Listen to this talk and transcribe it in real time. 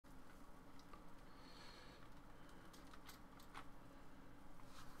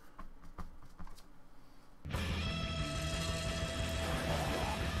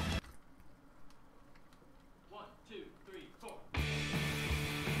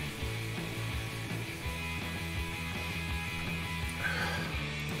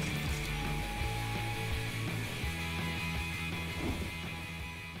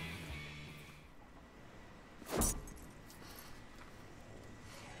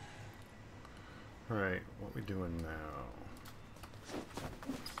Alright, what we doing now?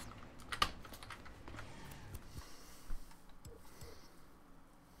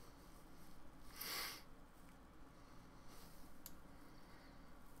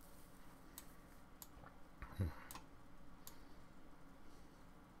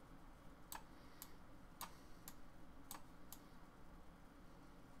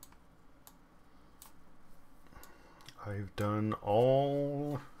 I've done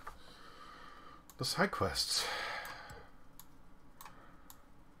all the side quests.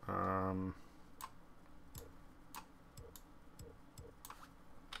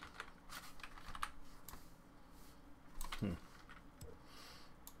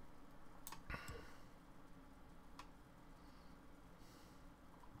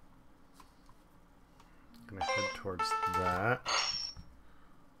 Gonna head towards that.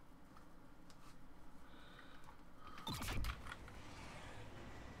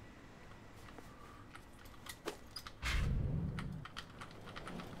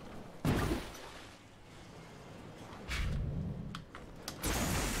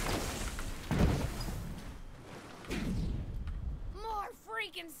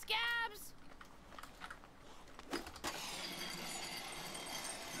 Scabs!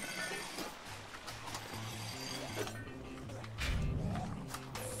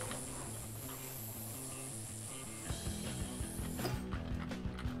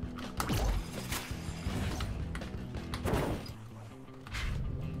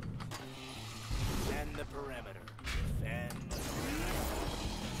 Defend the perimeter. Defend.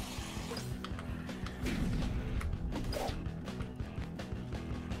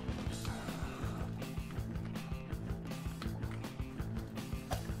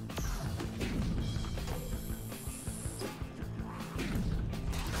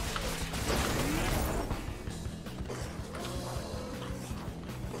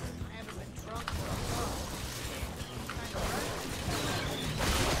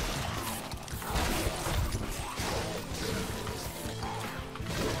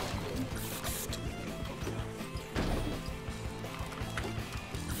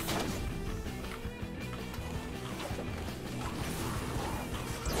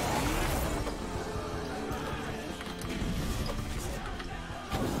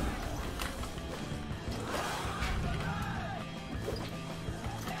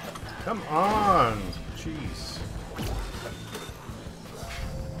 Come on! Jeez.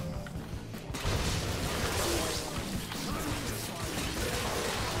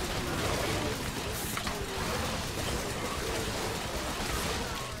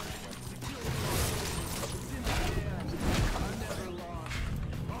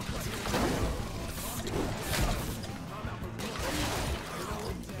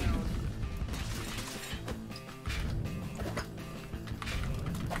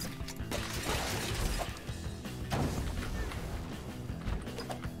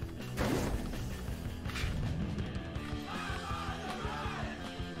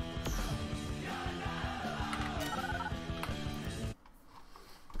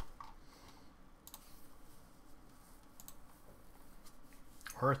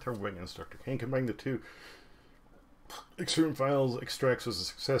 Arthur Wing Instructor. Can combine the two. Extreme Files extracts was a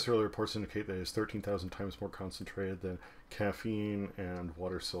success. Earlier reports indicate that it is 13,000 times more concentrated than caffeine and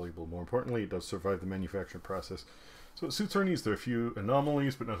water soluble. More importantly, it does survive the manufacturing process. So it suits our needs. There are a few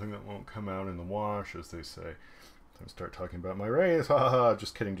anomalies, but nothing that won't come out in the wash, as they say. Don't start talking about my race. Ha ha ha.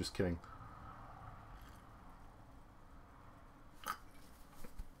 Just kidding, just kidding.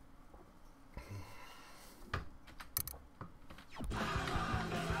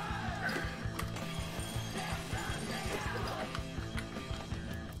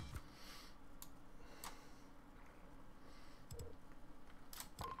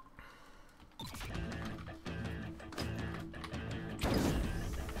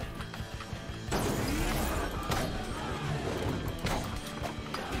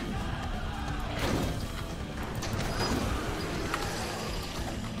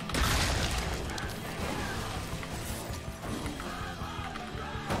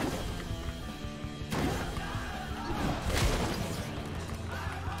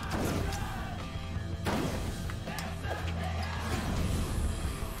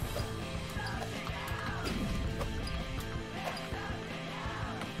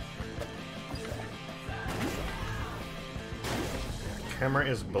 Camera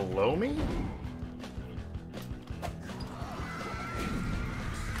is below me?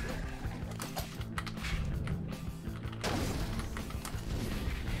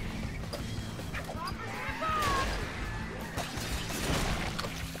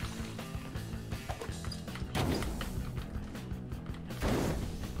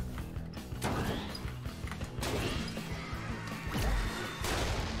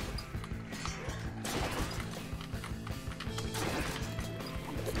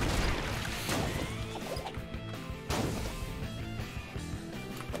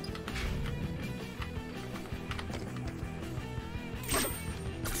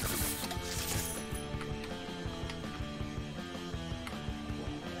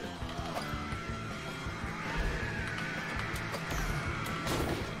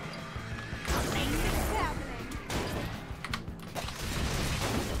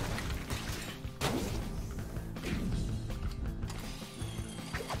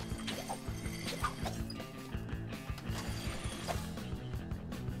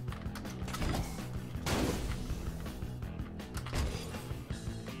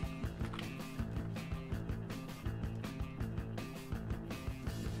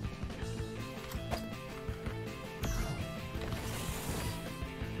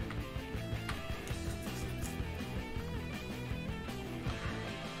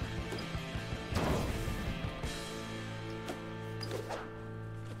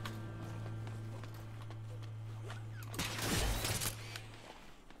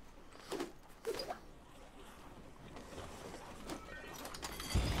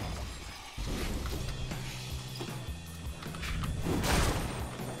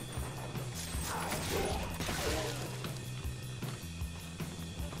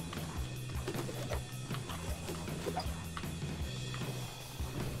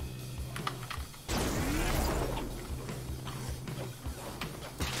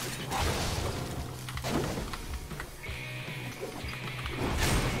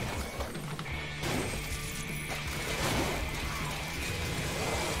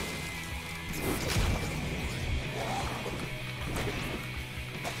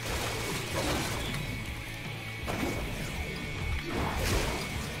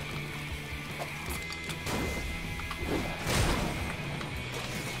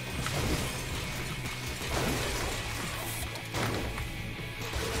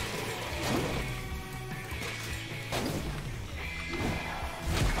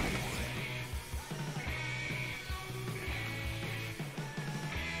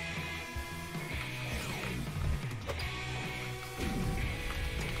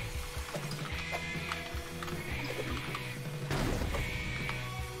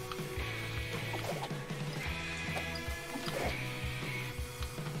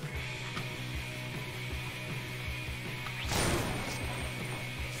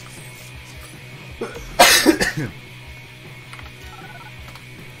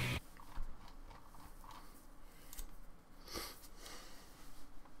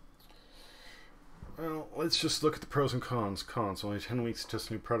 let's just look at the pros and cons. Cons: only 10 weeks to test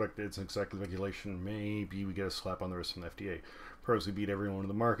a new product. It's exactly the regulation. Maybe we get a slap on the wrist from the FDA. Pros: we beat everyone in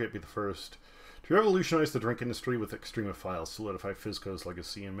the market, be the first to revolutionize the drink industry with extremophiles, solidify Fizco's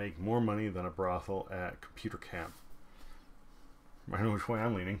legacy, and make more money than a brothel at computer camp. I know which way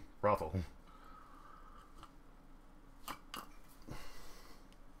I'm leaning. Brothel.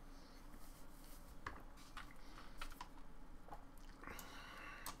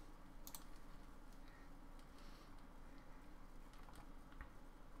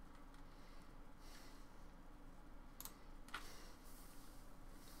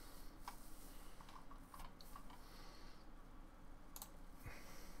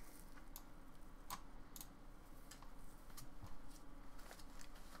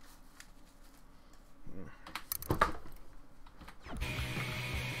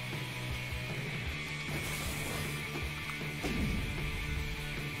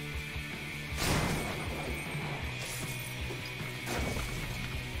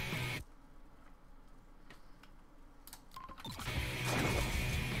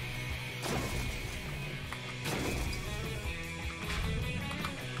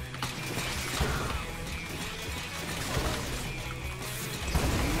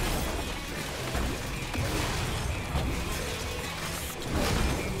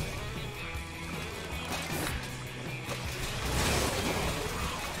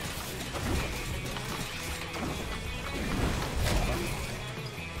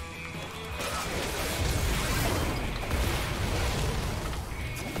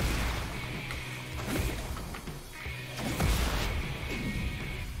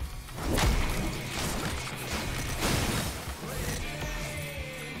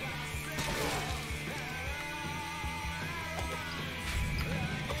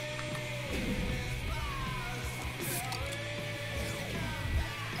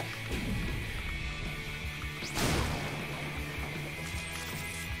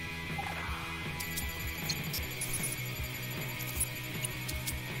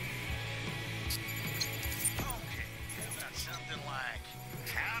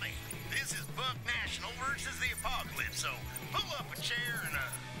 So pull up a chair and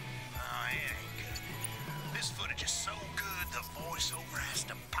oh, it ain't good. This footage is so good the voiceover has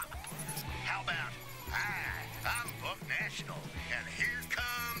to pop. How about, hi, I'm Buck National, and here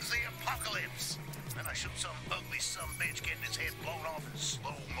comes the apocalypse. Then I shoot some ugly sumbitch getting his head blown off in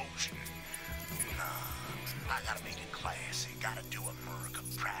slow motion. Nah, I gotta make it classy, gotta do America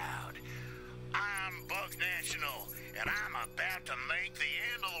proud. I'm Buck National, and I'm about to make the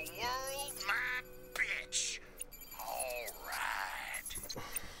end of the world my bitch. All right.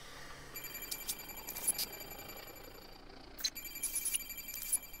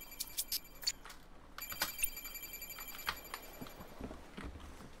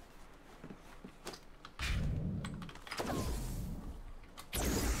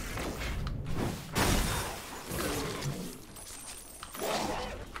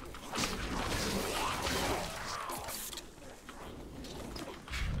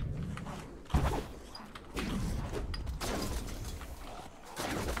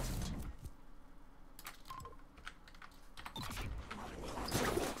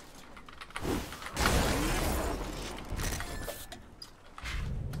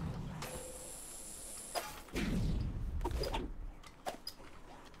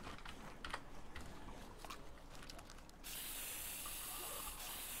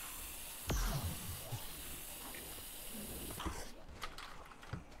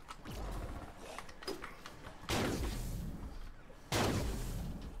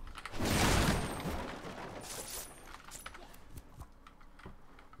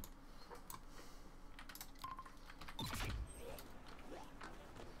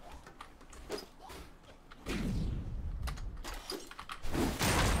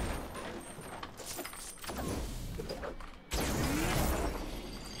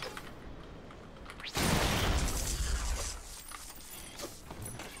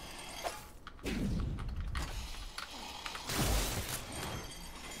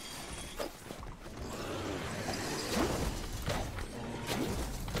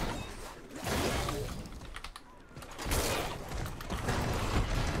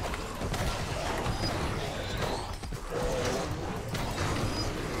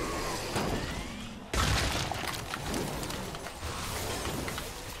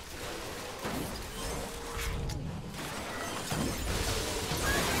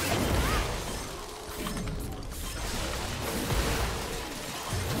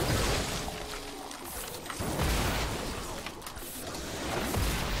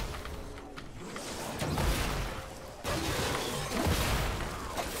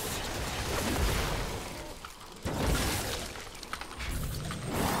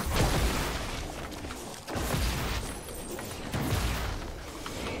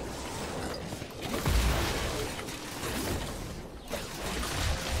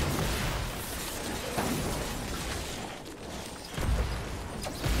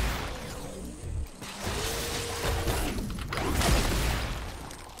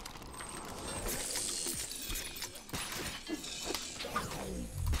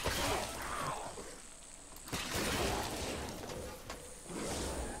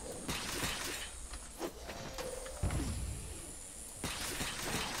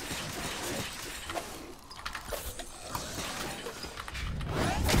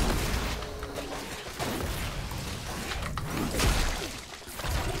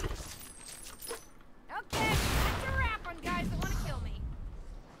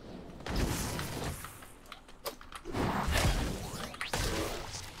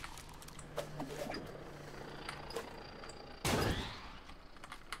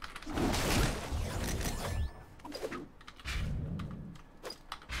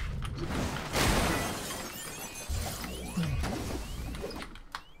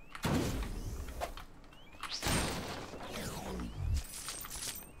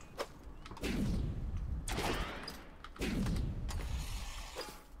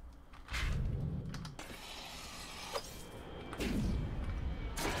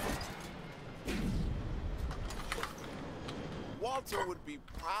 Walter would be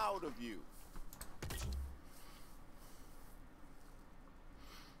proud of you.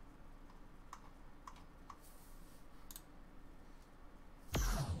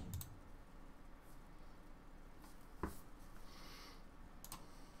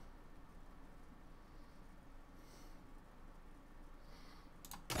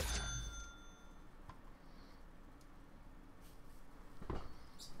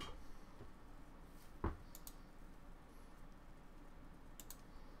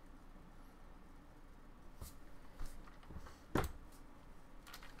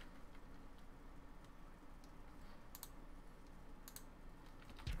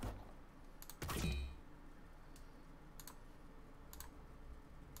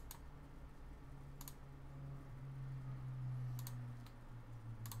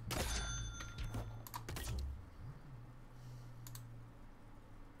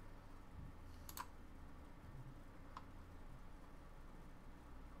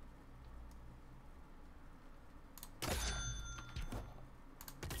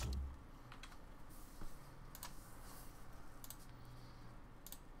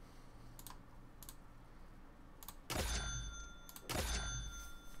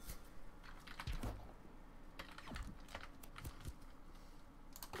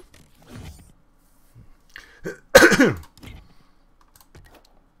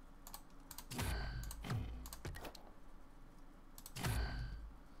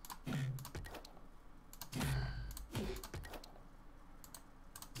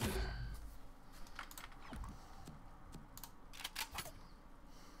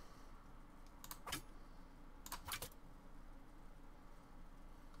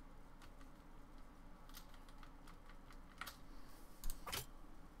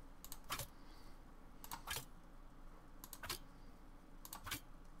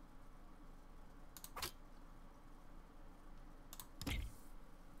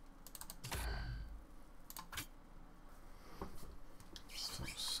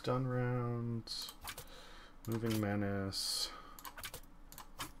 Stun rounds, moving menace,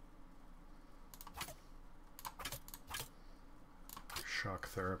 shock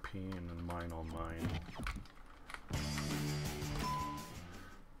therapy, and then mine on mine.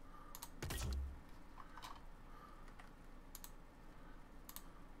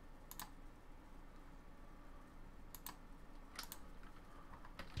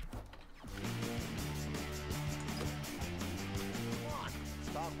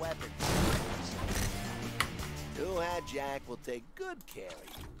 Jack will take good care of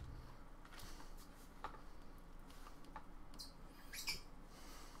you.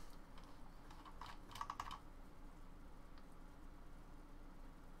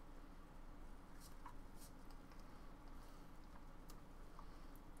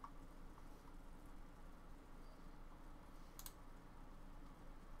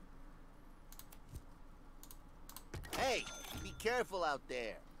 Hey, be careful out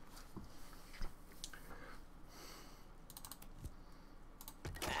there.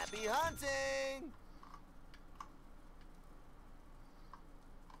 Happy hunting!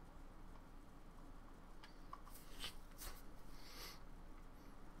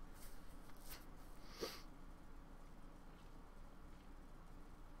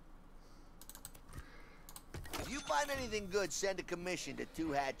 If you find anything good, send a commission to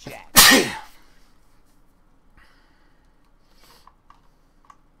Two Hat Jack.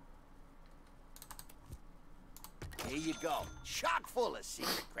 Here you go. Chock full of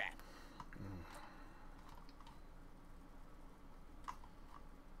secret crap.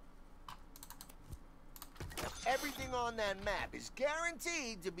 Everything on that map is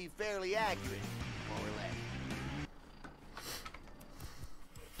guaranteed to be fairly accurate, more or less.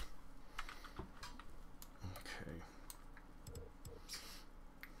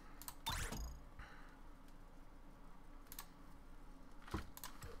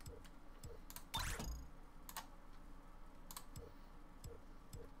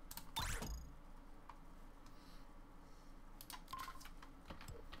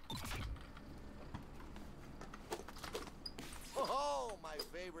 Oh, my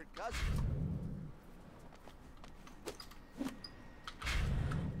favorite cousin.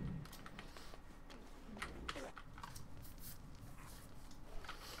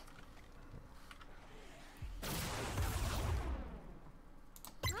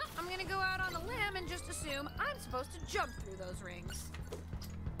 I'm gonna go out on a limb and just assume I'm supposed to jump through those rings.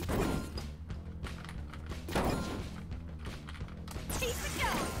 Piece of go!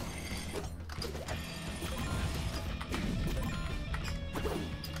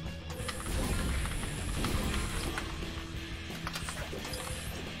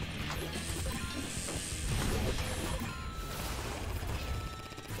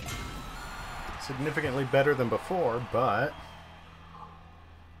 significantly better than before, but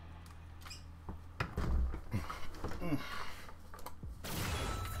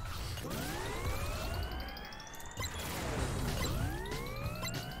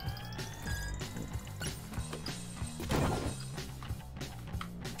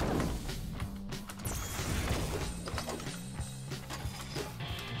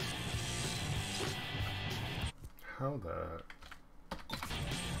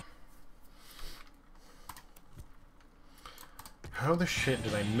how the shit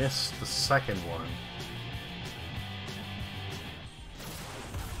did I miss the second one?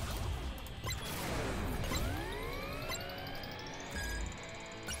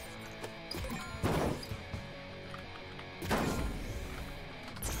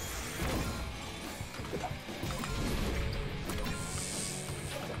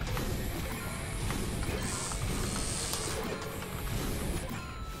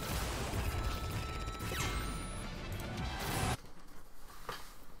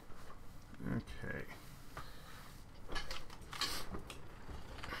 Okay.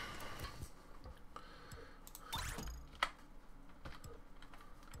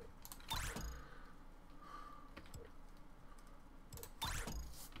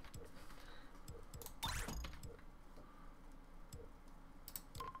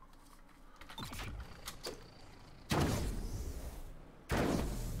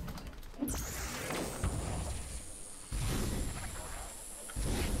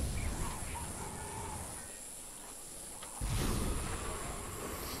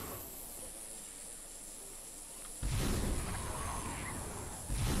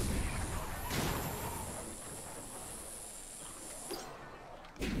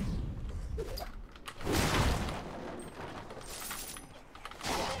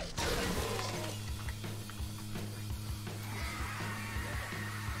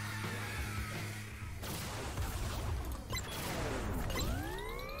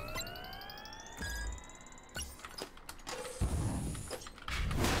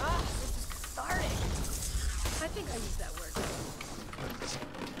 I think I used that word.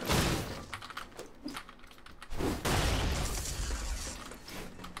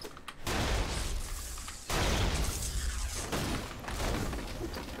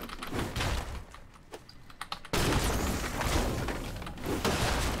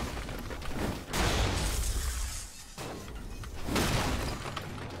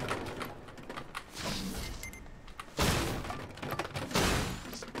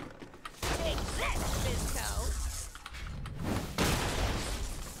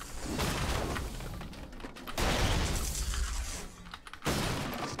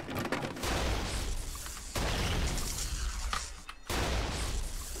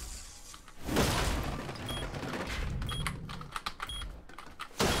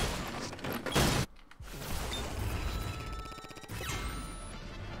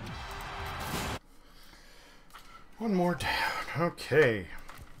 One more down. Okay.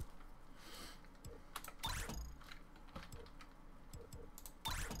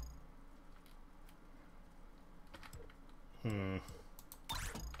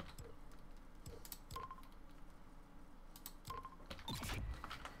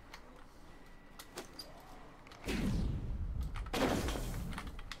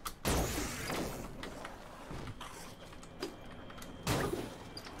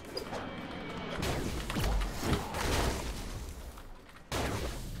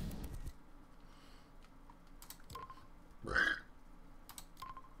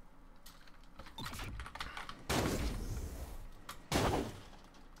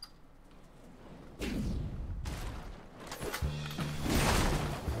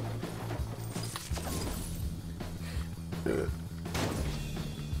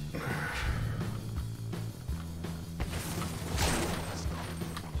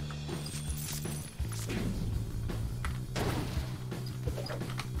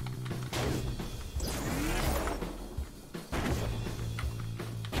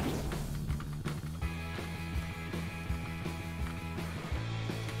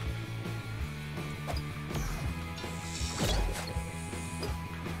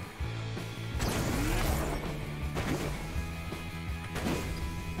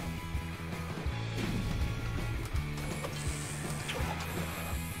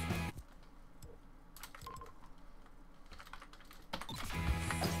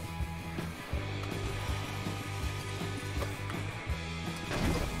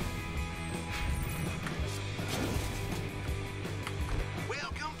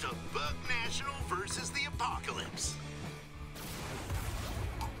 Versus the apocalypse.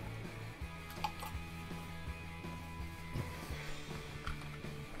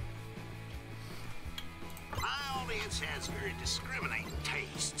 realize your indiscriminating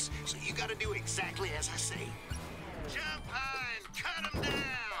tastes, so you gotta do exactly as I say. Jump high and cut 'em down!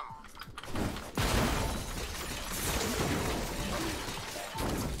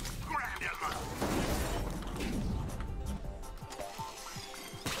 Grind 'em up!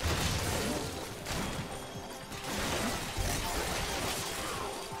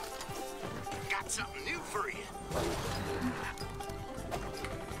 Got something new for you.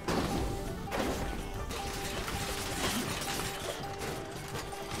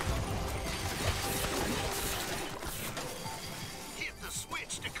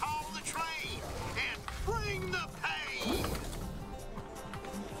 To call the train and bring the pain.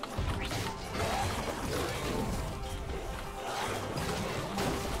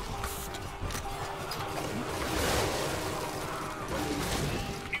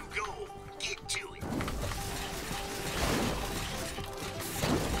 New goal, get to it.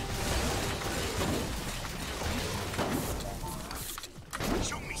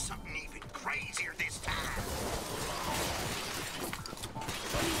 Show me something even crazier this time.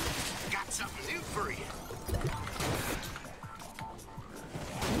 Got something new for you.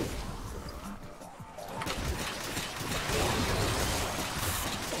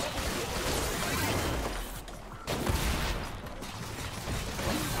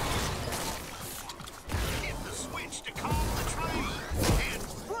 Hit the switch to call the train and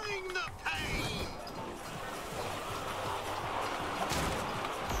bring the pain.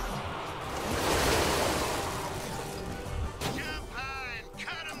 Jump high and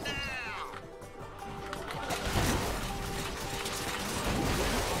cut 'em down.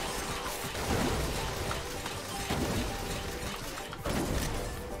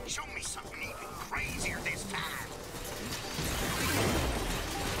 Show me something even crazier this time.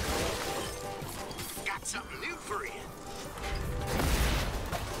 Got something new for you.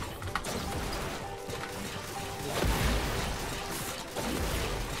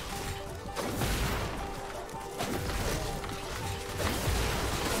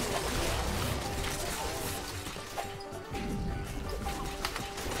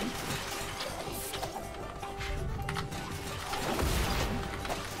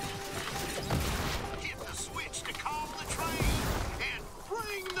 Hit the switch to call the train and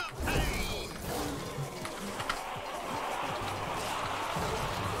bring the pain.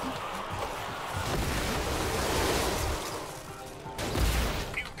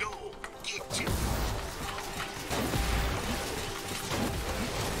 New goal, get to it.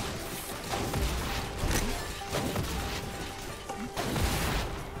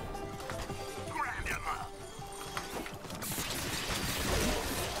 Grind 'em up.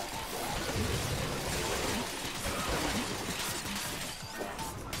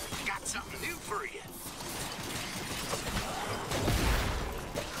 Got something new for you.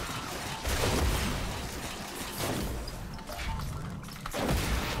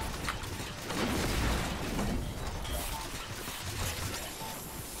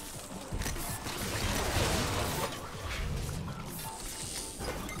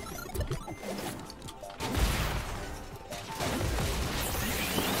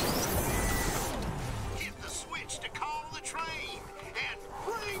 Hit the switch to call the train and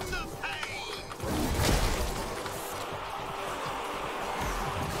bring the pain.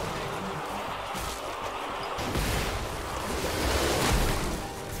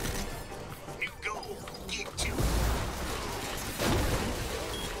 New goal, get to it.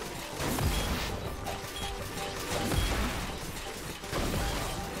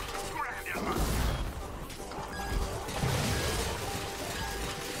 Grind 'em up.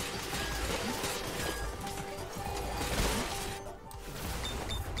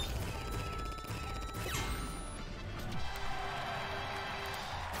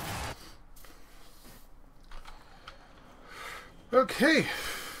 Okay.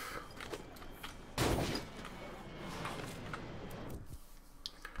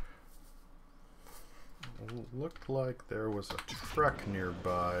 Looked like there was a truck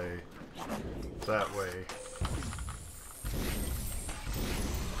nearby that way.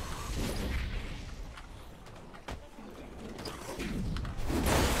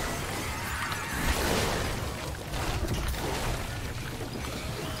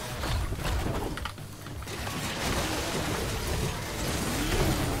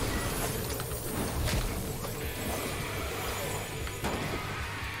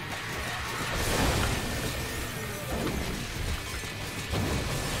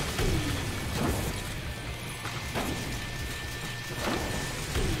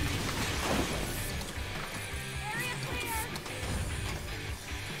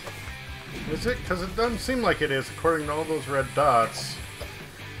 Is it? Because it doesn't seem like it is, according to all those red dots.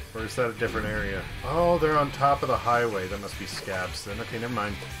 Or is that a different area? Oh, they're on top of the highway. That must be scabs then. Okay, never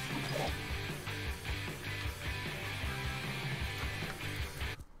mind.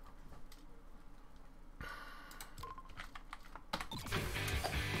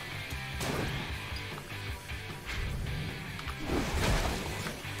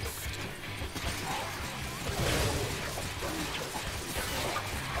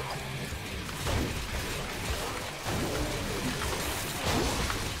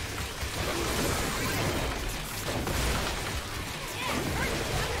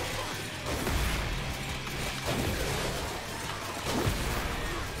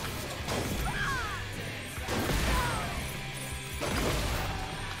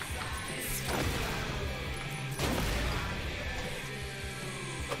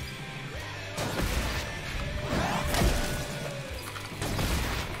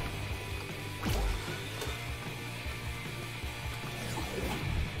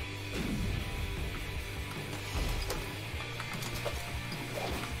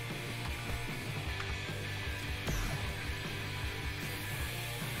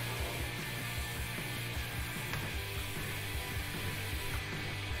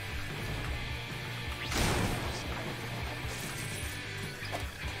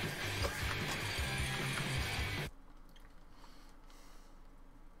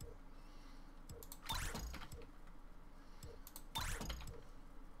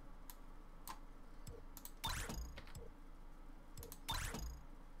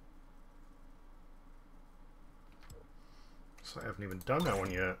 So I haven't even done that one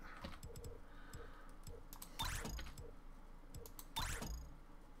yet.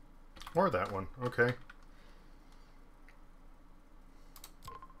 Or that one. Okay.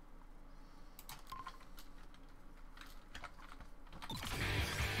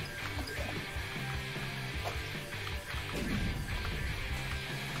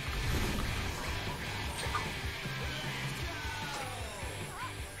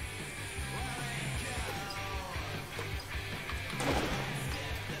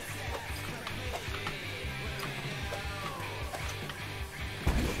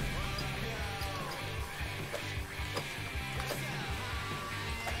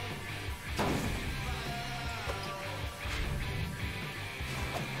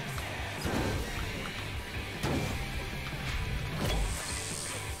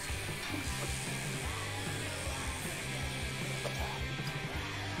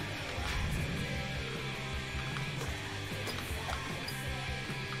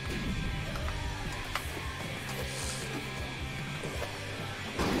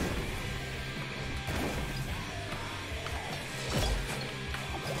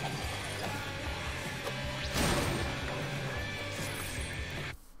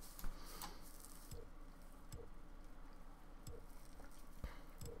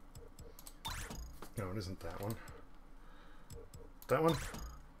 No, it isn't that one. That one?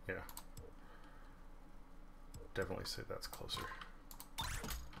 Yeah. Definitely say that's closer.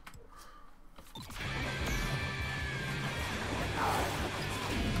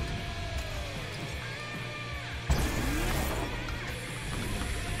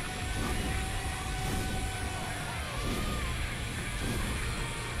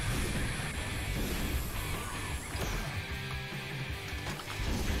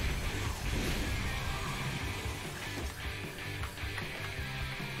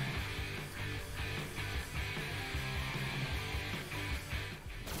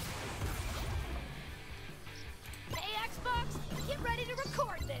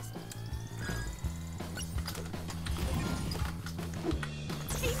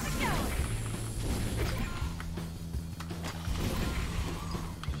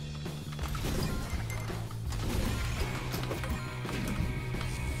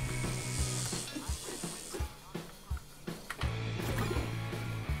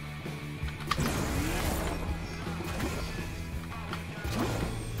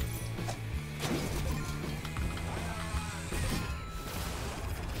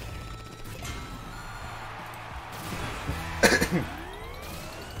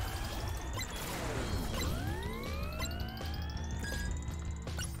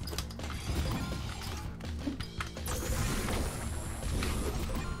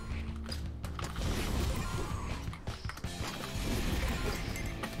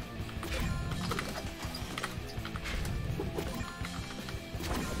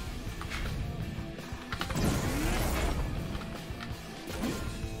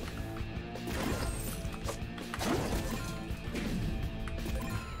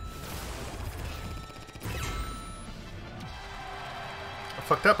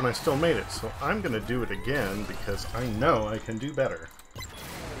 Fucked up and I still made it, so I'm gonna do it again because I know I can do better.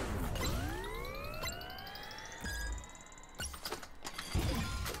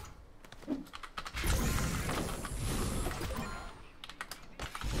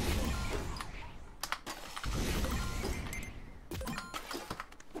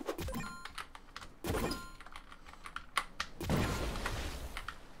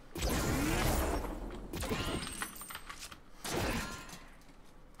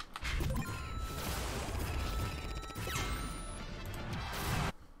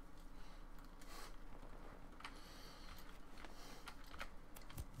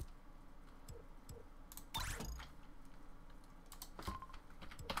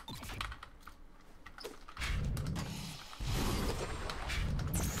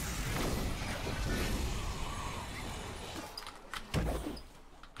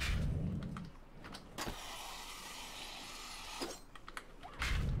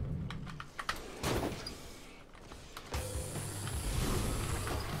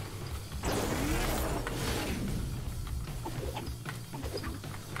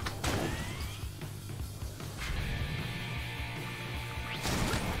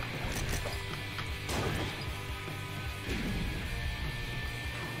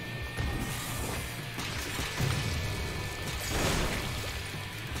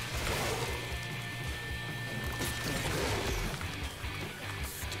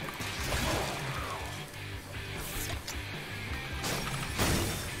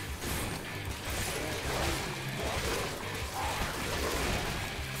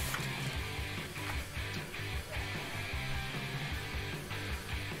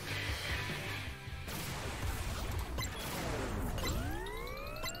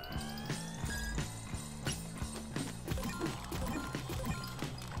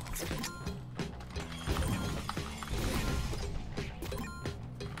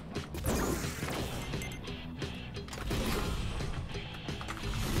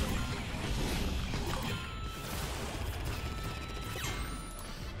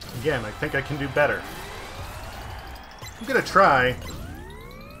 Again, I think I can do better. I'm gonna try.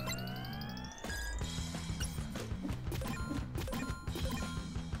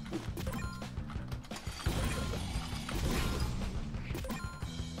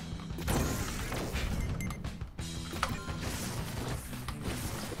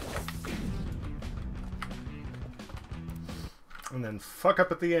 And then fuck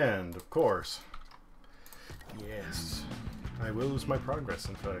up at the end, of course. Yes. I will lose my progress,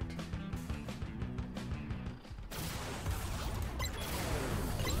 in fact.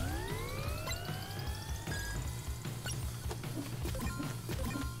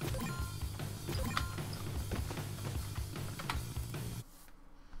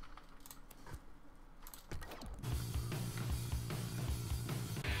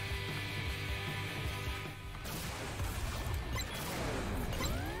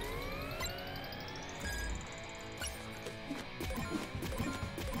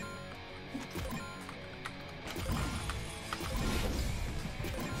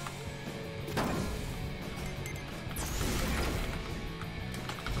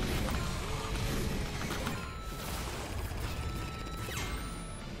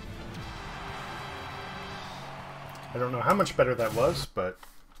 I don't know how much better that was, but...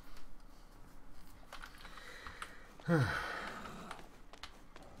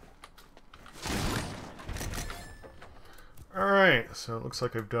 Alright, so it looks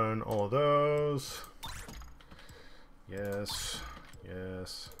like I've done all of those. Yes,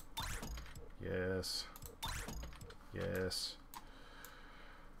 yes, yes, yes.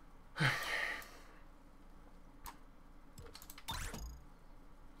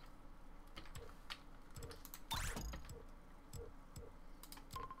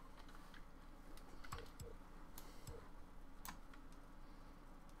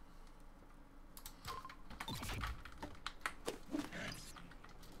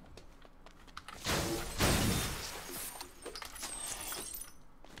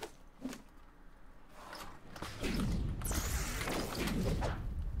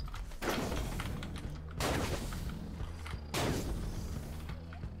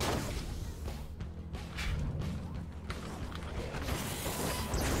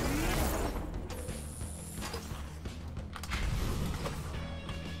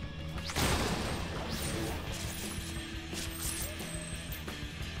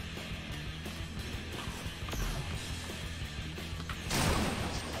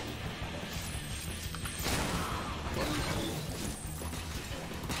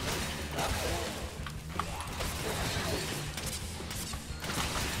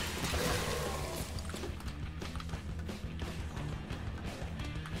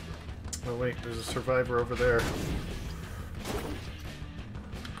 Oh wait, there's a survivor over there.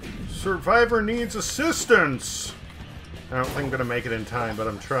 Survivor needs assistance! I don't think I'm gonna make it in time, but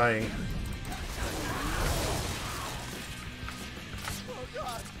I'm trying. Oh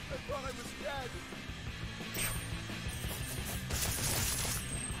God, I thought I was dead.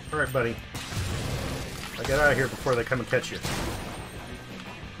 Alright, buddy. I'll get out of here before they come and catch you.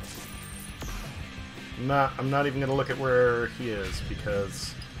 I'm not even gonna look at where he is,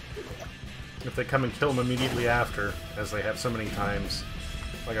 because if they come and kill him immediately after, as they have so many times,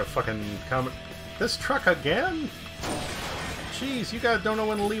 like a fucking comment. This truck again? Jeez, you guys don't know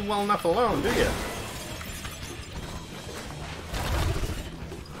when to leave well enough alone, do you?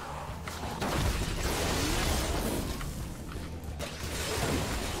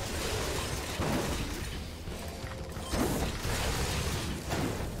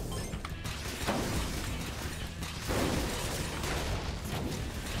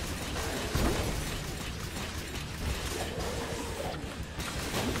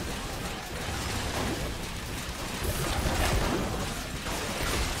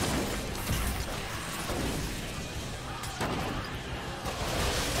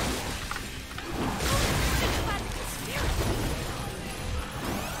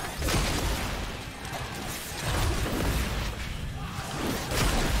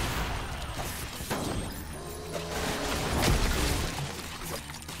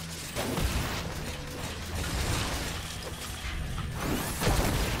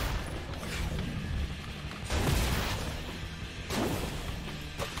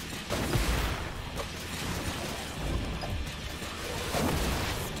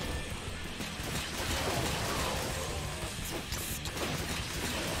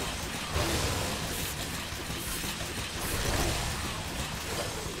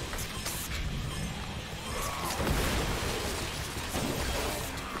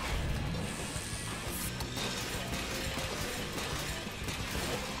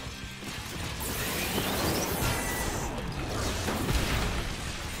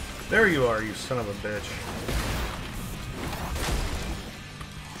 There you are, you son of a bitch.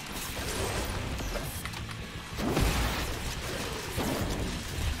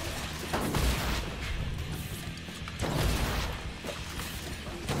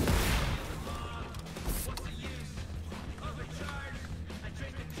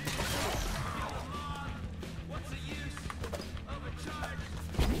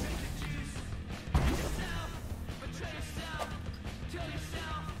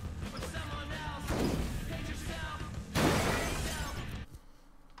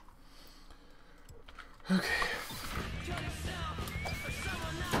 Okay.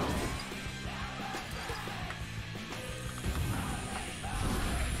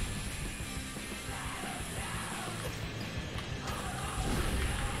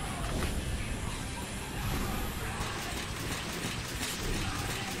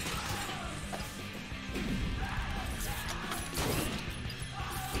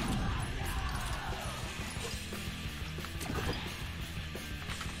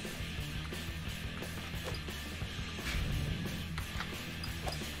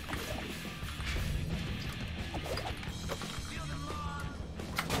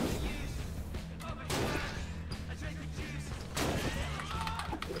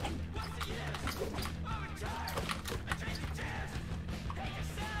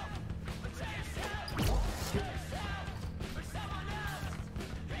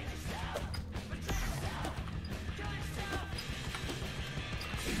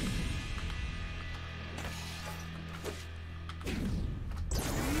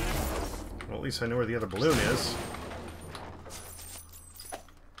 Well, at least I know where the other balloon is.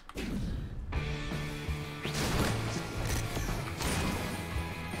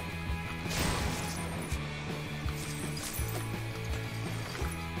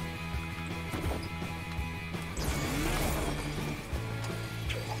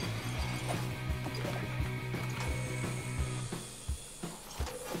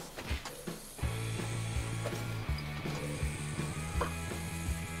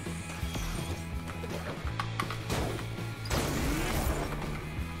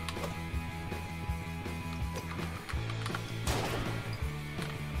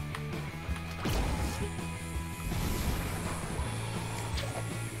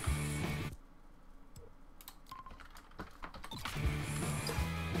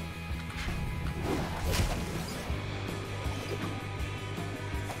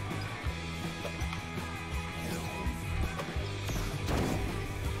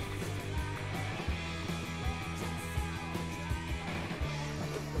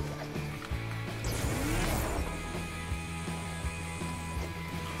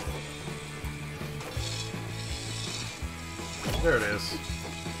 There it is.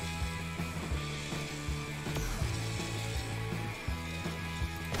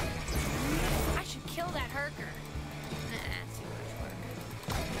 I should kill that herker. Nah, too much work.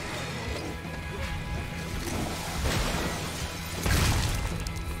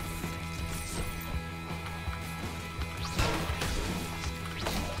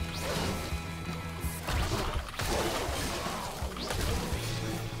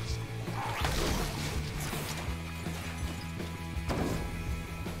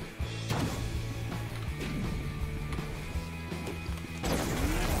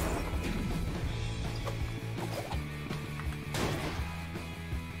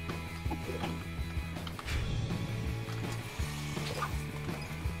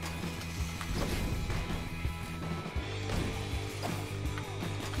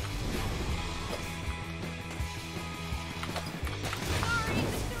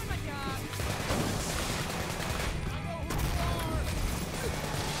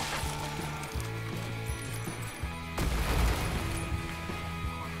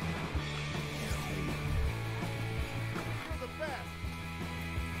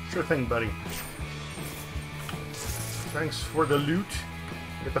 Sure thing, buddy. Thanks for the loot.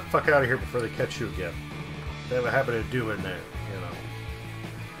 Get the fuck out of here before they catch you again. They have a habit of doing that,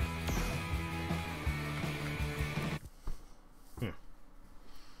 you know.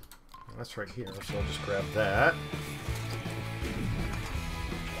 That's right here, so I'll just grab that.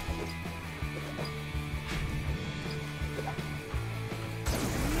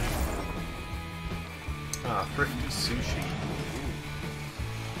 Ah, thrifty sushi.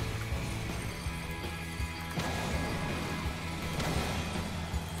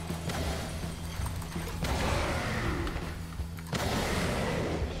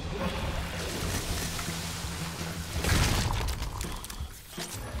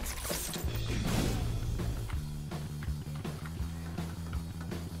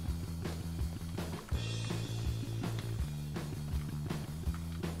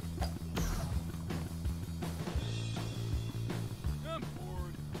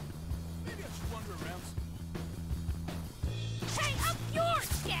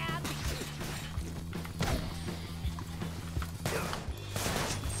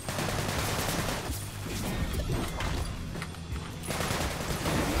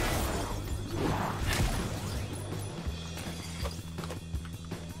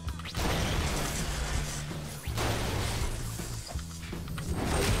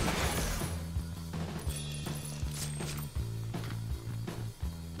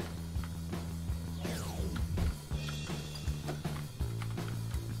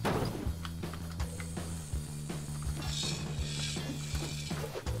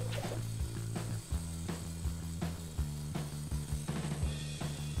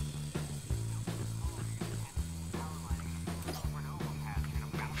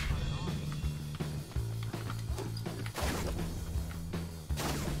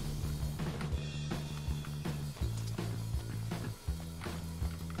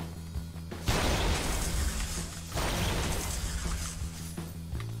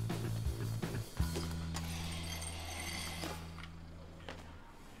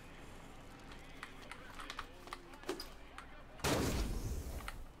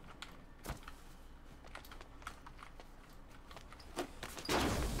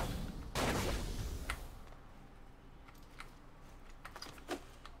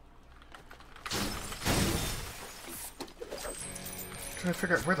 Trying to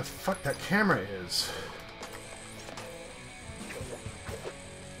figure out where the fuck that camera is.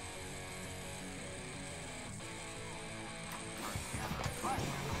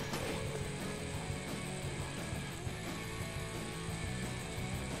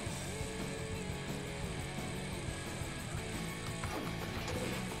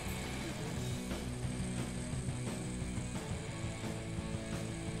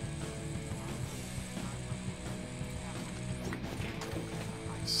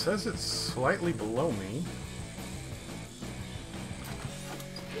 Says it's slightly below me.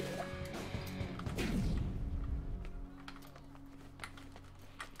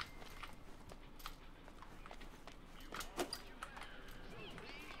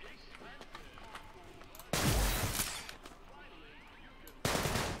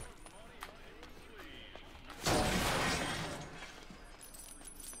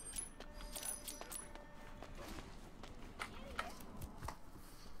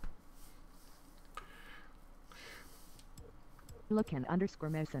 Looking underscore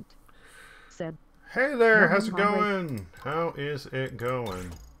Mosent said, Hey there, Morning, how's it Conway. going? How is it going?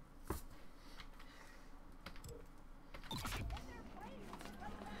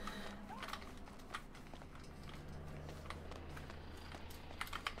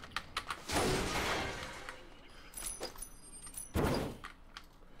 I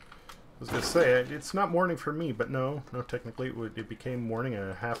was gonna say, it's not morning for me, but no, technically it became morning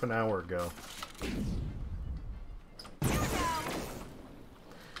a half an hour ago.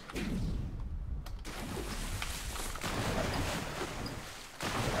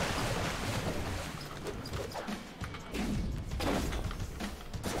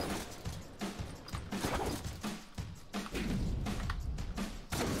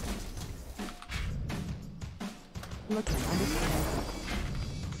 looking underscore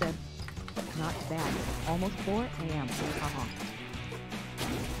Mosent said, not bad, almost 4 a.m. Haha.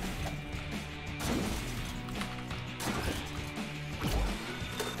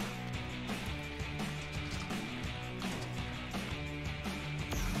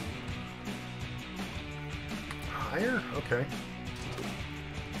 Higher? Okay.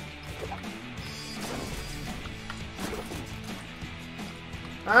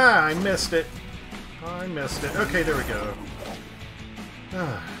 Ah, I missed it. I missed it. Okay, there we go.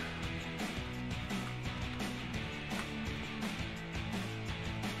 Ah.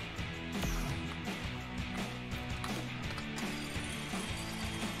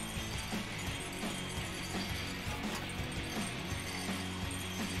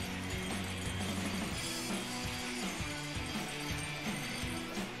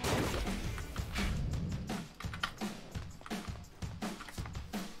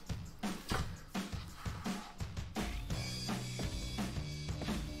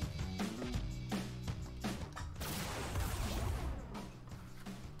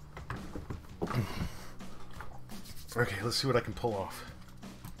 Okay, let's see what I can pull off.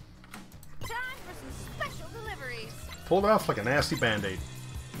 Time for some special deliveries. Pulled off like a nasty band-aid.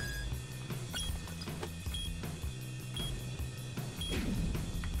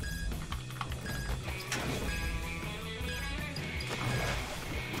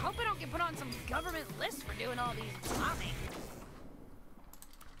 Hope I don't get put on some government list for doing all these bombing.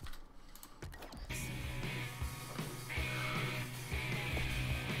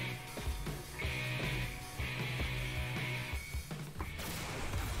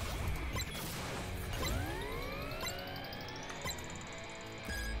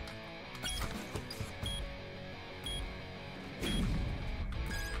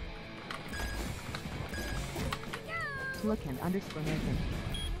 Looking underscore Mosent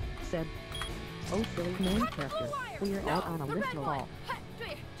said, oh silly main character, we are out on a literal ball.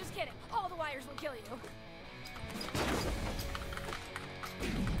 Just kidding. All the wires will kill you.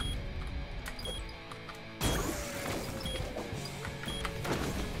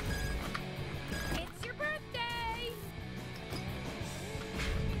 It's your birthday!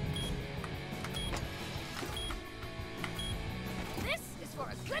 This is for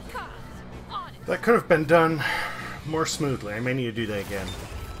a good cause. Honest. That could have been done more smoothly. I may need to do that again.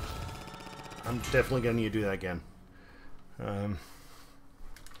 I'm definitely going to need to do that again.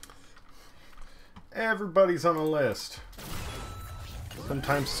 Everybody's on a list.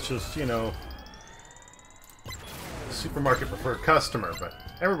 Sometimes it's just, you know, supermarket preferred customer, but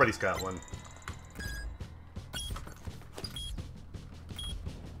everybody's got one.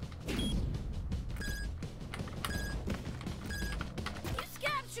 You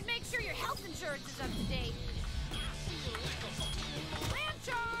scabs should make sure your health insurance is up to date. Land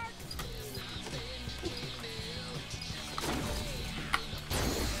shark!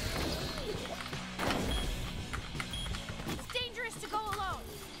 It's dangerous to go alone.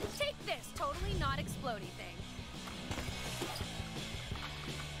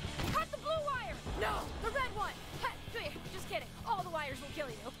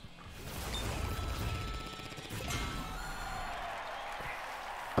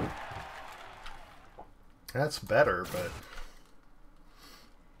 That's better, but...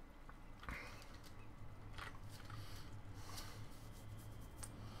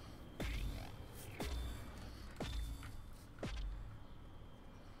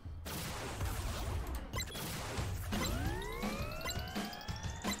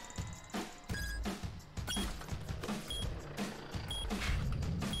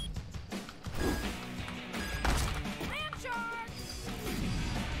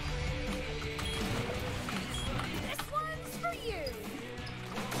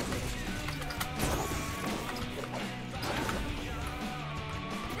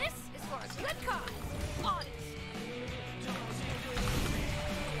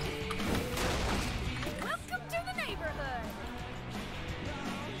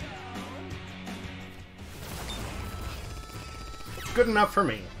 Good enough for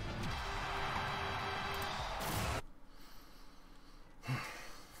me.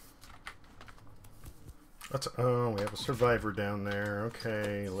 Let's, oh, we have a survivor down there.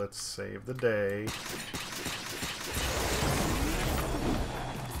 Okay, let's save the day.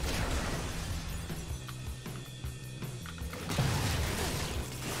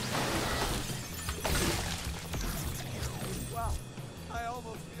 Wow, I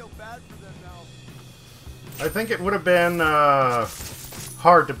almost feel bad for them now. I think it would have been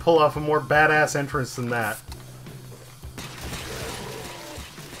hard to pull off a more badass entrance than that.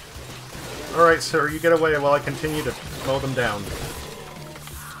 Alright, sir, you get away while I continue to mow them down.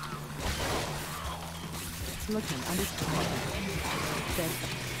 Looking understood. Said,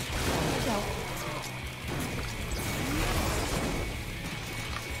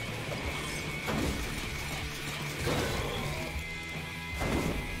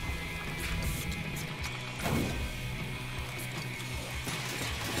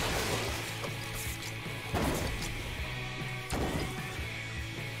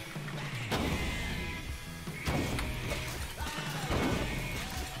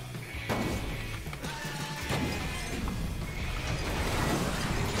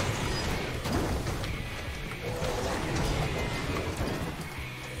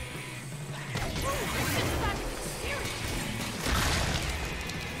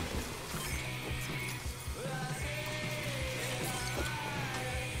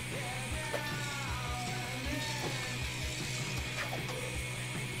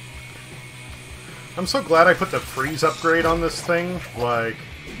 I'm so glad I put the freeze upgrade on this thing. Like,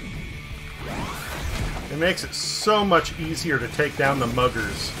 it makes it so much easier to take down the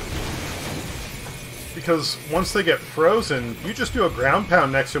muggers. Because once they get frozen, you just do a ground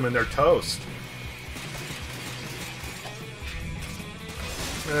pound next to them and they're toast.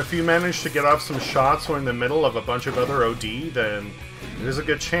 And if you manage to get off some shots when in the middle of a bunch of other OD, then there's a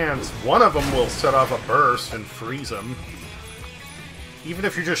good chance one of them will set off a burst and freeze them. Even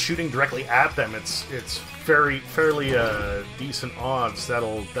if you're just shooting directly at them, it's fairly decent odds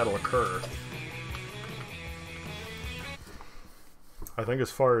that'll occur. I think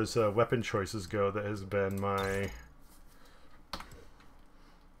as far as weapon choices go, that has been my...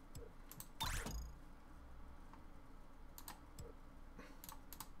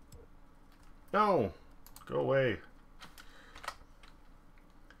 No! Go away.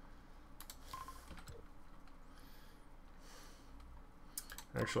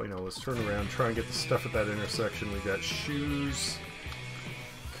 Actually, no, let's turn around, try and get the stuff at that intersection. We got shoes,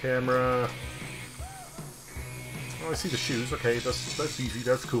 camera. Oh, I see the shoes. Okay, that's easy,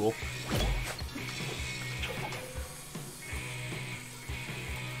 that's cool.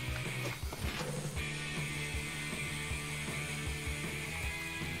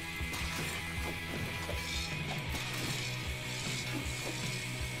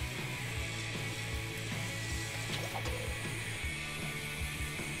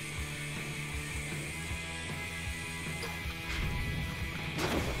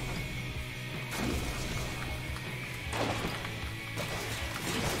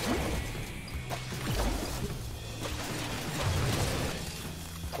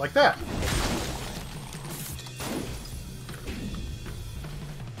 Like that.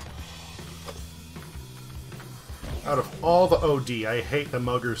 Out of all the OD, I hate the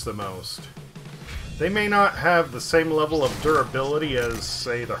muggers the most. They may not have the same level of durability as,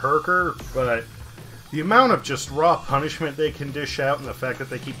 say, the Herker, but the amount of just raw punishment they can dish out and the fact that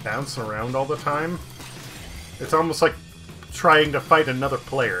they keep bouncing around all the time, it's almost like trying to fight another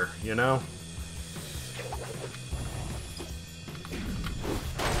player, you know?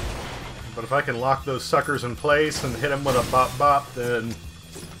 But if I can lock those suckers in place and hit them with a bop bop, then...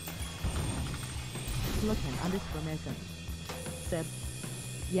 looking underscore Mason. Said,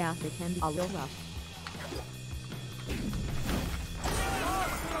 yeah, they can be a little rough.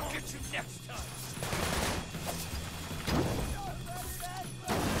 I'll get you next time.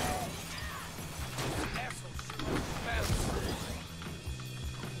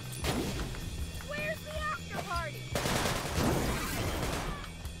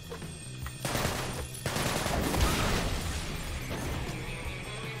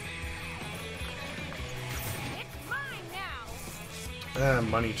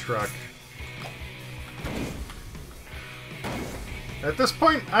 Money truck. At this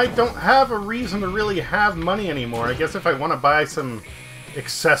point, I don't have a reason to really have money anymore. I guess if I want to buy some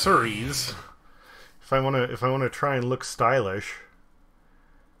accessories, if I want to try and look stylish.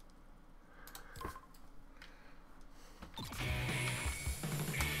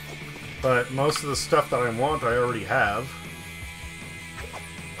 But most of the stuff that I want, I already have.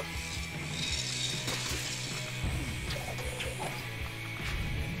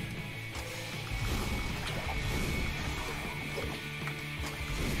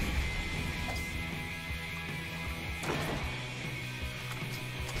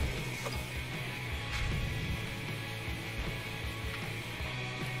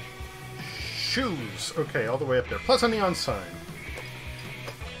 Shoes! Okay, all the way up there. Plus a neon sign.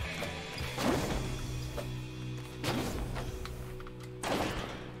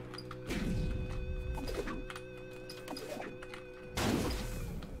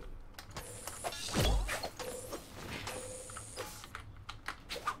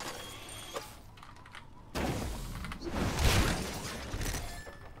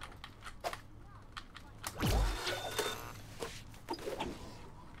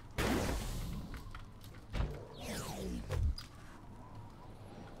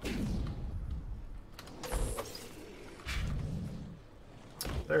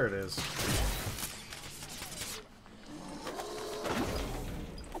 There it is.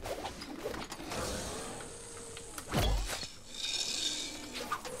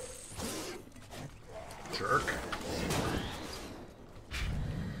 Jerk.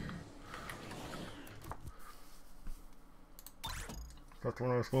 That's the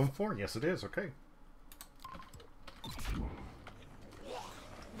one I was going for? Yes, it is. Okay.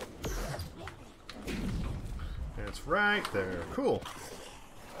 It's right there. Cool.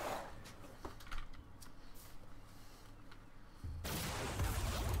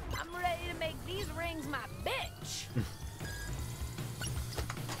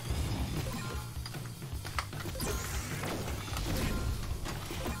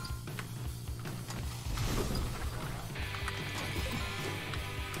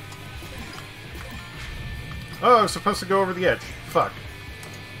 Oh, I was supposed to go over the edge. Fuck.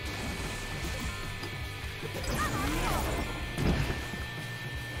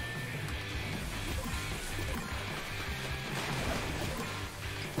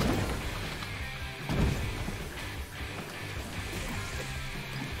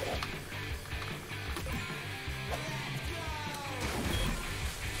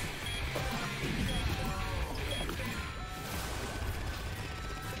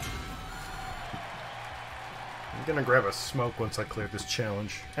 I'm gonna grab a smoke once I clear this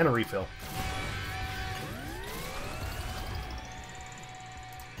challenge. And a refill.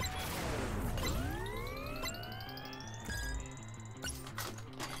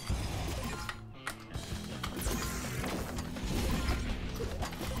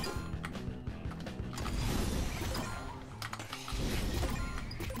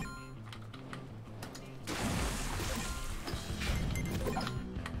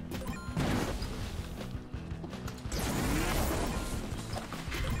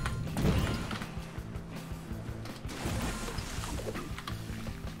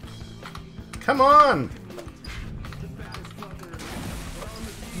 Come on!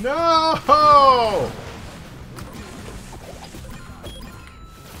 No!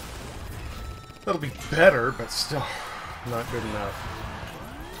 That'll be better, but still not good enough.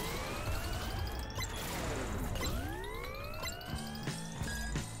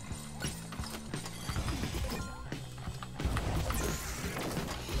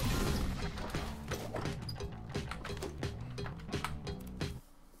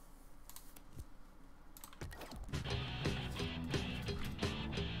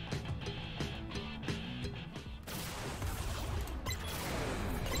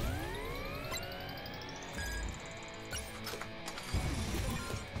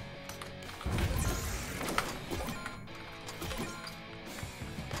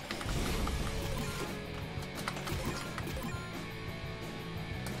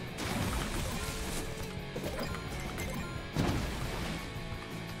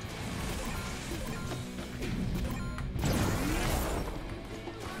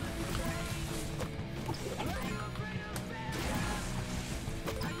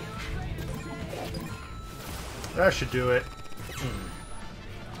 That should do it.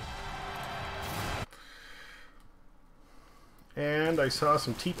 And I saw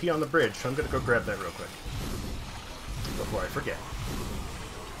some TP on the bridge, so I'm going to go grab that real quick. Before I forget.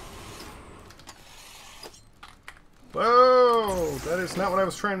 Whoa! That is not what I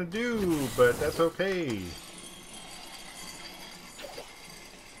was trying to do, but that's okay.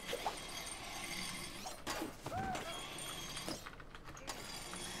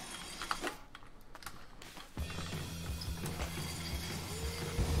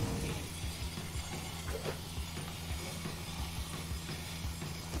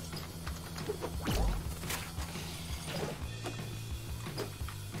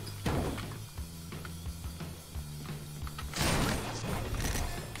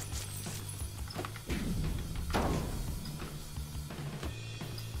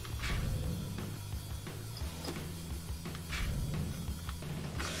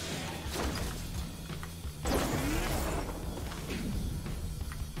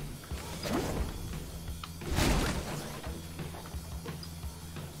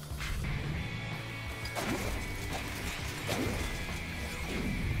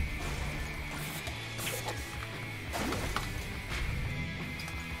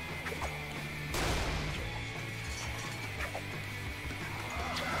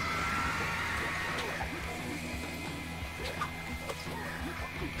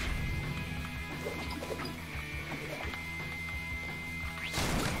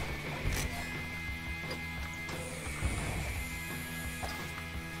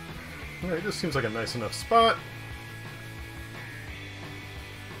 Alright, this seems like a nice enough spot.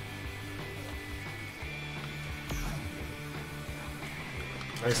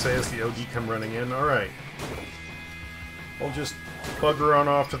 I say as the OG come running in. Alright. I'll just bugger on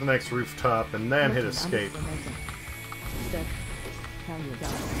off to the next rooftop and then hit escape. Said, tell your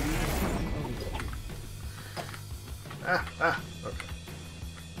dog. Okay.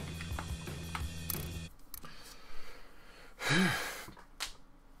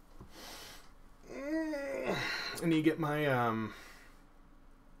 I need to get my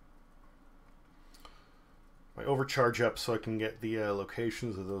my overcharge up so I can get the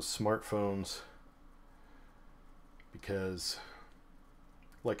locations of those smartphones, because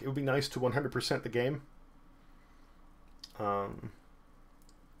like it would be nice to 100% the game. I'm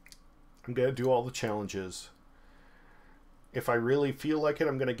gonna do all the challenges. If I really feel like it,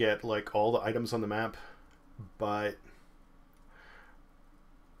 I'm gonna get like all the items on the map, but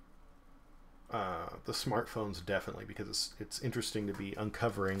the smartphones definitely, because it's interesting to be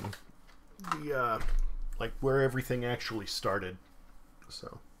uncovering the like where everything actually started.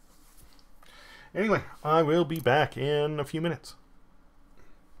 So anyway, I will be back in a few minutes.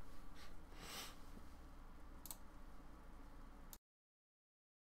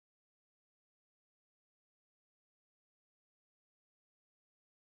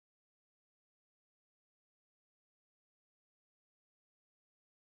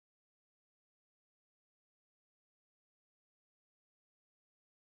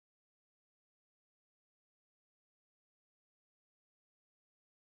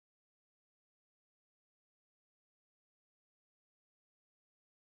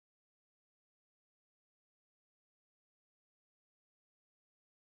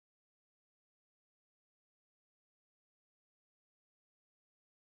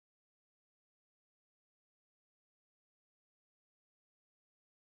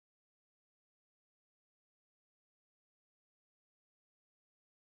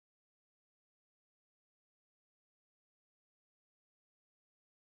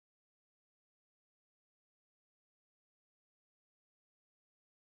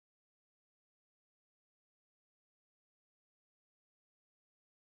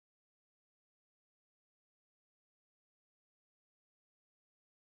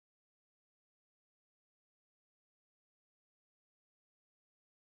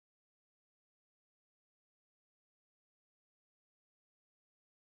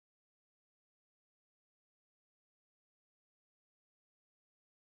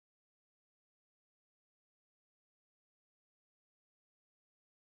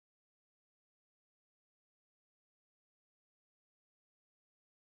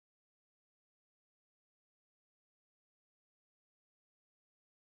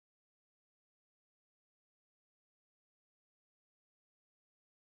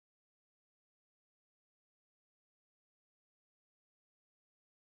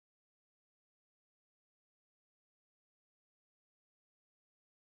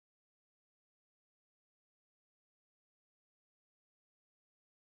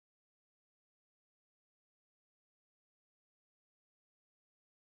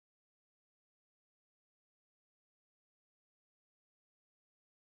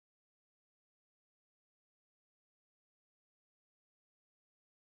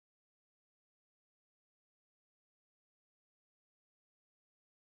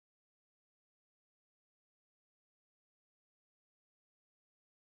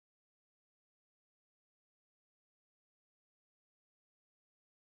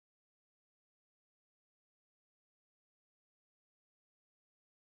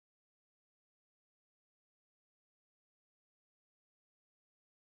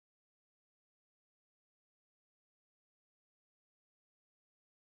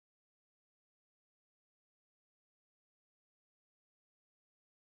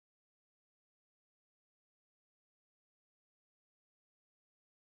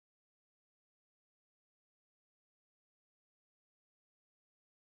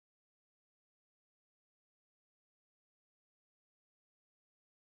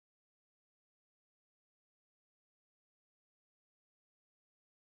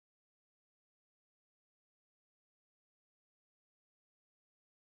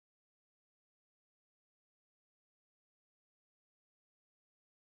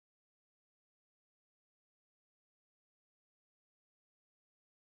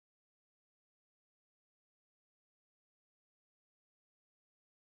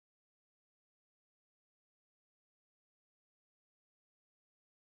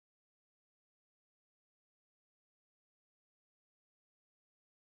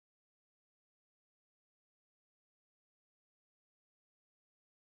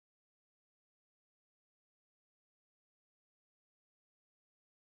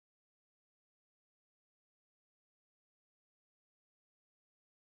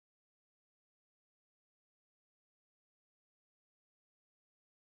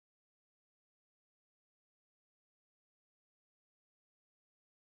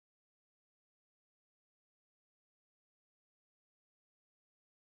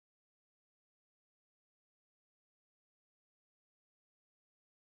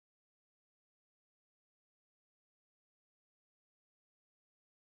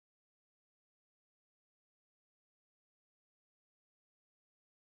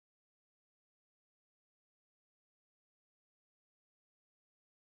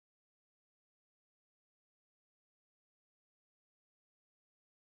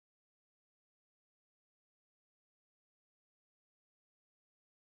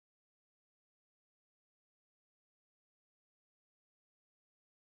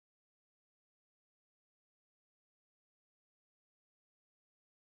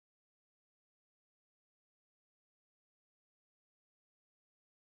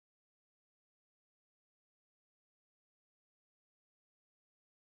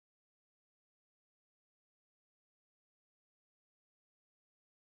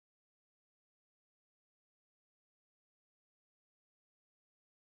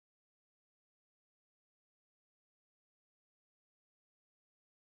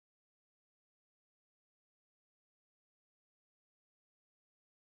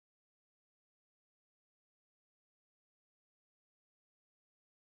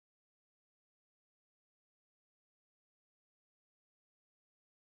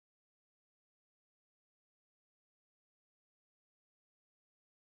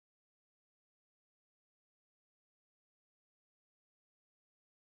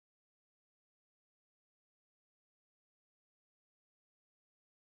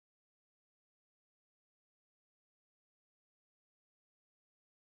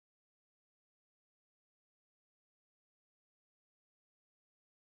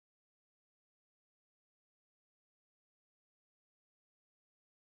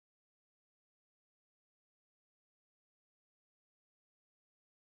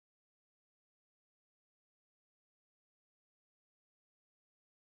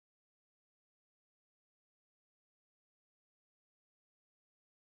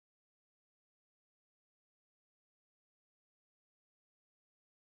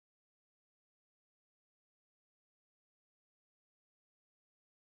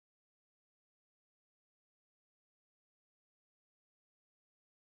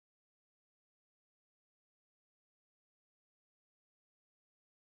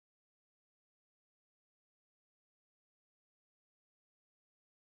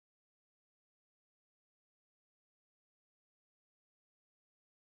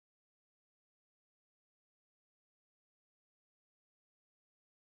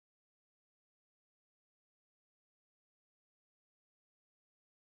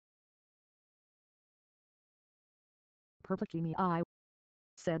 Perfectly I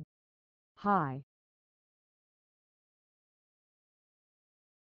said. Hi.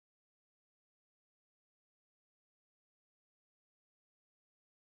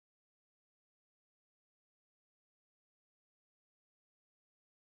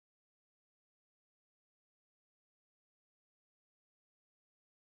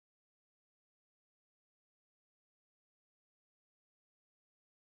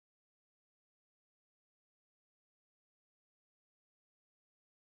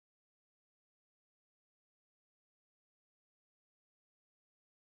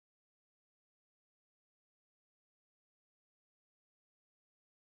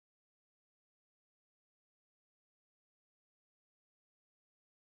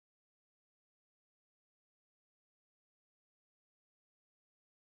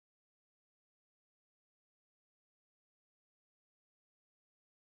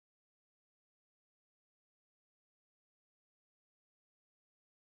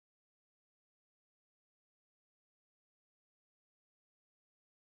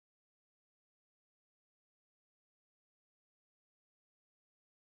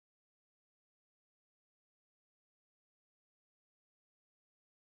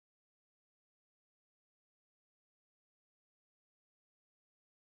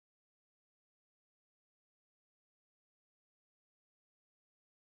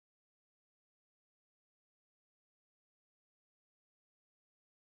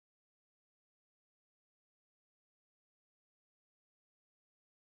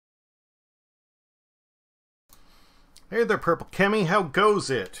 Hey there, Purple Kemi. How goes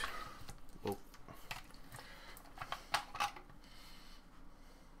it? Oh.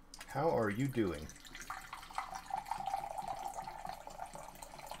 How are you doing?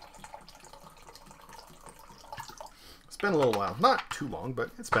 It's been a little while. Not too long,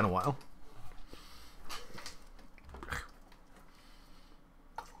 but it's been a while.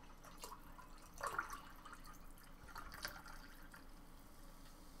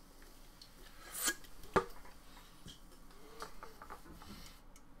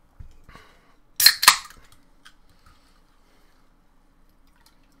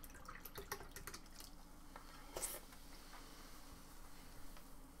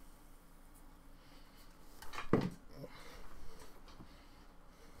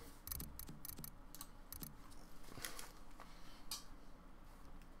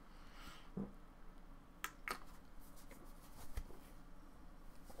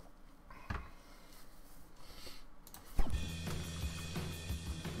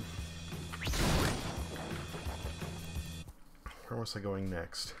 Where was I going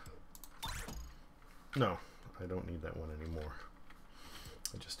next? No, I don't need that one anymore.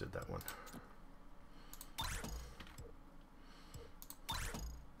 I just did that one.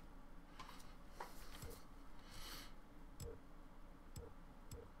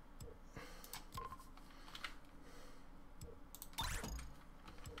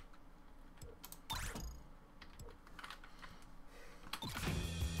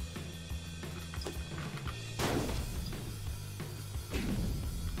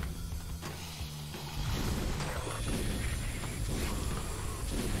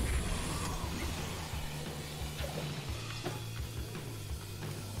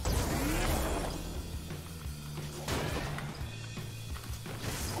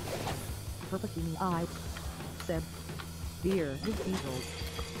 Perfectly I said. Beer with eagles.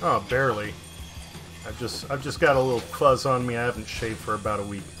 Oh, barely. I've just got a little fuzz on me. I haven't shaved for about a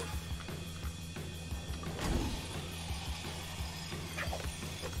week.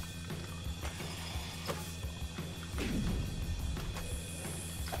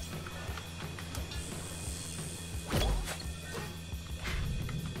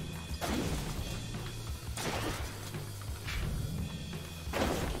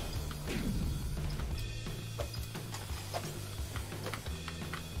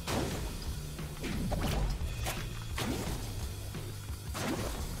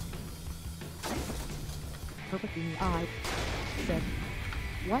 Perfectly I said.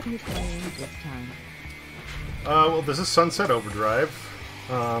 What are you playing this time? Well, this is Sunset Overdrive.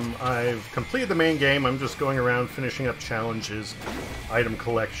 I've completed the main game. I'm just going around finishing up challenges, item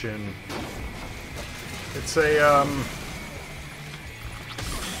collection. It's a,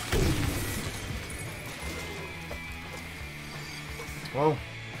 well,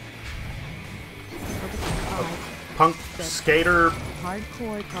 punk skater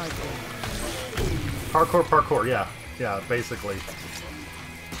Hardcore parkour, yeah, basically.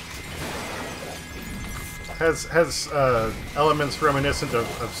 Has elements reminiscent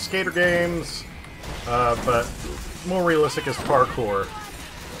of skater games, but more realistic as parkour.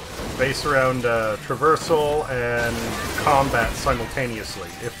 base around traversal and combat simultaneously,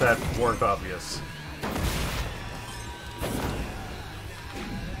 if that weren't obvious.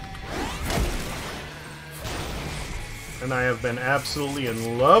 And I have been absolutely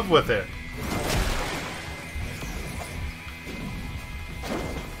in love with it.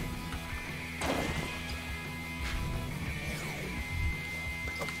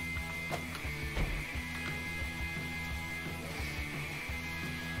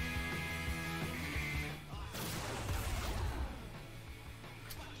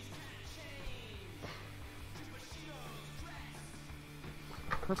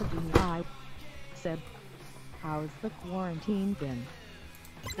 Perfectly, I said, how's the quarantine been?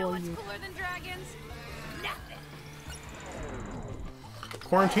 You know what's cooler than dragons? Nothing.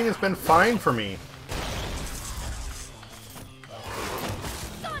 Quarantine has been fine for me.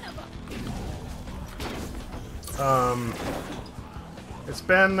 Son of a...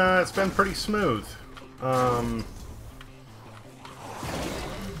 It's been pretty smooth.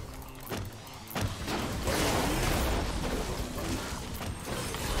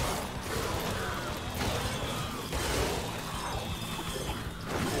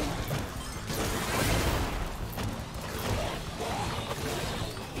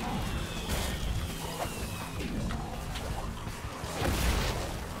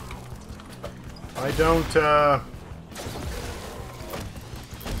 I don't,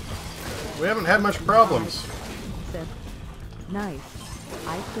 we haven't had much problems. Said, nice.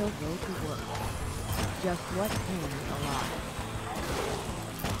 I still go to work. Just what pains a lot.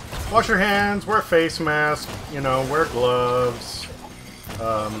 Wash your hands, wear a face mask, you know, wear gloves.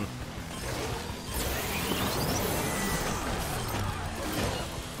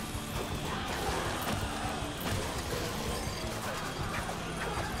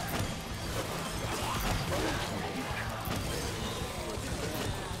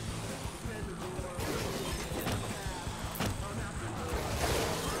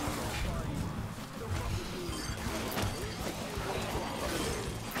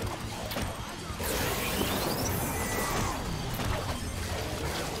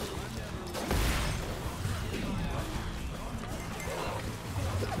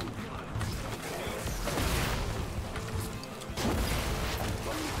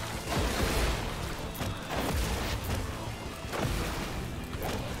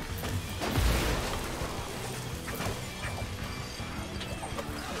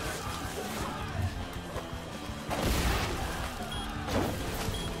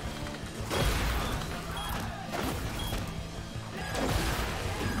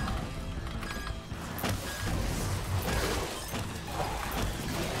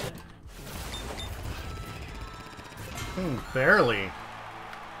 Barely.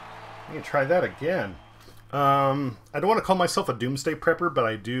 I can try that again. I don't want to call myself a doomsday prepper, but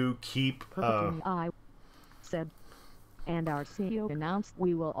I do keep. I said, and our CEO announced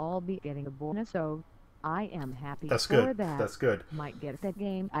we will all be getting a bonus, so I am happy That's for good. that. That's good. Might get the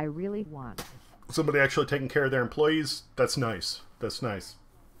game I really want. Somebody actually taking care of their employees. That's nice. That's nice.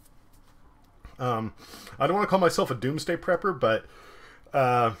 I don't want to call myself a doomsday prepper, but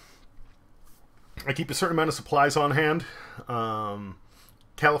I keep a certain amount of supplies on hand.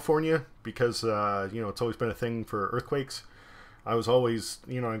 California, because, you know, it's always been a thing for earthquakes. I was always,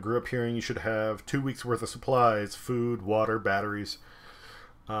 you know, I grew up hearing you should have 2 weeks worth of supplies, food, water, batteries.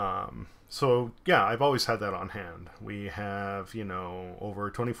 So, yeah, I've always had that on hand. We have, you know,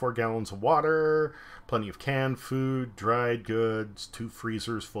 over 24 gallons of water, plenty of canned food, dried goods, 2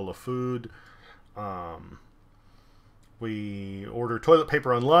 freezers full of food. We ordered toilet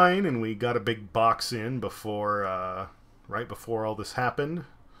paper online, and we got a big box in before, right before all this happened.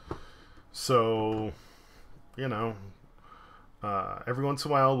 So, you know, every once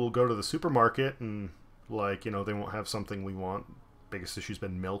in a while we'll go to the supermarket and, like, you know, they won't have something we want. Biggest issue's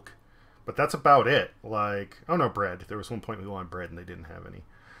been milk. But that's about it. Like, oh no, bread. There was one point we wanted bread and they didn't have any.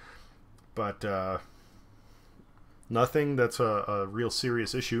 But, nothing that's a real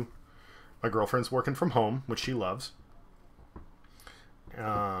serious issue. My girlfriend's working from home, which she loves.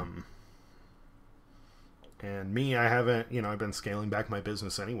 And me, I haven't, you know, I've been scaling back my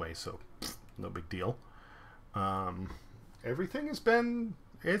business anyway, so no big deal. Everything has been,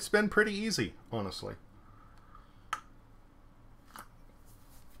 it's been pretty easy, honestly.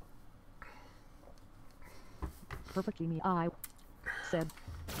 Perfectly, I said,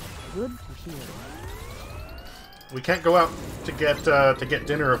 good to hear. We can't go out to get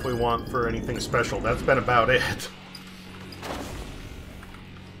dinner if we want for anything special. That's been about it.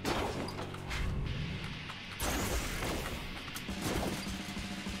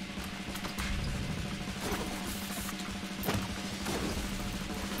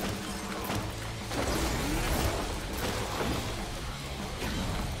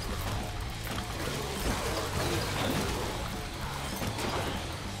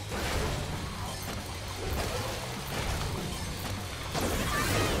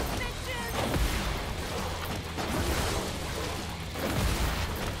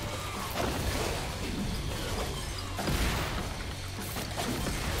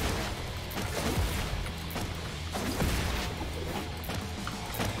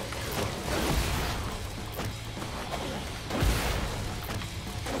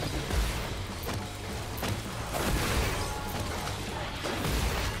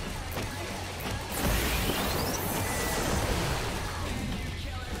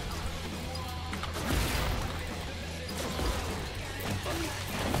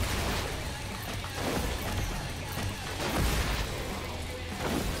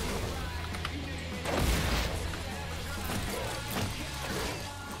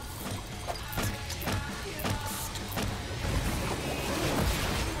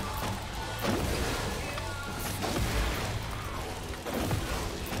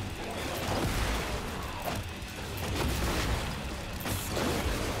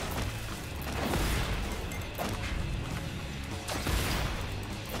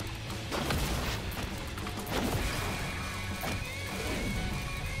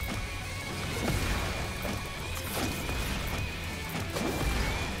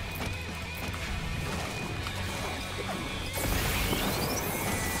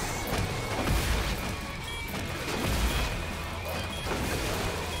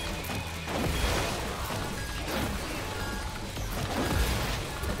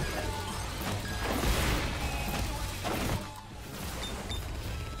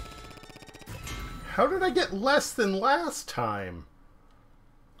 How did I get less than last time?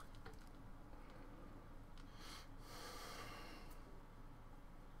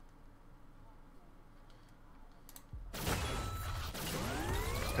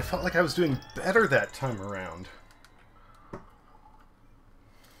 I felt like I was doing better that time around.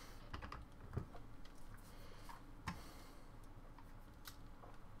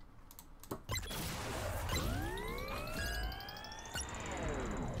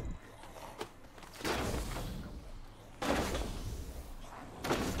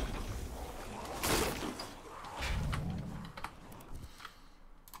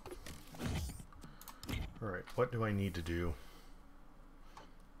 Alright, what do I need to do?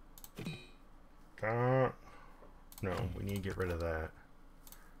 No, we need to get rid of that.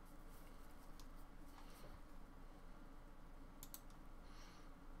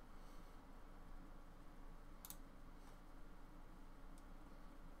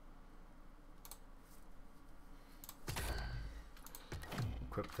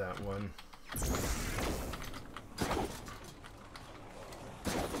 Equip that one.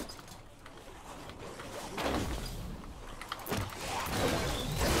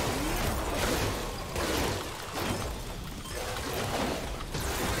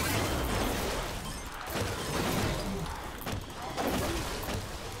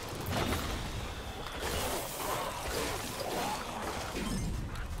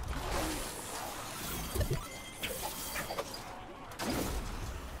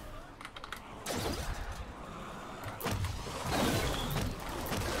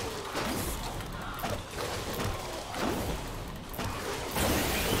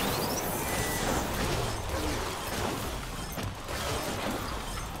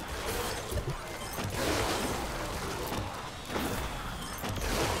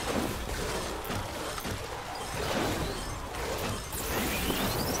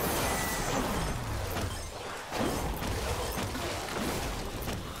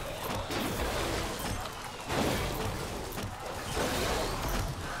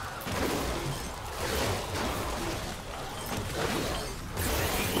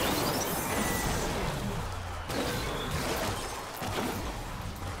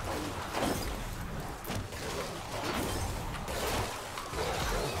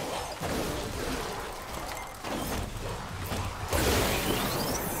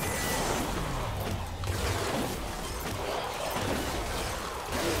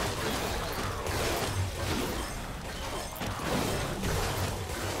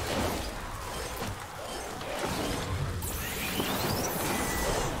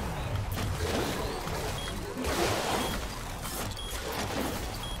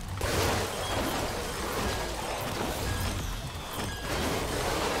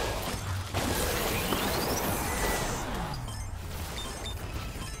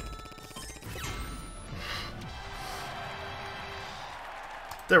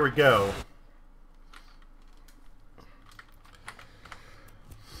 There we go.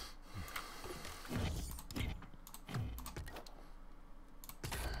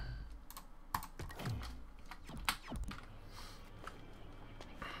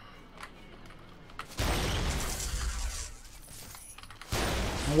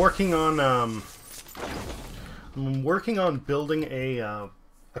 I'm working on building a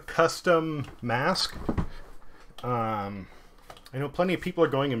custom mask. I know plenty of people are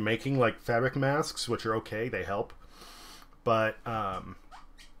going and making like fabric masks, which are okay, they help, but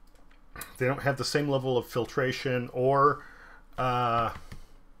they don't have the same level of filtration or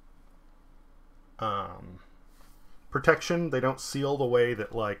protection. They don't seal the way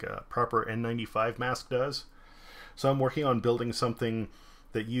that like a proper N95 mask does. So I'm working on building something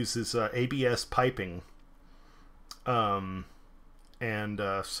that uses ABS piping and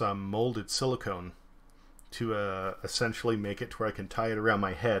some molded silicone to essentially make it to where I can tie it around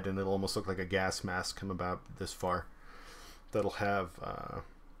my head, and it'll almost look like a gas mask come about this far. That'll have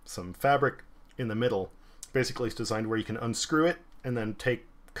some fabric in the middle. Basically, it's designed where you can unscrew it and then take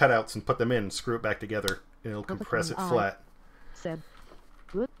cutouts and put them in, screw it back together, and it'll compress it flat. Said,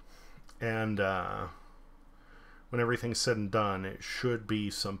 good. And when everything's said and done, it should be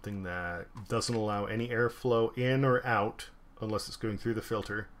something that doesn't allow any airflow in or out unless it's going through the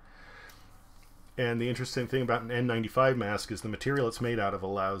filter. And the interesting thing about an N95 mask is the material it's made out of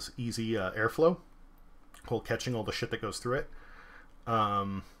allows easy airflow while catching all the shit that goes through it.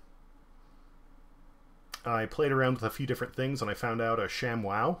 I played around with a few different things, and I found out a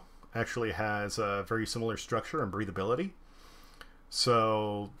ShamWow actually has a very similar structure and breathability.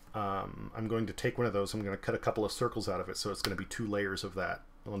 So I'm going to take one of those. I'm going to cut a couple of circles out of it, so it's going to be 2 layers of that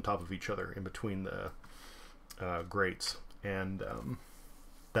on top of each other in between the grates. And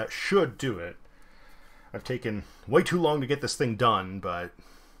that should do it. I've taken way too long to get this thing done, but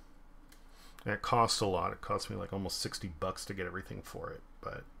it costs a lot. It cost me like almost $60 to get everything for it.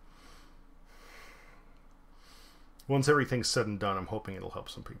 But once everything's said and done, I'm hoping it'll help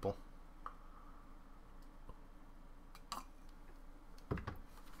some people.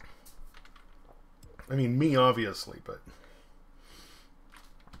 I mean, me, obviously, but...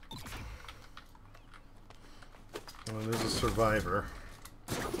 Well, there's a survivor.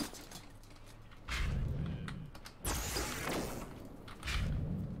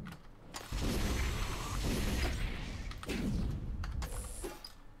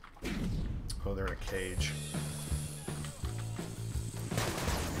 Oh, they're in a cage.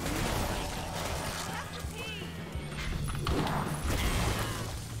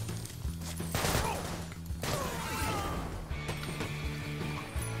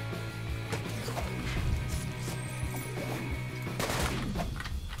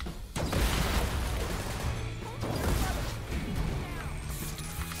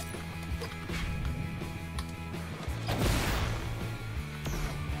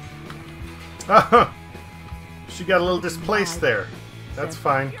 She got a little displaced there. That's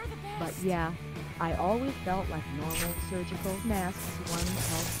fine. But yeah, I always felt like normal surgical masks wouldn't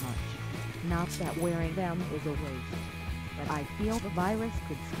help much. Not that wearing them is a waste, but I feel the virus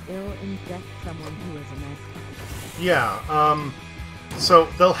could still infect someone who is a mask. Yeah, so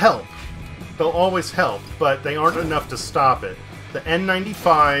they'll help. They'll always help, but they aren't enough to stop it. The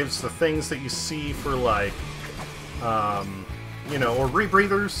N95s, the things that you see for like, you know, or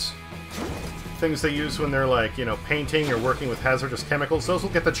rebreathers, things they use when they're like, you know, painting or working with hazardous chemicals, those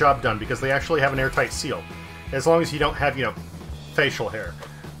will get the job done because they actually have an airtight seal. As long as you don't have, you know, facial hair.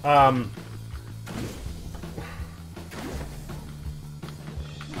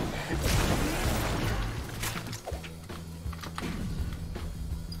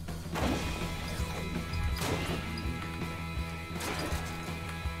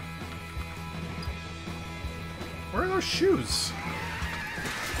 Where are those shoes?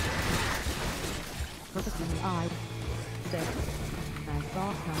 I said, I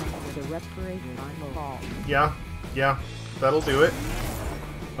saw someone with a respirator on the wall. Yeah, that'll do it.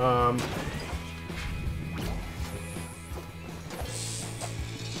 I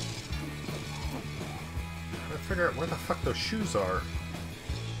figure out where the fuck those shoes are.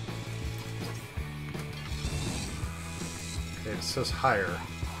 Okay, it says higher.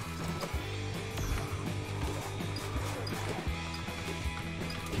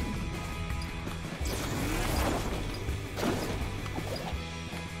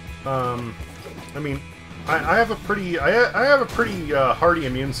 I mean, I have a pretty hardy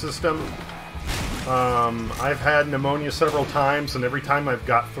immune system. I've had pneumonia several times, and every time I've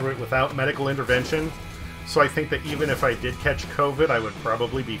got through it without medical intervention. So I think that even if I did catch COVID, I would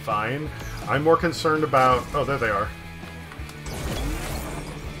probably be fine. I'm more concerned about... Oh, there they are.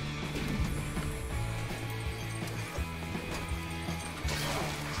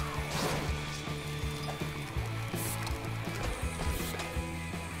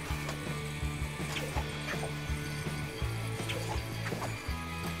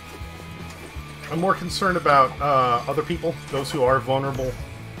 I'm more concerned about other people, those who are vulnerable.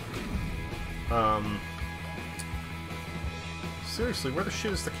 Seriously, where the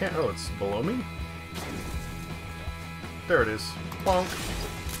shit is the cat? Oh, it's below me? There it is. Bonk.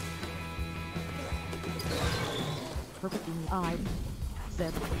 Perfectly, I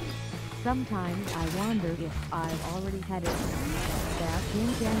said. Sometimes I wonder if I've already had it. Back in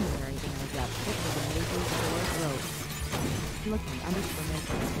January when I got sick with a major sore throat. Looking under the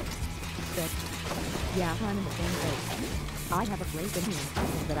makeup. Said, yeah, I'm in the same boat. I have a great immune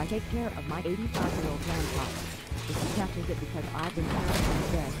system that I take care of my 85-year-old grandpa. Just catches it because I've been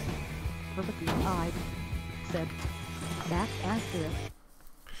terribly dead. Perfectly eyed. Said. Back asterisk.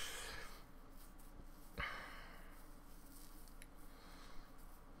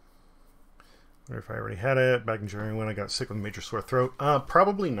 Or if I already had it back in January when I got sick with a major sore throat.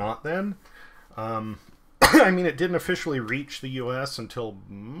 Probably not then. I mean, it didn't officially reach the U.S. until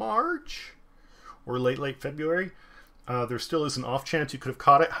March or late February. There still is an off chance you could have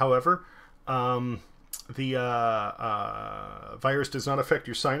caught it. However, the virus does not affect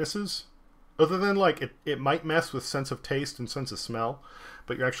your sinuses. Other than, like, it might mess with sense of taste and sense of smell.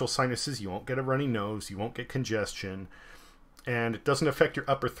 But your actual sinuses, you won't get a runny nose. You won't get congestion. And it doesn't affect your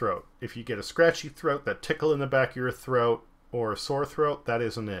upper throat. If you get a scratchy throat, that tickle in the back of your throat, or a sore throat, that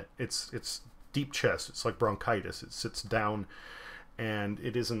isn't it. It's deep chest. It's like bronchitis. It sits down, and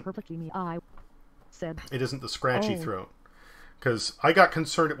it isn't. Perfectly I said. It isn't the scratchy throat. Because I got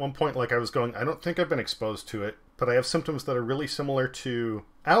concerned at one point, like I was going, I don't think I've been exposed to it, but I have symptoms that are really similar to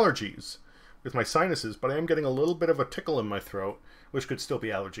allergies with my sinuses, but I am getting a little bit of a tickle in my throat, which could still be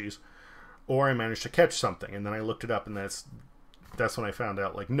allergies, or I managed to catch something, and then I looked it up, and that's when I found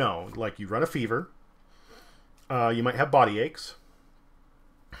out, like, no, like, you run a fever, you might have body aches,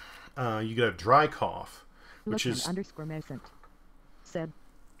 you get a dry cough, which is... Underscore Mesent said,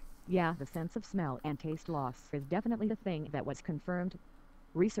 yeah, the sense of smell and taste loss is definitely the thing that was confirmed.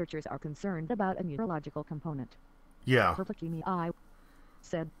 Researchers are concerned about a neurological component. Yeah. Perfectly I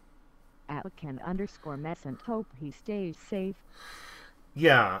said, Atlacan underscore Mesent hope he stays safe.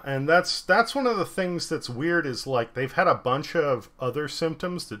 Yeah, and that's one of the things that's weird is, like, they've had a bunch of other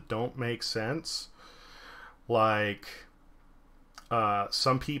symptoms that don't make sense. Like,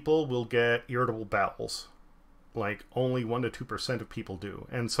 some people will get irritable bowels. Like, only 1 to 2% of people do.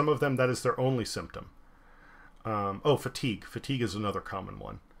 And some of them, that is their only symptom. Fatigue. Fatigue is another common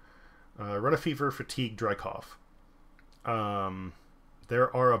one. Run a fever, fatigue, dry cough.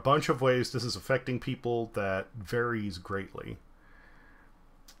 There are a bunch of ways this is affecting people that varies greatly.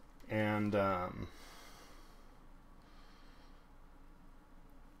 And I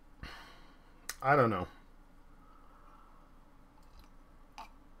don't know.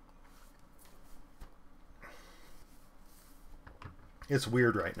 It's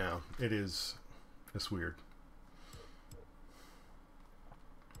weird right now. It is. It's weird.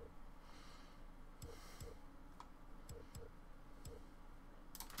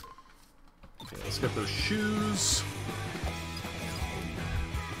 Okay, let's get those shoes.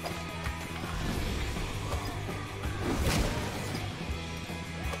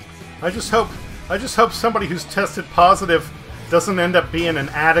 I just hope somebody who's tested positive doesn't end up being an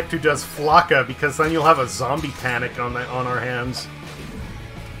addict who does flakka, because then you'll have a zombie panic on our hands.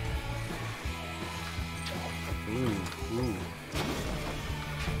 Ooh.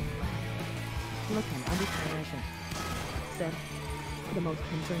 Look and understanding. Said, the most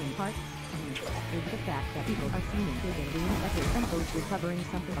concerning part is the fact that people are seeming to be reinfected, and those recovering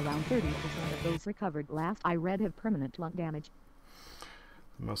something around 30% of those recovered last I read have permanent lung damage.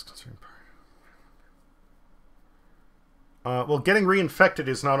 The most concerning part. Well, getting reinfected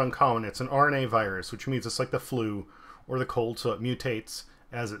is not uncommon. It's an RNA virus, which means it's like the flu or the cold, so it mutates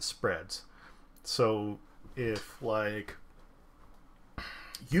as it spreads. So if, like,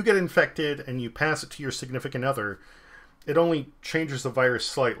 you get infected and you pass it to your significant other, it only changes the virus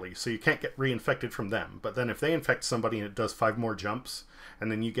slightly, so you can't get reinfected from them. But then if they infect somebody and it does 5 more jumps,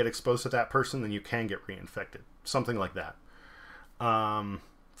 and then you get exposed to that person, then you can get reinfected. Something like that. 5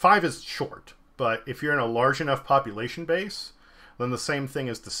 is short, but if you're in a large enough population base, then the same thing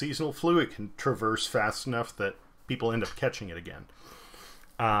as the seasonal flu, it can traverse fast enough that people end up catching it again.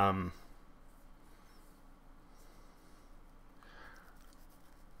 And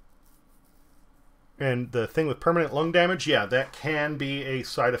the thing with permanent lung damage, yeah, that can be a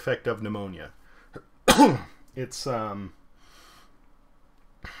side effect of pneumonia. It's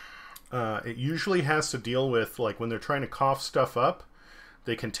it usually has to deal with, like, when they're trying to cough stuff up,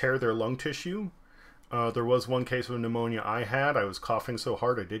 they can tear their lung tissue. There was one case of pneumonia I had. I was coughing so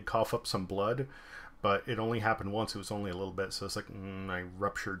hard I did cough up some blood, but it only happened once. It was only a little bit, so it's like I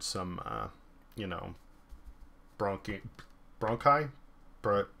ruptured some, bronchi,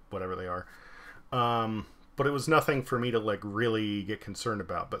 whatever they are. But it was nothing for me to, like, really get concerned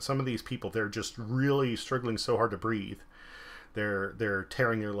about. But some of these people, they're just really struggling so hard to breathe. They're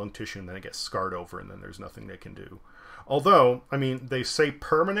tearing their lung tissue, and then it gets scarred over, and then there's nothing they can do. Although, I mean, they say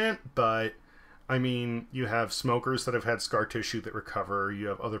permanent, but, I mean, you have smokers that have had scar tissue that recover. You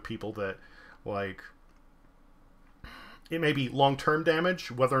have other people that, like, it may be long-term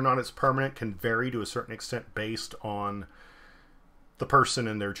damage. Whether or not it's permanent can vary to a certain extent based on the person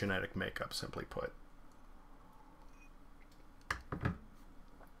and their genetic makeup, simply put.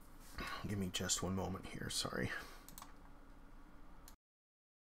 Give me just one moment here, sorry.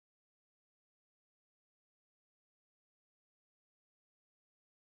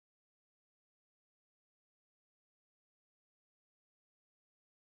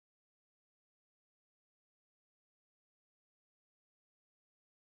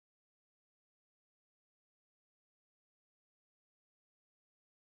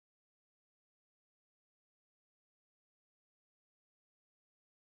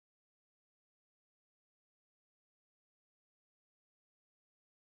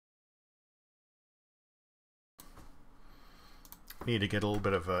 Need to get a little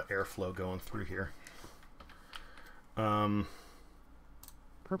bit of airflow going through here.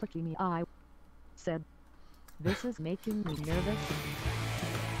 Perfectly, I said. This is making me nervous.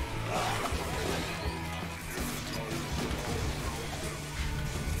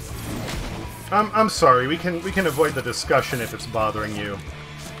 I'm sorry. We can avoid the discussion if it's bothering you.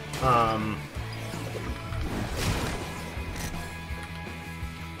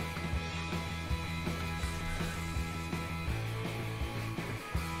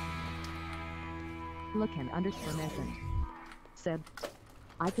 Look and understand, said.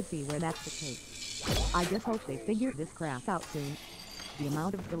 I could see where that's the case. I just hope they figure this crap out soon. The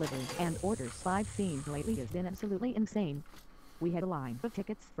amount of deliveries and orders I've seen lately has been absolutely insane. We had a line of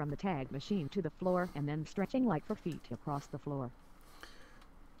tickets from the tag machine to the floor and then stretching like 4 feet across the floor.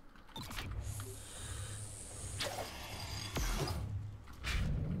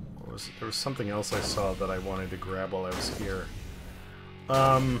 There was something else I saw that I wanted to grab while I was here.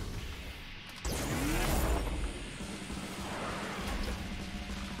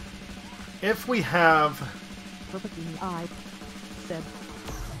 If we have... Perfectly, I said.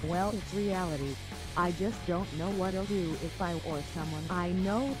 Well, it's reality. I just don't know what I'll do if I or someone I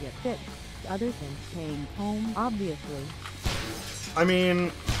know get sick. Other than staying home, obviously. I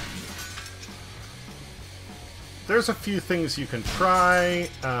mean... There's a few things you can try.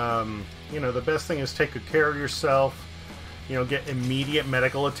 You know, the best thing is take good care of yourself. You know, get immediate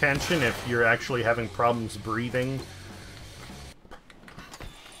medical attention if you're actually having problems breathing.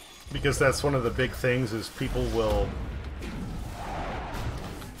 Because that's one of the big things, is people will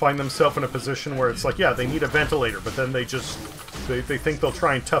find themselves in a position where it's like, yeah, they need a ventilator, but then they just, they think they'll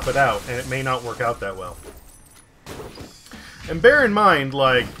try and tough it out, and it may not work out that well. And bear in mind,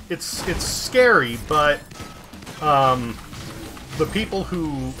 like, it's scary, but the people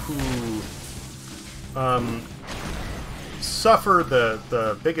who suffer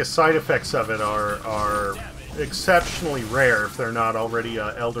the biggest side effects of it are exceptionally rare if they're not already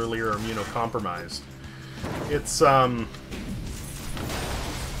elderly or immunocompromised. It's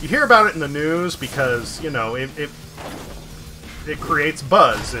you hear about it in the news because, you know, it creates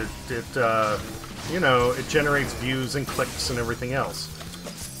buzz. It you know, it generates views and clicks and everything else.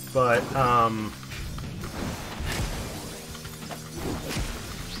 But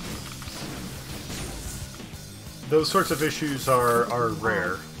those sorts of issues are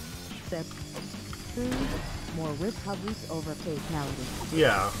rare. More recoveries over fatality.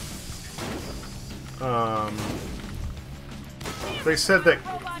 Yeah. They said that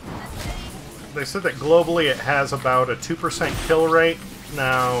globally it has about a 2% kill rate.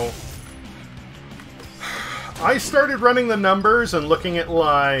 Now, I started running the numbers and looking at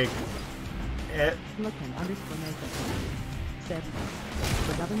like said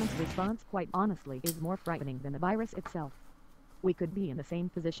the government's response, quite honestly, is more frightening than the virus itself. We could be in the same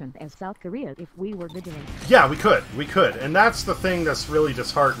position as South Korea if we were vigilant. Yeah, we could. And that's the thing that's really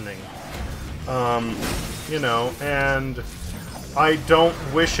disheartening. You know, and I don't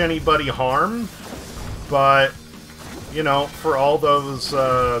wish anybody harm, but, you know, for all those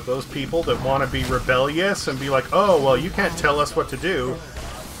people that want to be rebellious and be like, oh, well, you can't tell us what to do.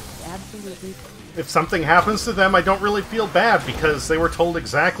 Absolutely. If something happens to them, I don't really feel bad because they were told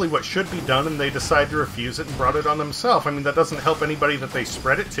exactly what should be done and they decided to refuse it and brought it on themselves. I mean, that doesn't help anybody that they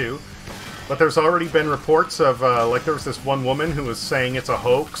spread it to. But there's already been reports of, like there was this one woman who was saying it's a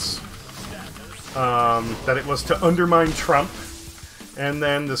hoax. That it was to undermine Trump. And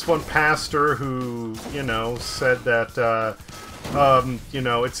then this one pastor who, you know, said that, you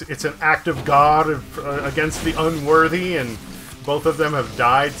know, it's an act of God against the unworthy, and both of them have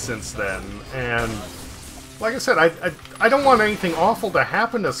died since then. And like I said, I don't want anything awful to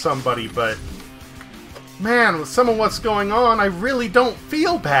happen to somebody, but man, with some of what's going on, I really don't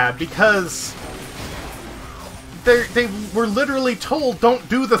feel bad because they were literally told don't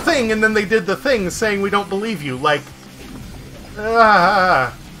do the thing, and then they did the thing saying we don't believe you. Like,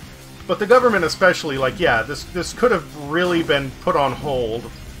 but the government especially, like, yeah, this could have really been put on hold.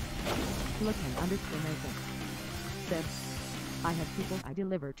 Look and understand, said I have people I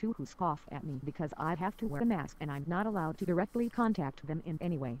deliver to who scoff at me because I have to wear a mask and I'm not allowed to directly contact them in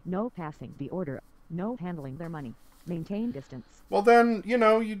any way. No passing the order. No handling their money. Maintain distance. Well then, you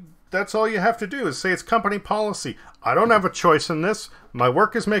know, that's all you have to do is say it's company policy. I don't have a choice in this. My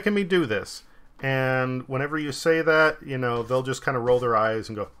work is making me do this. And whenever you say that, you know, they'll just kind of roll their eyes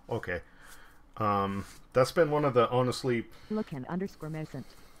and go, okay. That's been one of the, honestly... Lookin_Macent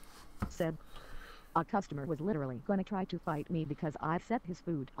said, a customer was literally going to try to fight me because I set his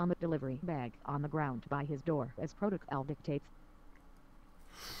food on the delivery bag on the ground by his door as protocol dictates.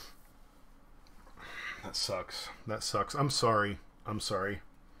 That sucks. That sucks. I'm sorry. I'm sorry.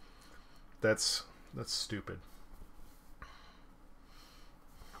 That's stupid.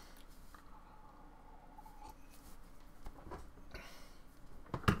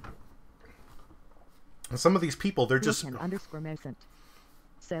 And some of these people, they're just... Lookin_Macent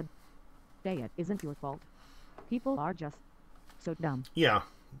said, say it isn't your fault. People are just so dumb. Yeah.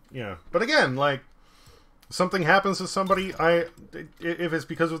 Yeah. But again, like, something happens to somebody, if it's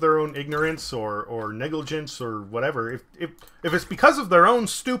because of their own ignorance or negligence or whatever, if it's because of their own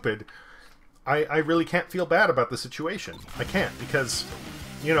stupid, I really can't feel bad about the situation. I can't, because,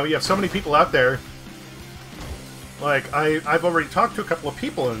 you know, you have so many people out there. Like, I've already talked to a couple of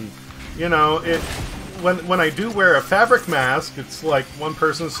people, and, you know, when I do wear a fabric mask, it's like one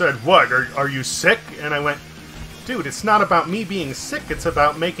person said, "What, are you sick?" And I went, dude, it's not about me being sick, it's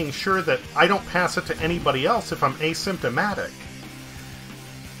about making sure that I don't pass it to anybody else if I'm asymptomatic.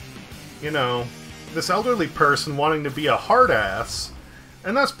 You know, this elderly person wanting to be a hard ass,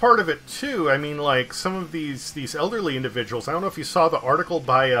 and that's part of it too. I mean, like, some of these elderly individuals, I don't know if you saw the article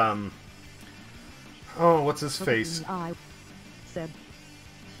by, oh, what's his face? I said,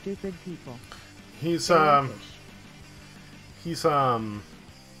 stupid people. He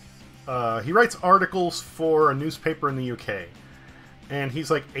writes articles for a newspaper in the UK, and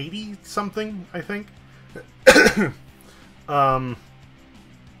he's like 80 something, I think. And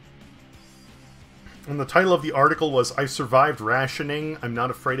the title of the article was "I survived rationing. I'm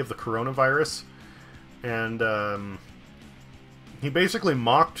not afraid of the coronavirus." And he basically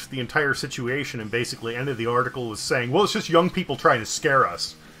mocked the entire situation, and basically ended the article with saying, "Well, it's just young people trying to scare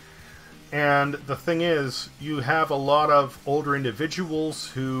us." And the thing is, you have a lot of older individuals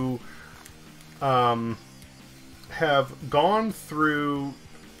who have gone through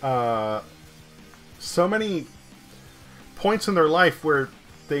so many points in their life where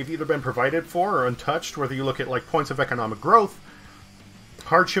they've either been provided for or untouched, whether you look at like points of economic growth,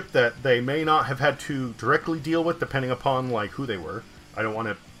 hardship that they may not have had to directly deal with depending upon like who they were. I don't want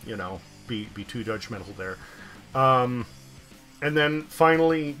to, you know, be too judgmental there. And then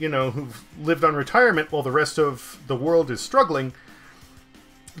finally, you know, who've lived on retirement while the rest of the world is struggling,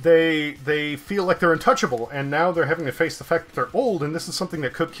 they feel like they're untouchable, and now they're having to face the fact that they're old, and this is something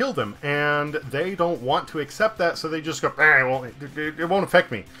that could kill them, and they don't want to accept that, so they just go, it won't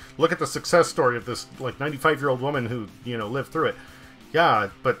affect me. Look at the success story of this, like, 95-year-old woman who, you know, lived through it. Yeah,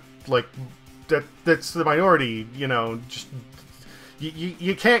 but, like, that's the minority, you know, just,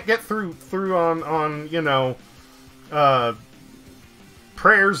 you can't get through on you know,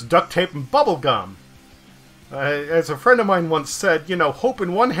 prayers, duct tape, and bubble gum. As a friend of mine once said, you know, hope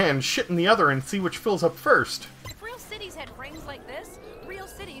in one hand, shit in the other, and see which fills up first. If real cities had rings like this, real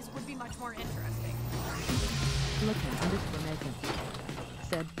cities would be much more interesting. Lookin_Macent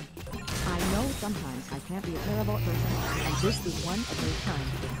said, I know sometimes I can't be a terrible person, and this is one of those times.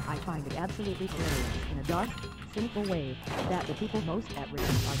 I find it absolutely hilarious in a dark, cynical way that the people most at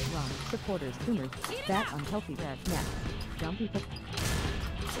risk are the wrong supporters, boomers, fat, unhealthy rednecks, dumb people.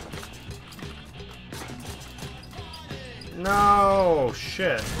 No,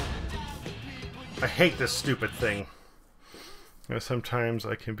 shit. I hate this stupid thing. You know, sometimes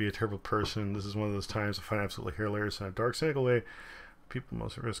I can be a terrible person. This is one of those times I find absolutely hilarious in a dark, cynical way. People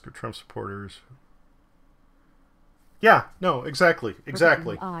most at risk are Trump supporters. Yeah, no, exactly.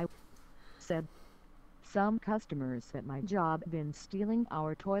 I said, some customers at my job been stealing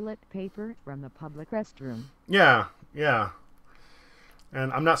our toilet paper from the public restroom. Yeah.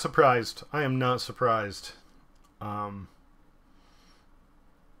 And I'm not surprised. I am not surprised.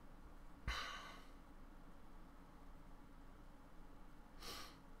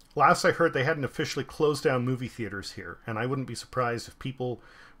 Last I heard, they hadn't officially closed down movie theaters here, and I wouldn't be surprised if people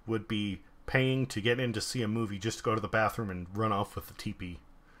would be paying to get in to see a movie just to go to the bathroom and run off with the teepee.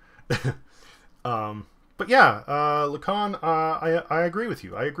 But yeah, Lacan, I agree with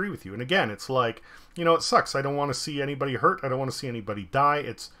you. And again, it's like, you know, it sucks. I don't want to see anybody hurt. I don't want to see anybody die.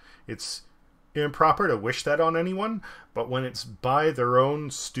 It's improper to wish that on anyone, but when it's by their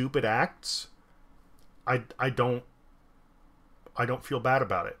own stupid acts, I don't I don't feel bad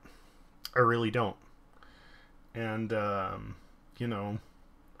about it. I really don't. And you know,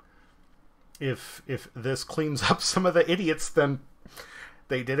 if this cleans up some of the idiots, then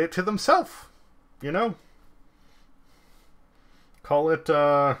they did it to themselves. You know, call it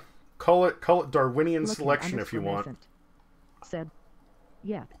Darwinian selection if you want. Said,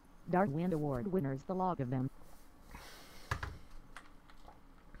 yeah, Darwin Award winners, the log of them.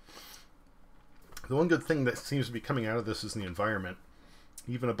 The one good thing that seems to be coming out of this is the environment.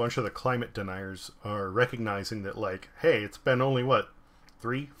 Even a bunch of the climate deniers are recognizing that, like, hey, it's been only, what,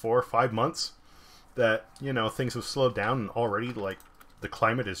 3, 4, 5 months that, you know, things have slowed down, and already, like, the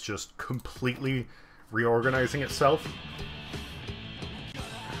climate is just completely reorganizing itself.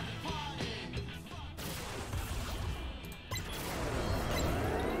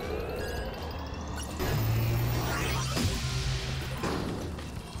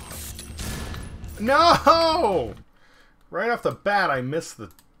 No! Right off the bat, I missed the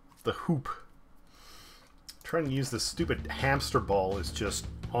hoop. Trying to use this stupid hamster ball is just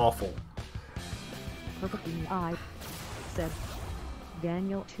awful. Perfectly I said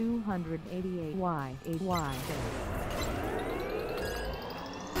Daniel 288Y8Y.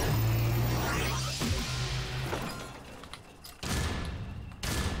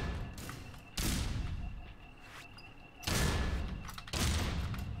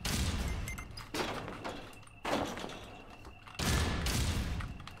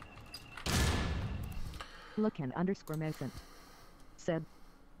 Lookin _ Mason said,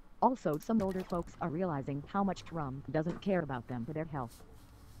 also some older folks are realizing how much Trump doesn't care about them for their health.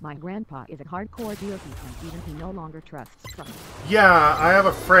 My grandpa is a hardcore GOP and even he no longer trusts Trump. Yeah, I have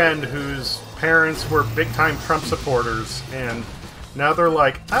a friend whose parents were big-time Trump supporters, and now they're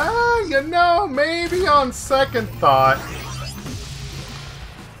like, you know, maybe on second thought.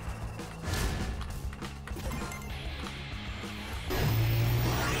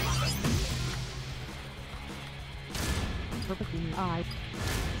 Perfectly I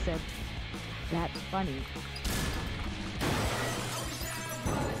said, that's funny.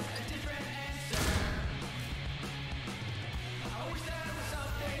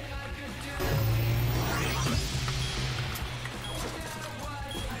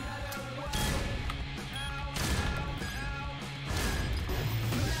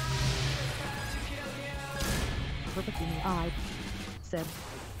 Perfectly I said,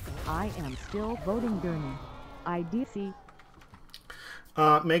 I am still voting Gurney. IDC.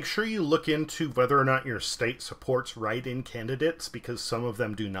 Make sure you look into whether or not your state supports write-in candidates, because some of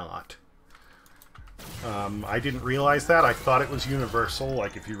them do not. I didn't realize that. I thought it was universal.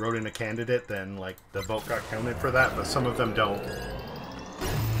 Like, if you wrote in a candidate, then, like, the vote got counted for that, but some of them don't.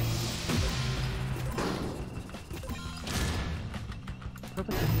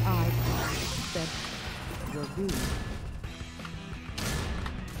 Perfectly I said, will do.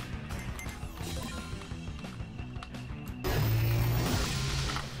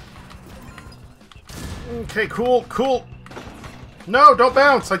 Okay, cool, cool. No, don't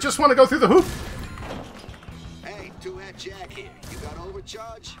bounce. I just want to go through the hoop. Hey, two-head Jack here. You got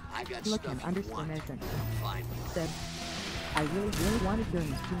overcharge? I got Lookin stuff you _ want. Mason Fine. said, I really wanted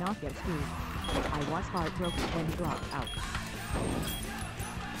Gurney to not get screwed. I was heartbroken when he dropped out.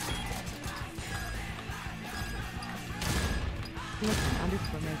 Lookin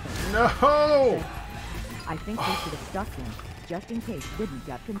 _ Mason No! said, I think they should have stuck him, just in case didn't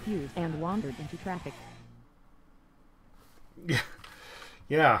get confused and wandered into traffic.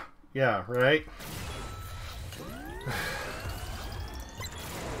 Yeah, right?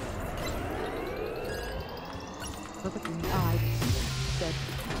 Perfectly I said,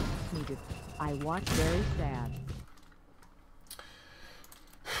 needed. I was very sad.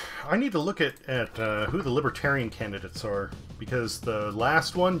 I need to look at who the Libertarian candidates are, because the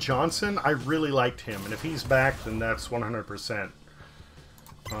last one, Johnson, I really liked him, and if he's back, then that's 100%.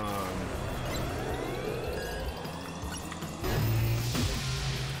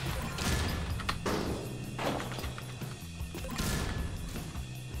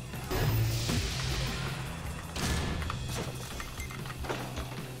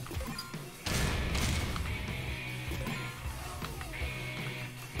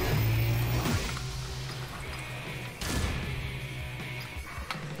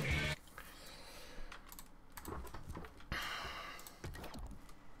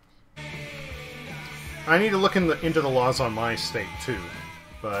 I need to look into the laws on my state, too.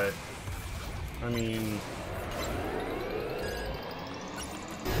 But, I mean...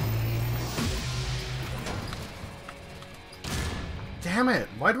 Damn it!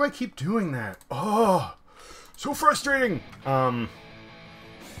 Why do I keep doing that? Oh! So frustrating! Like,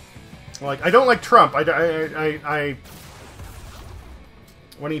 I don't like Trump. I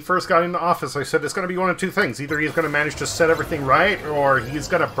when he first got into office, I said it's going to be one of two things. Either he's going to manage to set everything right, or he's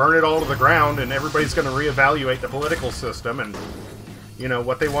going to burn it all to the ground, and everybody's going to reevaluate the political system and, you know,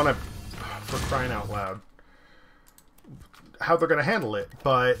 what they want to, for crying out loud, how they're going to handle it.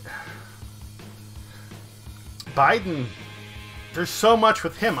 But Biden, there's so much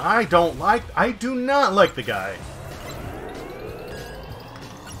with him I do not like the guy.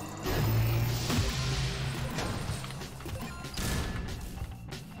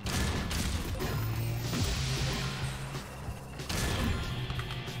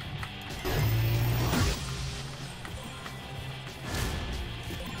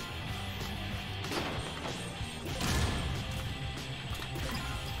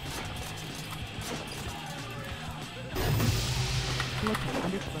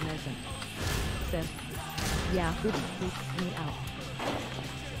 Yeah, it freaks me out.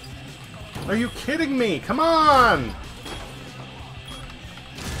 Are you kidding me? Come on!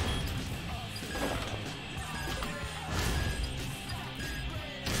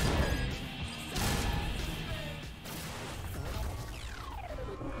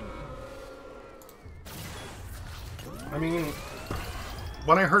 I mean,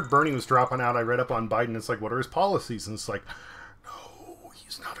 when I heard Bernie was dropping out, I read up on Biden. It's like, what are his policies? And it's like, no,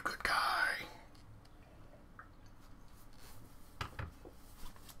 he's not a good guy.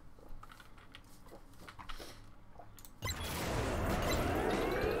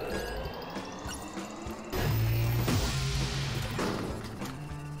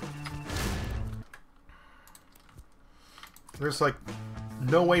 There's like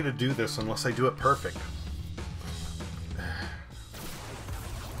no way to do this unless I do it perfect.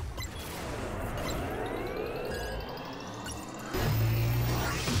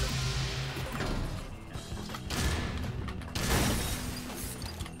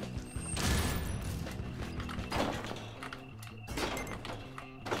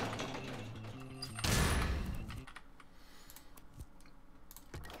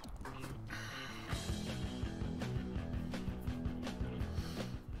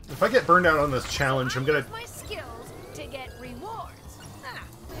 If I get burned out on this challenge, I'm gonna... my skills to get rewards. Ah,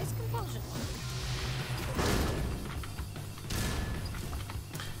 nice compulsion.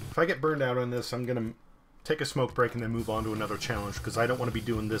 If I get burned out on this, I'm gonna take a smoke break and then move on to another challenge, because I don't want to be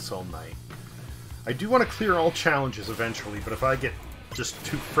doing this all night. I do want to clear all challenges eventually, but if I get just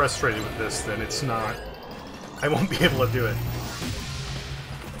too frustrated with this, then it's not... I won't be able to do it.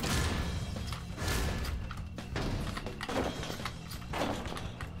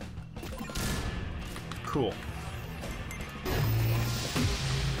 Cool.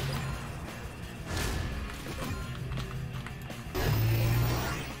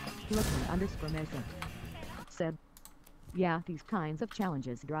 Looking _Mason said, yeah, these kinds of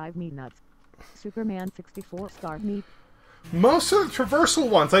challenges drive me nuts. Superman 64 scarred me. Most of the traversal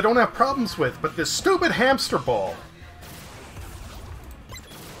ones I don't have problems with, but this stupid hamster ball.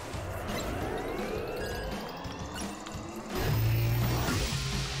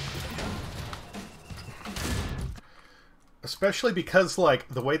 Especially because, like,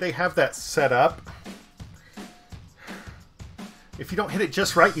 the way they have that set up, if you don't hit it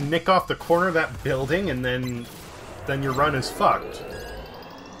just right, you nick off the corner of that building, and then your run is fucked.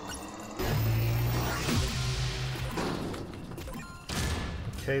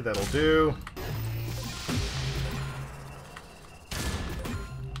 Okay, that'll do.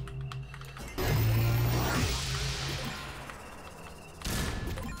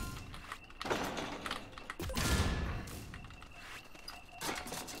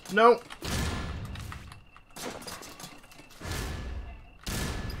 Nope.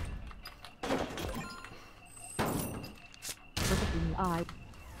 Perfectly, I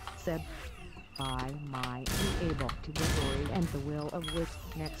said, I might be able to get Ori and the Will of Wisp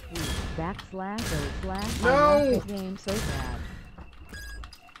next week. // No! I want this game so bad.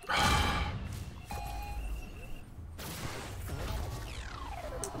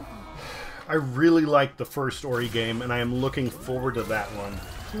 I really liked the first Ori game, and I am looking forward to that one.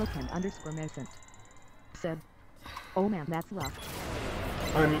 Looking _Mason said, oh man, that's rough.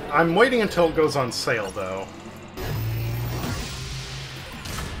 I'm waiting until it goes on sale, though.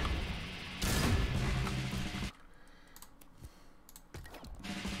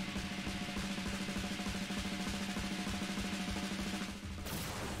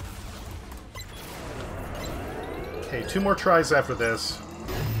 Okay, 2 more tries after this.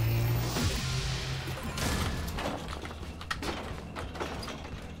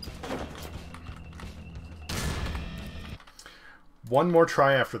 One more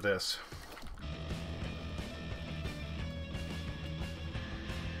try after this.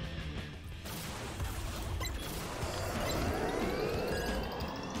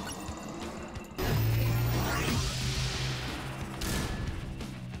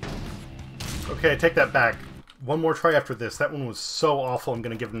 Okay, I take that back. One more try after this. That one was so awful, I'm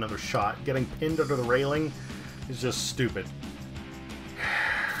going to give it another shot. Getting pinned under the railing is just stupid.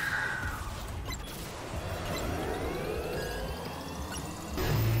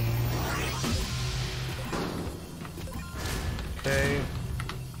 Okay.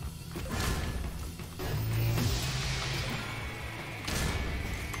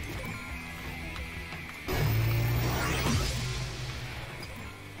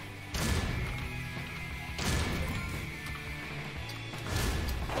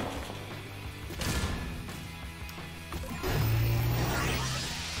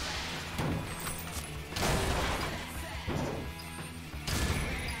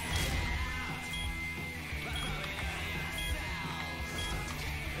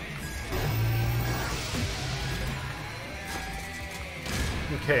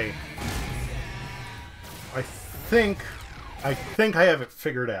 Okay. I think I have it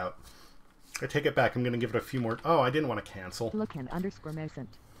figured out. I take it back. I'm going to give it a few more... Oh, I didn't want to cancel. Looking underscore Mason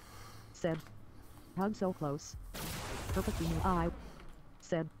said, hug so close. Perfectly knew I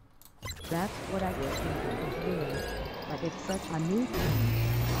said, that's what I was thinking of doing. But it's such a new thing.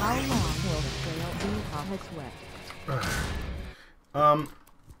 How long will the trail be on his sweat?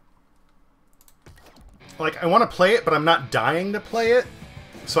 Like, I want to play it, but I'm not dying to play it.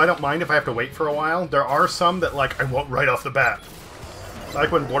 So I don't mind if I have to wait for a while. There are some that, like, I want right off the bat.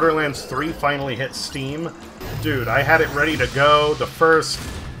 Like when Borderlands 3 finally hit Steam. Dude, I had it ready to go the first...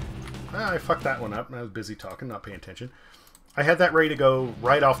 I fucked that one up. I was busy talking, not paying attention. I had that ready to go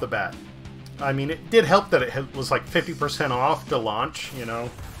right off the bat. I mean, it did help that it was like 50% off to launch, you know.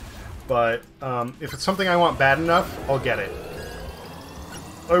 But if it's something I want bad enough, I'll get it.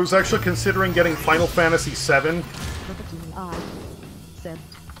 I was actually considering getting Final Fantasy VII. Perfectly I said,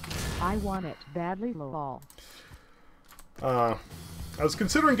 I want it badly lol. I was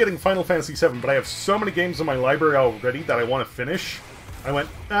considering getting Final Fantasy VII, but I have so many games in my library already that I want to finish. I went,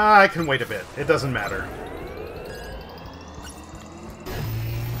 I can wait a bit. It doesn't matter.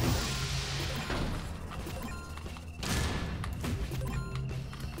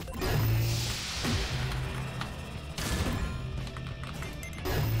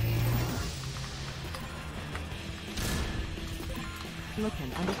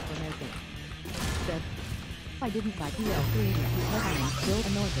 Looking underscore Mason said, I didn't buy PL3 yet because I'm still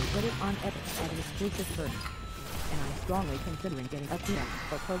annoyed they put it on Epic as an exclusive first. And I'm strongly considering getting a PX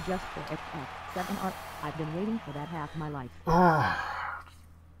for Pro just for FF7R. I've been waiting for that half my life.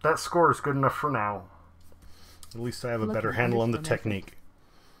 That score is good enough for now. At least I have a better handle on the technique.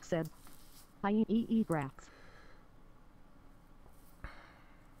 Said, hi EE Brax.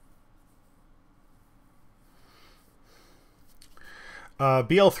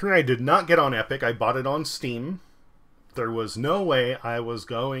 BL3 I did not get on Epic. I bought it on Steam. There was no way I was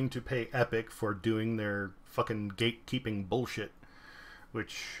going to pay Epic for doing their fucking gatekeeping bullshit.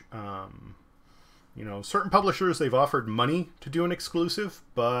 Which, you know, certain publishers, they've offered money to do an exclusive,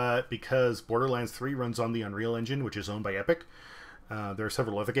 but because Borderlands 3 runs on the Unreal Engine, which is owned by Epic, there are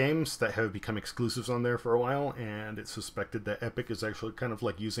several other games that have become exclusives on there for a while, and it's suspected that Epic is actually kind of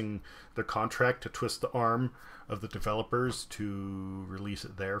like using their contract to twist the arm of the developers to release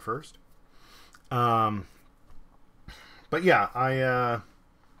it there first. But yeah, I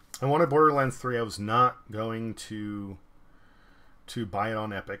wanted Borderlands 3. I was not going to buy it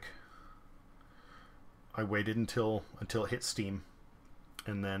on Epic. I waited until it hit Steam,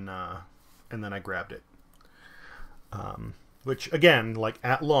 and then I grabbed it. Which, again, like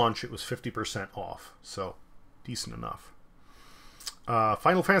at launch, it was 50% off, so decent enough.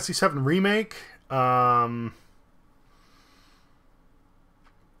 Final Fantasy VII Remake.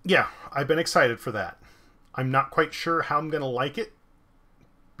 Yeah, I've been excited for that. I'm not quite sure how I'm going to like it,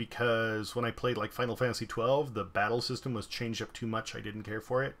 because when I played like Final Fantasy XII, the battle system was changed up too much. I didn't care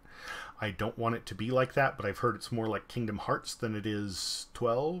for it. I don't want it to be like that, but I've heard it's more like Kingdom Hearts than it is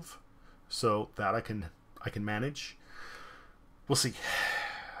 12, so that I can manage. We'll see.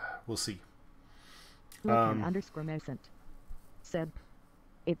 We'll see. Looking underscore Mason said,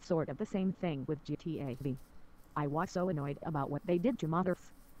 it's sort of the same thing with GTA V. I was so annoyed about what they did to modders.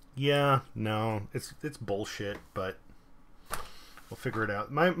 Yeah, no, it's bullshit, but we'll figure it out.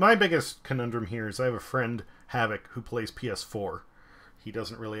 My biggest conundrum here is I have a friend, Havoc, who plays PS4. He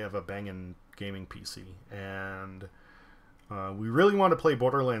doesn't really have a banging gaming PC, and we really want to play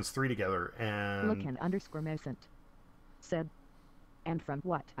Borderlands 3 together, and... Looking underscore Mason said, and from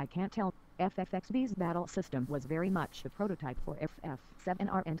what I can't tell, FFXB's battle system was very much a prototype for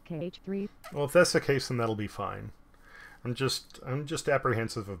FF7R and KH3. Well, if that's the case, then that'll be fine. I'm just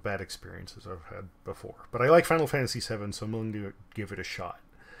apprehensive of bad experiences I've had before. But I like Final Fantasy VII, so I'm willing to give it a shot.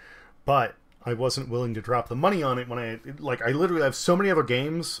 But I wasn't willing to drop the money on it when I literally have so many other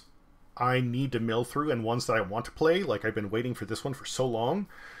games I need to mill through and ones that I want to play. Like, I've been waiting for this one for so long.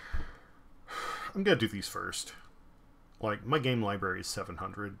 I'm gonna do these first. Like, my game library is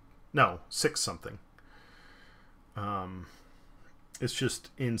 700. No, 6 something. It's just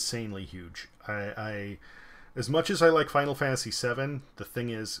insanely huge. I as much as I like Final Fantasy VII, the thing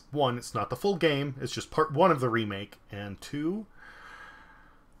is, 1, it's not the full game. It's just part 1 of the remake. And 2,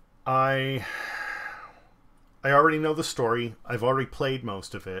 I already know the story. I've already played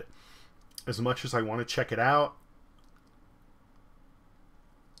most of it. As much as I want to check it out,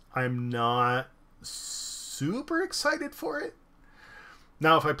 I'm not super excited for it.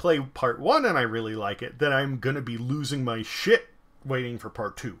 Now, if I play part 1 and I really like it, then I'm going to be losing my shit waiting for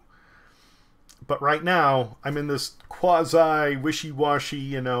part 2. But right now, I'm in this quasi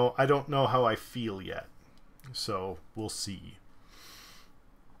wishy-washy, I don't know how I feel yet. So, we'll see.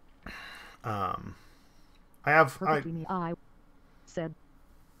 I said,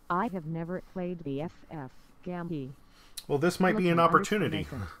 I have never played the FF game. Well, this might be an opportunity.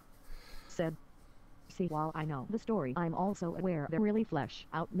 Said, see, while I know the story, I'm also aware they really flesh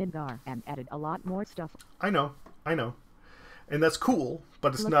out Midgar and added a lot more stuff. I know. And that's cool,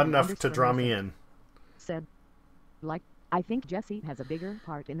 but it's not enough to draw me in. Said, like, I think Jesse has a bigger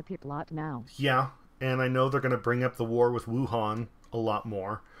part in the plot now. Yeah, and I know they're going to bring up the war with Wuhan a lot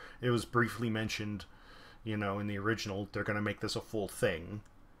more. It was briefly mentioned, in the original. They're going to make this a full thing.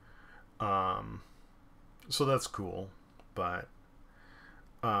 So that's cool. But,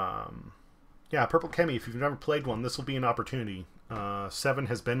 yeah, Purple Chemi, if you've never played one, this will be an opportunity. 7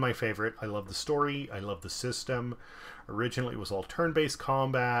 has been my favorite. I love the story. I love the system. Originally, it was all turn-based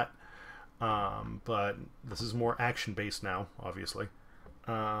combat. But this is more action-based now, obviously.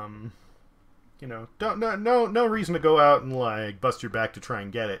 No reason to go out and, bust your back to try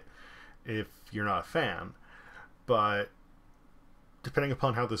and get it if you're not a fan. But depending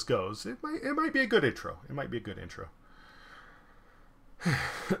upon how this goes, it might be a good intro.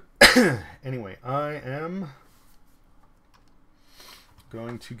 Anyway, I am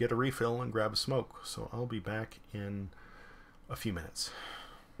going to get a refill and grab a smoke, so I'll be back in a few minutes.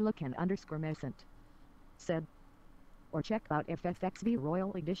 Lookin_Mescent said, or check out FFXV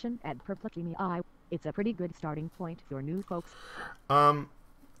Royal Edition at Purple Chemi. It's a pretty good starting point for new folks. While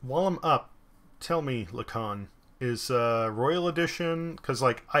I'm up, tell me, Lacan, is Royal Edition, because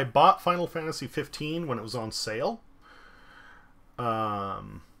I bought Final Fantasy 15 when it was on sale.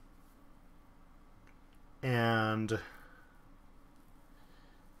 And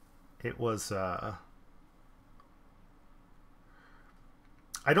it was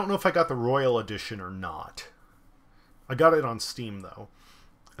I don't know if I got the Royal Edition or not. I got it on Steam, though.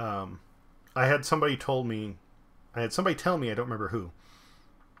 I had somebody tell me, I don't remember who,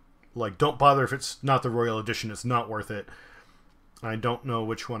 don't bother if it's not the Royal Edition, it's not worth it. I don't know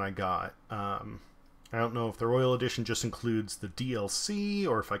which one I got. I don't know if the Royal Edition just includes the DLC,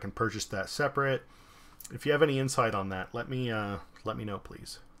 or if I can purchase that separate. If you have any insight on that, let me know,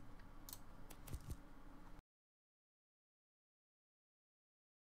 please.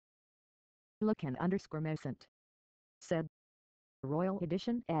 Lookin_Mescent said, Royal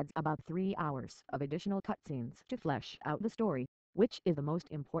Edition adds about 3 hours of additional cutscenes to flesh out the story, which is the most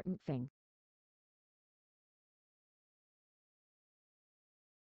important thing.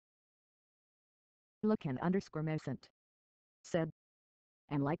 Lookin_Mescent said,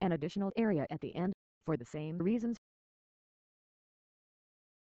 and like an additional area at the end, for the same reasons.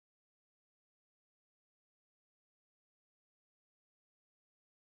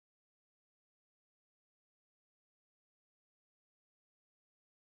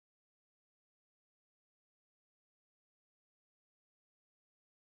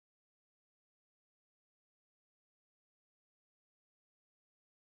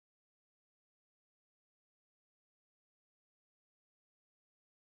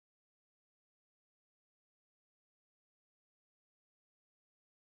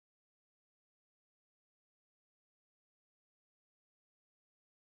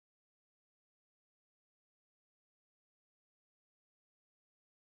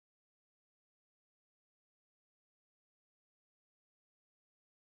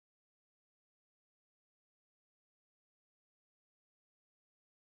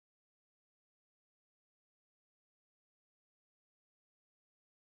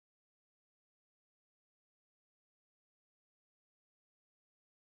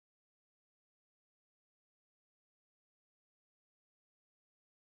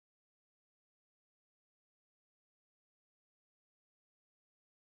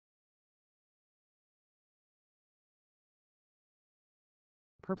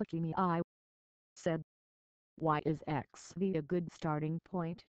 Purple Chemi. said. Why is XV a good starting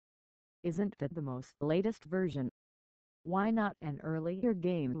point? Isn't that the most latest version? Why not an earlier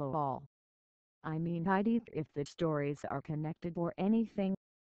game lol? I mean tidy if the stories are connected or anything.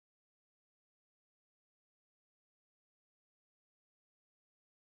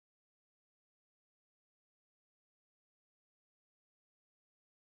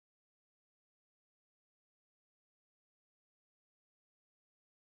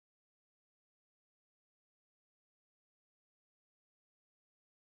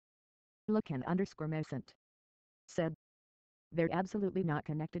 Lookin_Messant said. They're absolutely not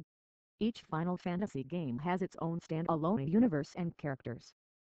connected. Each Final Fantasy game has its own standalone universe and characters.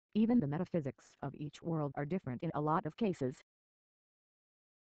 Even the metaphysics of each world are different in a lot of cases.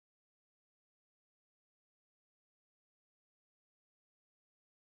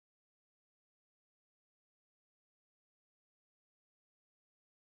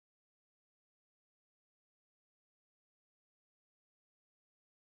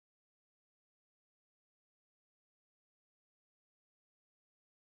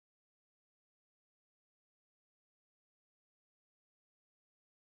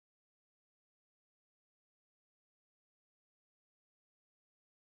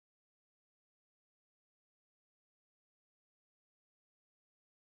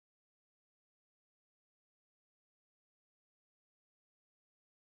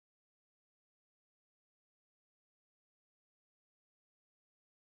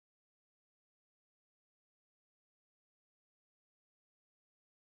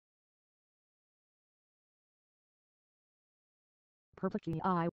 Perfectly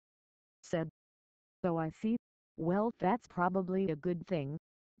I said. So I see. Well, that's probably a good thing,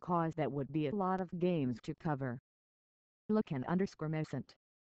 cause that would be a lot of games to cover. Lookin_Messant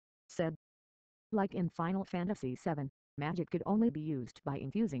said. Like in Final Fantasy VII, magic could only be used by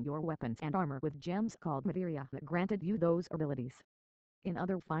infusing your weapons and armor with gems called materia that granted you those abilities. In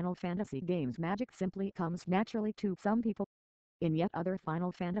other Final Fantasy games magic simply comes naturally to some people. In yet other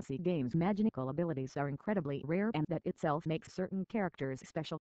Final Fantasy games magical abilities are incredibly rare and that itself makes certain characters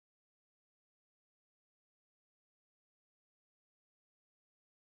special.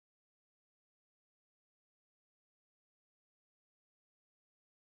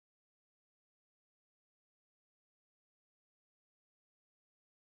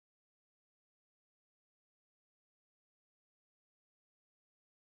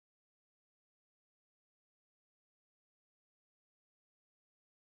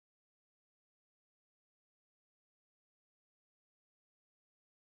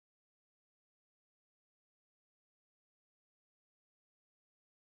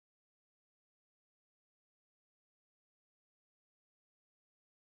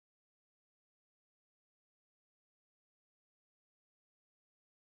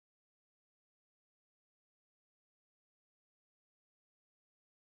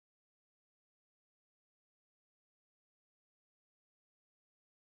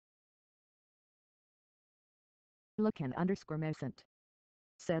 Lookin_Messant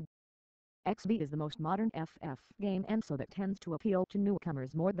said. XB is the most modern FF game and so that tends to appeal to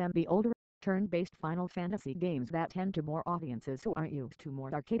newcomers more than the older, turn-based Final Fantasy games that tend to more audiences who aren't used to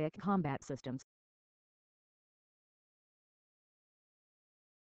more archaic combat systems.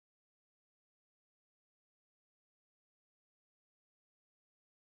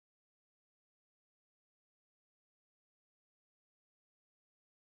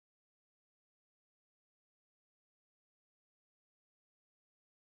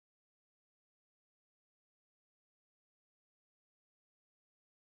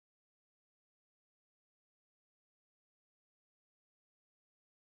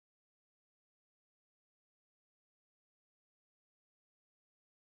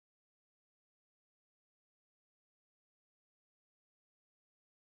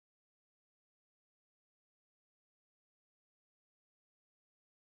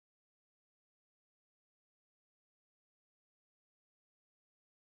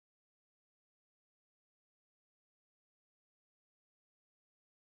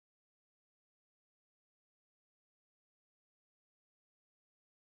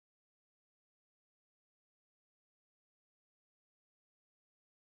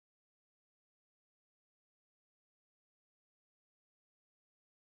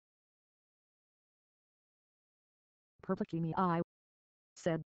 Perfectly I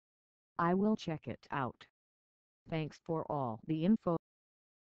said. I will check it out. Thanks for all the info.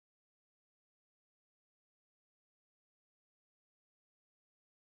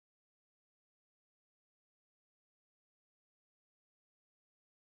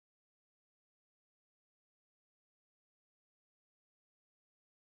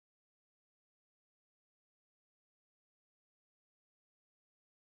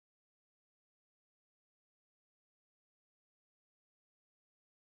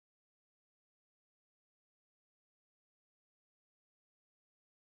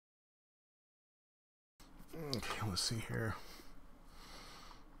 Okay, let's see here.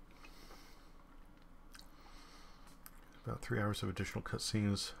 About 3 hours of additional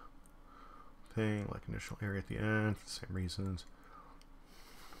cutscenes. Thing like initial area at the end for the same reasons.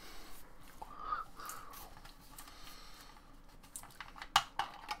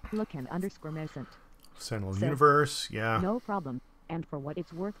 Looking underscore Mercent. Standalone universe, yeah. No problem. And for what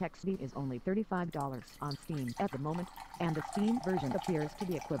it's worth, XD is only $35 on Steam at the moment, and the Steam version appears to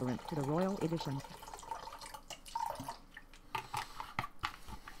be equivalent to the Royal Edition.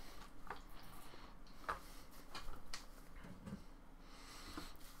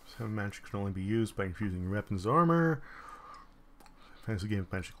 Seven magic can only be used by infusing weapons armor. Fantasy game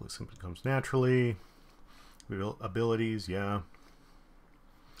magic simply comes naturally. Abilities, yeah.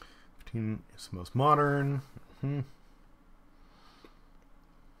 15 is the most modern. And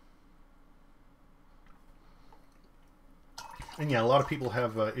yeah, a lot of people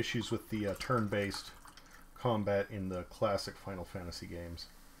have issues with the turn-based combat in the classic Final Fantasy games.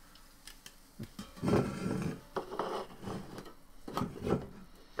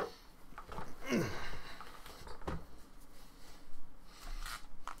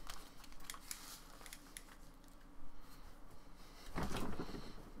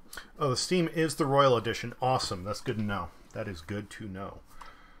 Oh, the Steam is the Royal Edition. Awesome. That's good to know. That is good to know.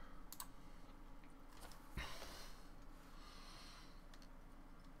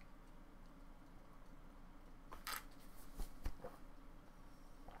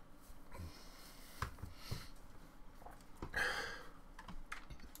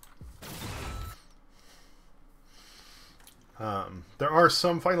 There are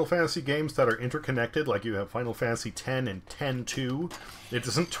some Final Fantasy games that are interconnected, like you have Final Fantasy X and X-2. It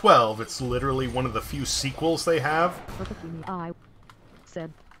isn't 12, it's literally one of the few sequels they have. I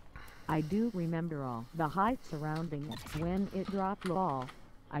said, I do remember all the hype surrounding it when it dropped all.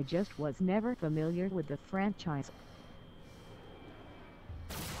 I just was never familiar with the franchise.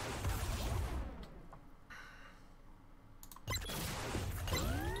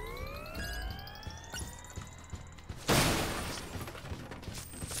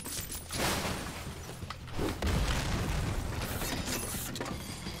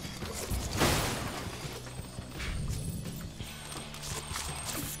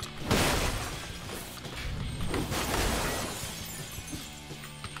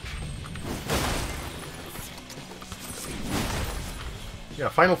 Yeah,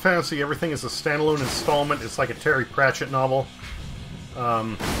 Final Fantasy, everything is a standalone installment. It's like a Terry Pratchett novel.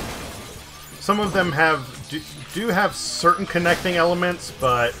 Some of them do have certain connecting elements,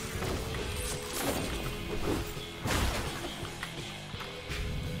 but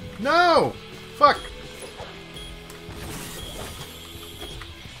no! Fuck!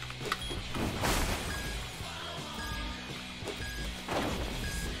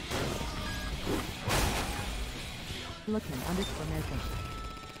 Looking underscore Mercent.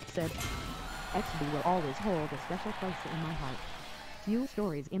 Said, XB will always hold a special place in my heart. Few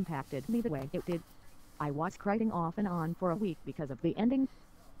stories impacted me the way it did. I was crying off and on for a week because of the ending.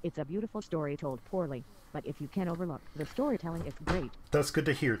 It's a beautiful story told poorly, but if you can overlook the storytelling, it's great. That's good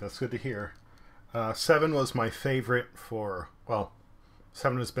to hear. That's good to hear. 7 was my favorite for, well,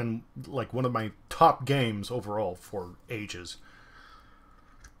 7 has been like one of my top games overall for ages.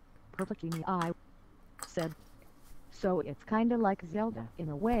 Perfectly, I said. So it's kinda like Zelda in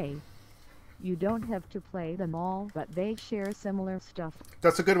a way. You don't have to play them all, but they share similar stuff.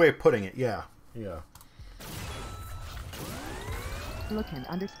 That's a good way of putting it, yeah. Yeah. Looking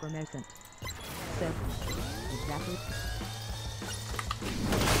underscore Mercent. Said, exactly.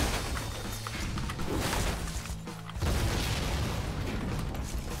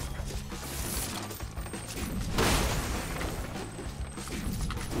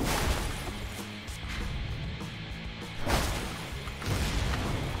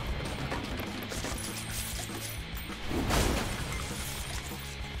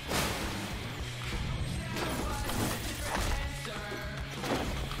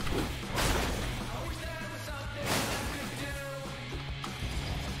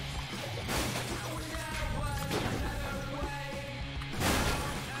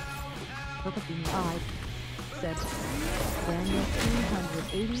 Perfectly, I said, Daniel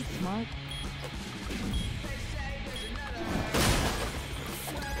 280 smart.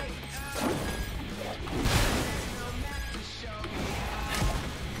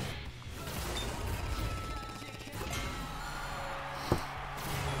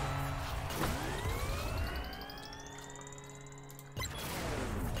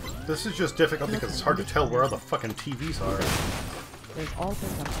 This is just difficult because it's hard to tell where all the fucking TVs are. There's also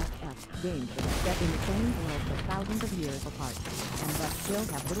some FF games that are set in the same world but thousands of years apart, and but still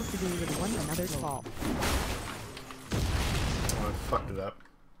have little to do with one another at all. fucked it up.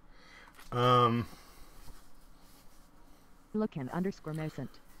 Lookin_Macent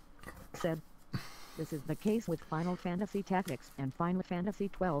said, this is the case with Final Fantasy Tactics and Final Fantasy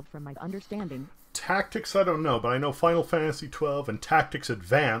 12 from my understanding. Tactics, I don't know, but I know Final Fantasy 12 and Tactics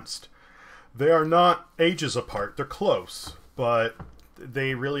Advanced, they are not ages apart. They're close, but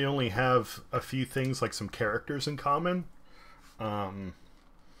they really only have a few things, like some characters in common.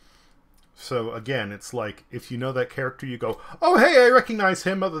 So again, it's like, if you know that character, you go, oh hey, I recognize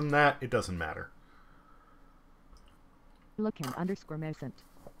him. Other than that, it doesn't matter. Lookin_Macent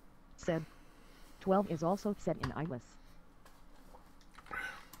said, 12 is also set in Ilis.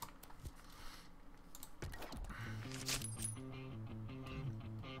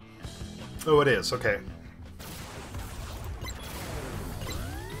 Oh, it is. Okay.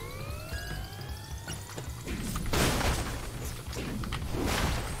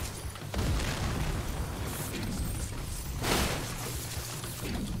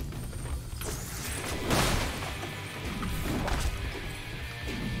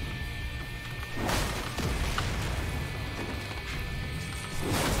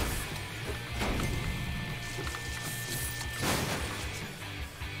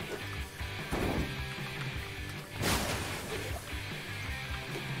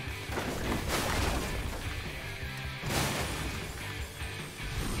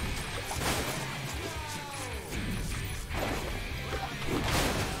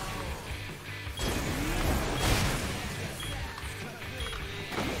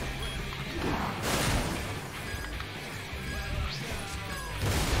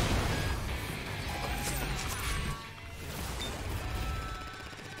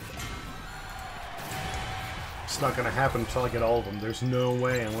 It's not going to happen until I get all of them. There's no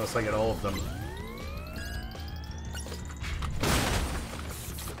way unless I get all of them.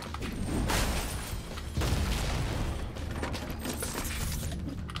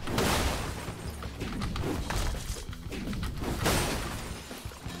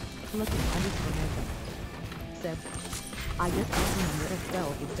 Lookin_Macent said, I just remember as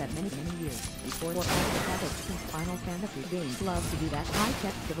well is that many years before all the Tactics and Final Fantasy games love to do that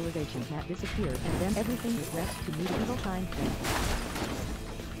high-tech civilization that disappeared and then everything regrets to medieval times thing.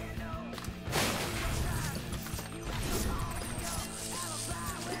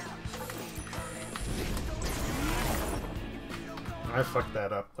 I fucked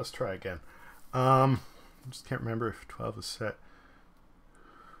that up. Let's try again. Just can't remember if 12 is set.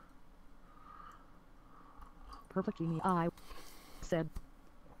 Perfectly I said,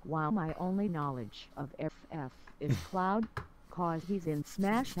 while my only knowledge of FF is Cloud, cause he's in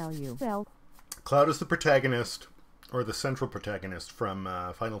Smash LUL. Cloud is the protagonist, or the central protagonist from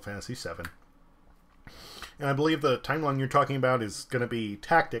Final Fantasy VII. And I believe the timeline you're talking about is going to be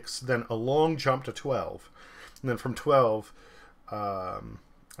Tactics, then a long jump to 12. And then from 12,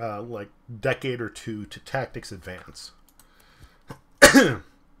 like decade or two to Tactics Advance.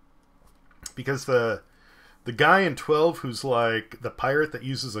 Because the guy in 12 who's like the pirate that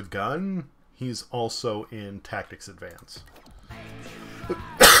uses a gun, he's also in Tactics Advance.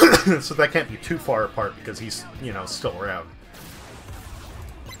 So that can't be too far apart because he's, you know, still around.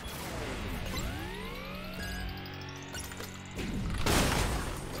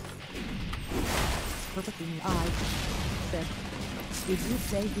 Perfectly I said, did you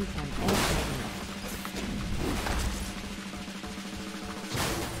say he's an antagonist?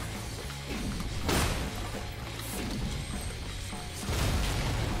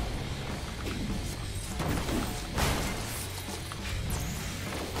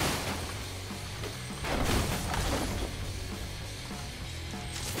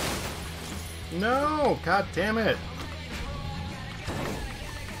 No! God damn it!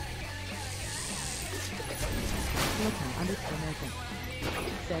 Lookin_Macent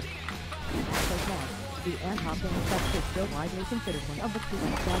said, so that the Anthopin effect is still widely considered one of the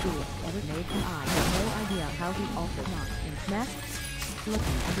coolest ideas ever made, and I have no idea how he's also not in Smash.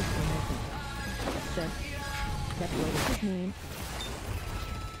 Lookin_Macent said, that what does it mean?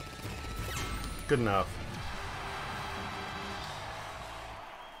 Good enough.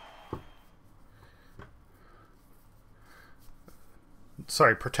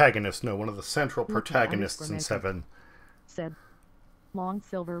 Sorry, protagonist. No, one of the central protagonists in 7. Said, long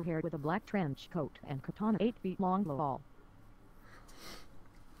silver hair with a black trench coat and katana 8 feet long ball.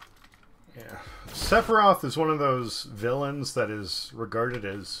 Yeah. Sephiroth is one of those villains that is regarded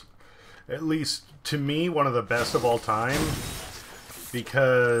as, at least to me, one of the best of all time.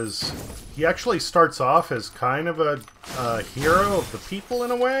 Because he actually starts off as kind of a hero of the people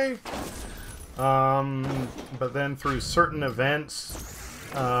in a way. But then through certain events,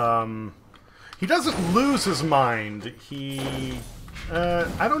 he doesn't lose his mind. He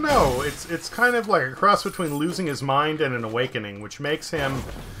I don't know. It's kind of like a cross between losing his mind and an awakening, which makes him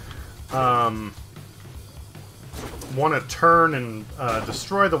want to turn and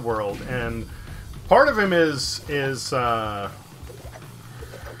destroy the world. And part of him is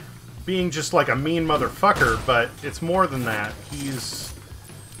being just like a mean motherfucker, but it's more than that.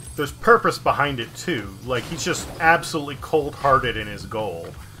 There's purpose behind it too. Like, he's just absolutely cold-hearted in his goal.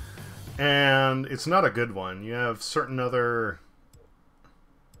 And it's not a good one. You have certain other...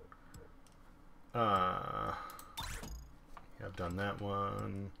 I've done that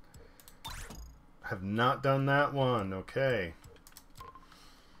one. Have not done that one. Okay.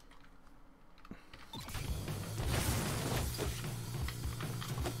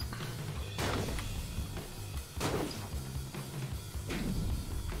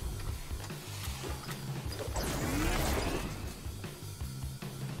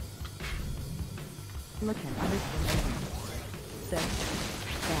 Look and understand. Said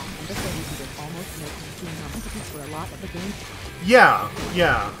that and the thing he did almost make me seem non-entities for a lot of the game. Yeah.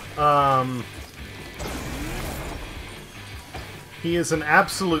 He is an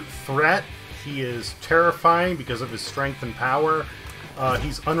absolute threat. He is terrifying because of his strength and power.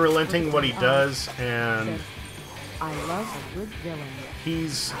 He's unrelenting in what he does, and I love a good villain.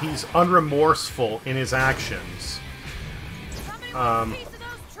 He's unremorseful in his actions.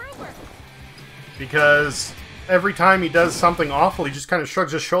 Because every time he does something awful, he just kind of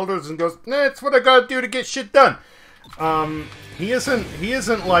shrugs his shoulders and goes, "Nah, it's what I gotta do to get shit done." He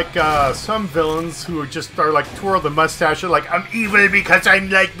isn't like some villains who are like twirl the mustache, like, "I'm evil because I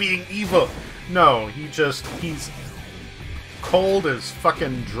like being evil." No, he's cold as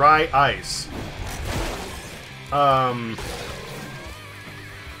fucking dry ice.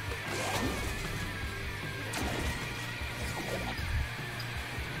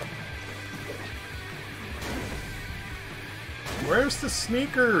 Where's the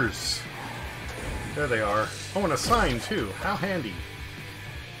sneakers? There they are. Oh, and a sign, too. How handy.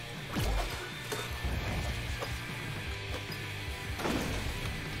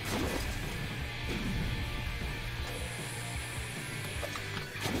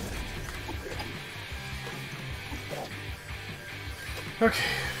 Okay.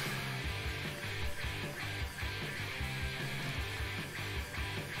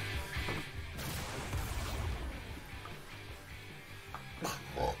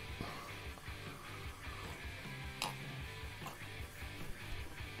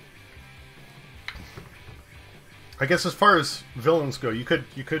 I guess as far as villains go, you could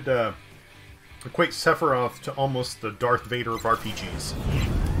equate Sephiroth to almost the Darth Vader of RPGs.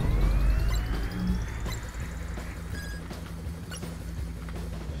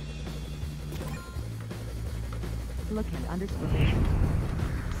 Look and understand.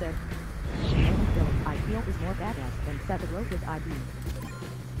 Said, the only villain I feel is more badass than Sephiroth is ID.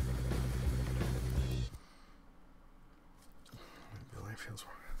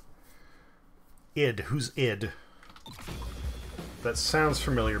 Id. Who's Id? That sounds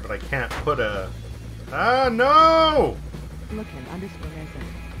familiar, but I can't put a... Ah, no! Look and understand.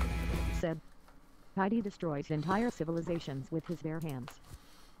 Said, Heidi destroys entire civilizations with his bare hands.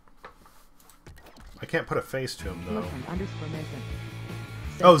 I can't put a face to him, though. Look and understand.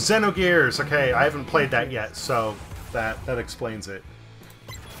 Oh, Xenogears! Okay, I haven't played that yet, so that explains it.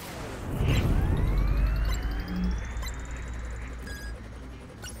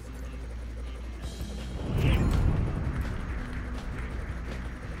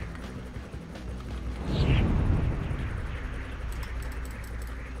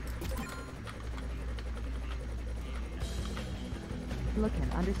 Look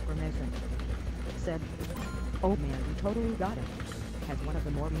and understand. Said, oh man, you totally got it. Has one of the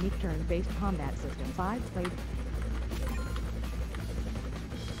more unique turn-based combat systems I've played.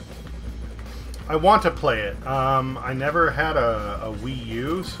 I want to play it. I never had a Wii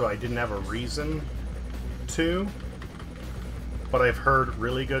U, so I didn't have a reason to. But I've heard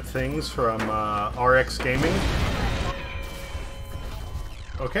really good things from RX Gaming.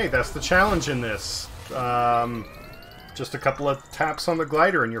 Okay, that's the challenge in this. Just a couple of taps on the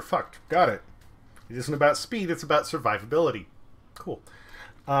glider and you're fucked. Got it. It isn't about speed, it's about survivability. Cool.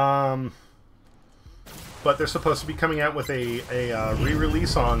 But they're supposed to be coming out with a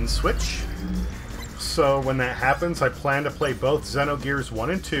re-release on Switch. So when that happens, I plan to play both Xenogears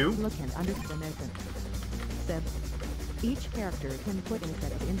 1 and 2. Look and understand. Said, each character can put in a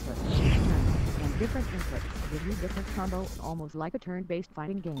set of inputs each turn, and different inputs give you different combos, almost like a turn-based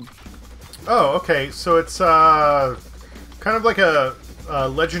fighting game. Oh, okay. So it's kind of like a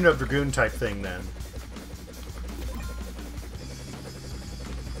Legend of Dragoon type thing then.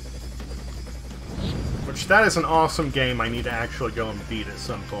 Which, that is an awesome game I need to actually go and beat at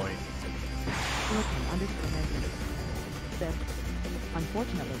some point. Said,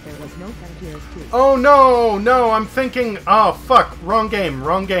 unfortunately, there was no Xenogears 2. Oh no, no, I'm thinking. Oh fuck, wrong game,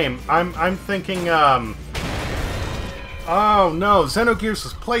 wrong game. I'm thinking. Oh no, Xenogears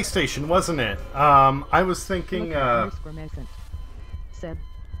was PlayStation, wasn't it? I was thinking. Said,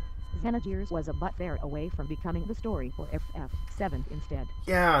 Xenogears was a butt fare away from becoming the story for FF7 instead.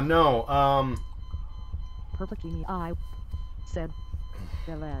 Yeah, no. Perfectly I said,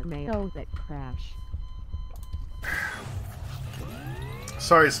 the mayo that crash.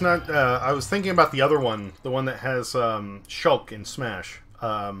 Sorry, it's not. I was thinking about the other one, the one that has Shulk in Smash.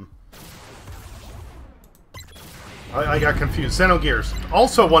 I got confused. Xenogears,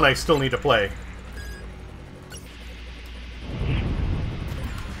 also one I still need to play.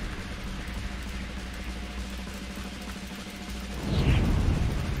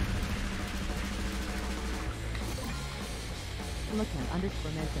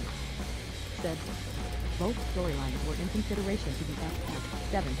 Mention said both storylines were in consideration to be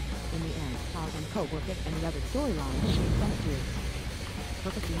FF7. In the end, Paz and Co were picked and the other storyline was Xenogears.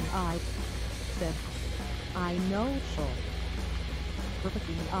 Perfectly I said, I know so.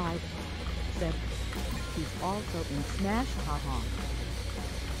 Perfectly I said, he's also in Smash, haha.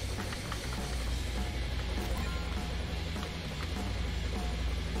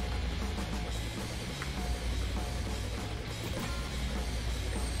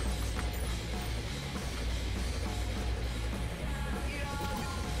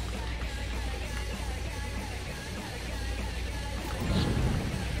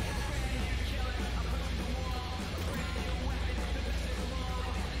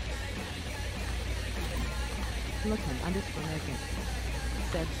 Looking_Making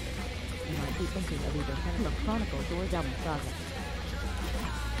said, you might be thinking of either Halo Chronicles or Zelda Saga.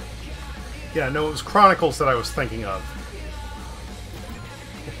 Yeah, no, it was Chronicles that I was thinking of.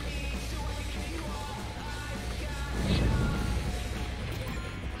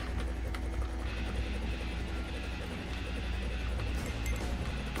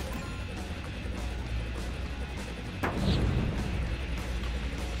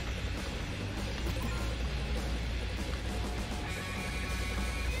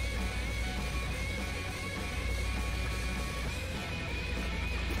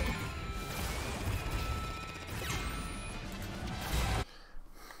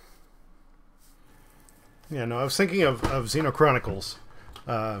 Yeah, no, I was thinking of Xeno Chronicles.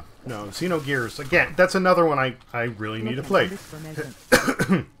 No, Xenogears. Again, that's another one I really need to play.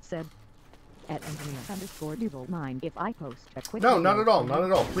 Said at engineer_devil9 if I post a quick No, not at all, not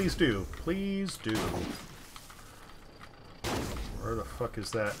at all. Please do. Please do. Where the fuck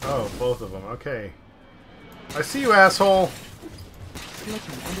is that? Oh, both of them. Okay. I see you, asshole.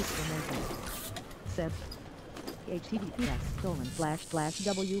 Said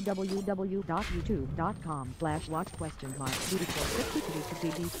https://www.youtube.com/watch?mark.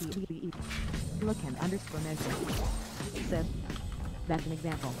 Look_mention said that's an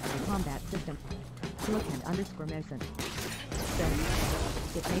example of a combat system. Look_mention said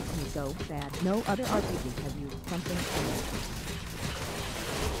it makes me so sad no other RPG has used something similar.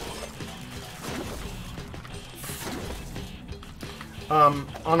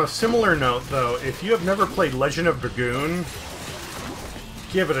 On a similar note, though, if you have never played Legend of Dragoon,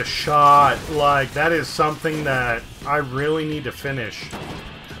 give it a shot. Like, that is something that I really need to finish.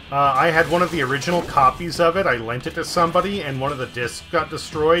 I had one of the original copies of it. I lent it to somebody, and one of the discs got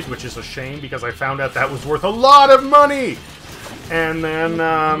destroyed, which is a shame because I found out that was worth a lot of money! And then,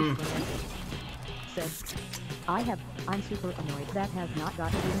 said, I'm super annoyed that has not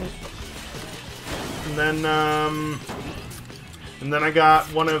gotten remade. And then I got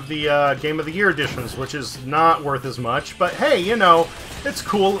one of the Game of the Year editions, which is not worth as much. But hey, you know, it's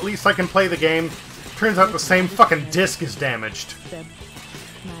cool. At least I can play the game. Turns out the same fucking disc is damaged. My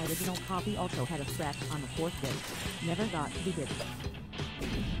original copy also had a scratch on the fourth disc. Never got to be good.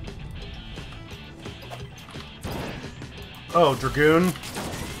 Oh, Dragoon.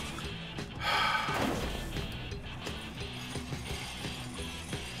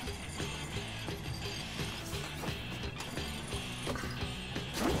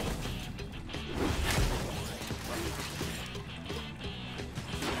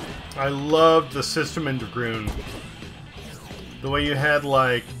 I loved the system in Dragoon. The way you had,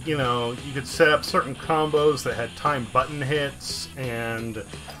 like, you know, you could set up certain combos that had timed button hits, and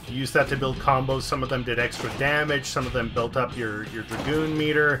use that to build combos. Some of them did extra damage, some of them built up your Dragoon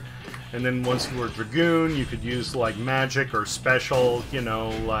meter, and then once you were Dragoon, you could use, like, magic or special, you know,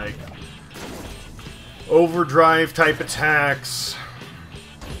 like, Overdrive type attacks.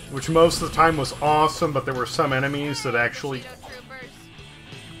 which most of the time was awesome, but there were some enemies that actually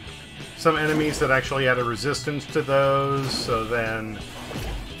had a resistance to those, so then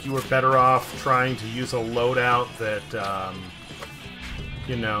you were better off trying to use a loadout that,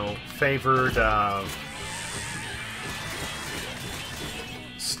 you know, favored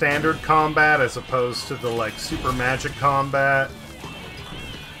standard combat as opposed to the, like, super magic combat.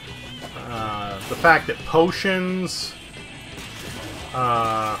 The fact that potions...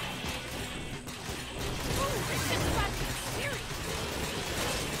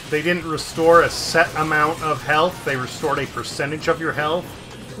 they didn't restore a set amount of health, they restored a percentage of your health.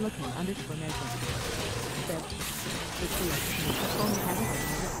 Looking underscore measure.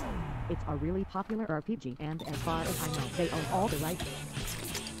 It's a really popular RPG, and as far as I know, they own all the rights.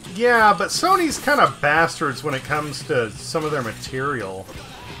 Yeah, but Sony's kind of bastards when it comes to some of their material.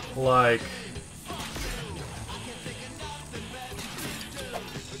 Like...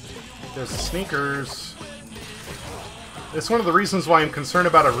 there's sneakers. It's one of the reasons why I'm concerned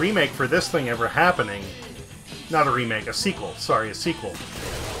about a remake for this thing ever happening. Not a remake, a sequel. Sorry, a sequel.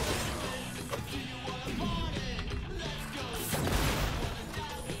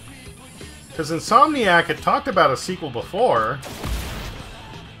 Because Insomniac had talked about a sequel before,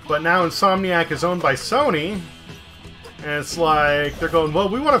 but now Insomniac is owned by Sony, and it's like, they're going, well,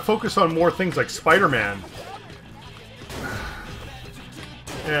 we want to focus on more things like Spider-Man.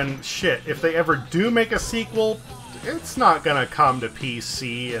 And shit, if they ever do make a sequel, it's not gonna come to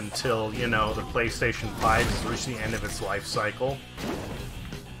PC until, you know, the PlayStation 5 has reached the end of its life cycle.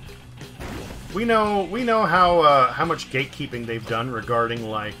 We know how much gatekeeping they've done regarding,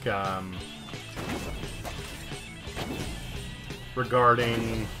 like,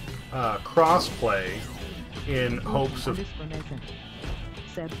 crossplay in hopes of...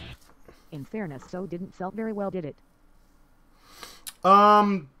 Said, in fairness, so didn't sell very well, did it?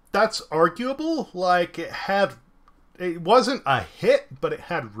 That's arguable. Like, it wasn't a hit, but it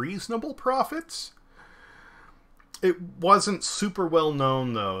had reasonable profits. It wasn't super well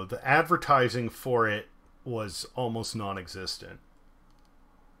known, though. The advertising for it was almost non-existent.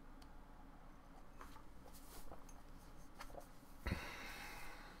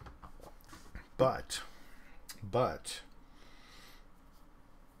 But...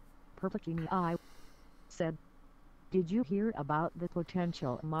 Perfect Genie I said, did you hear about the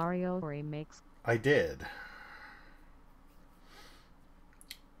potential Mario remakes? I did.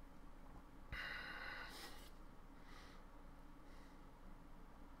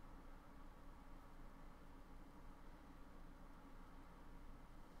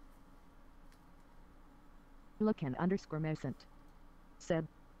 Lookin underscore Mesent said,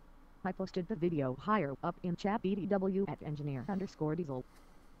 I posted the video higher up in chat BDW at engineer underscore diesel.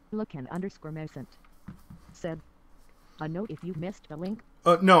 Lookin underscore Mesent said, a note if you missed the link.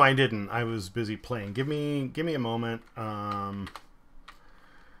 No, I didn't. I was busy playing. Give me a moment. I'll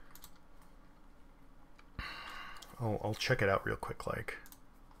check it out real quick, like.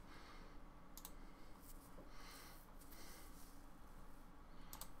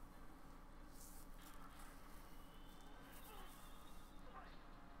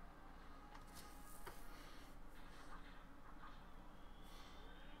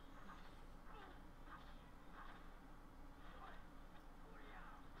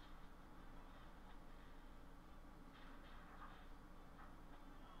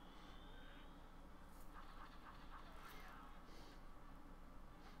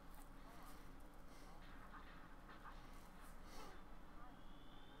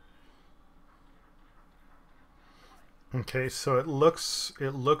 Okay, so it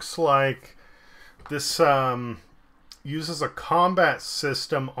looks like this uses a combat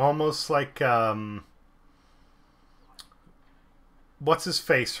system almost like what's his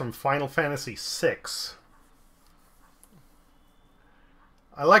face from Final Fantasy VI.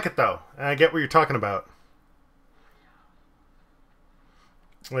 I like it though, and I get what you're talking about.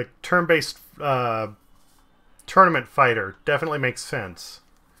 Like turn-based tournament fighter definitely makes sense.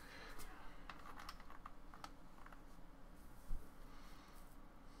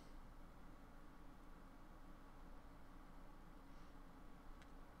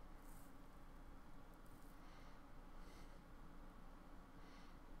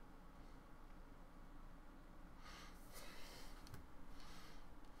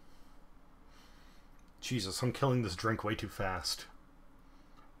 Jesus, I'm killing this drink way too fast.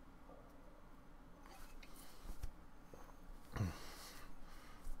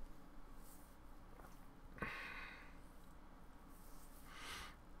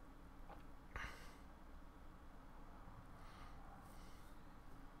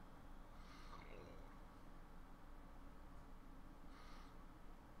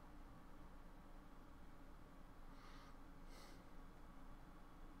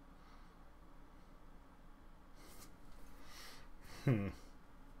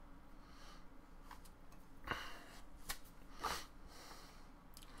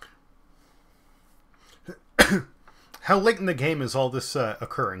 How late in the game is all this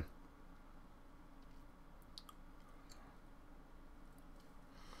occurring?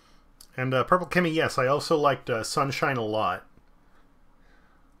 And Purple Kimmy, yes, I also liked Sunshine a lot.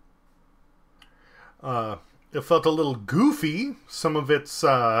 It felt a little goofy. Some of its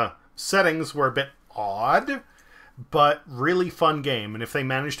settings were a bit odd, but really fun game. And if they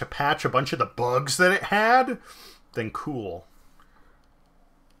managed to patch a bunch of the bugs that it had, then cool.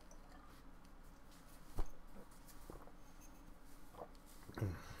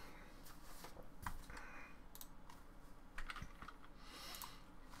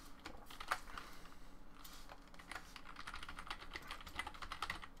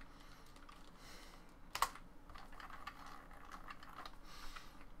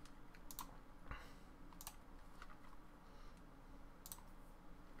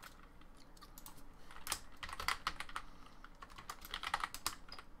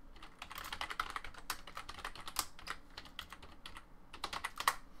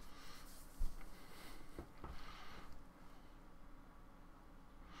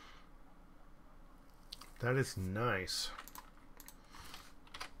 That is nice.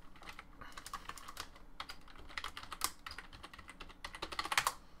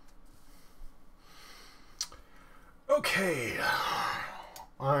 Okay.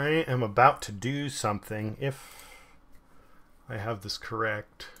 I am about to do something, if I have this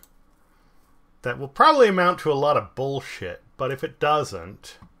correct, that will probably amount to a lot of bullshit, but if it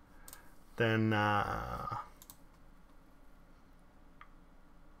doesn't, then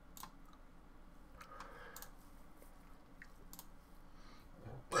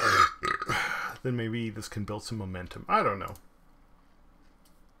then maybe this can build some momentum. I don't know.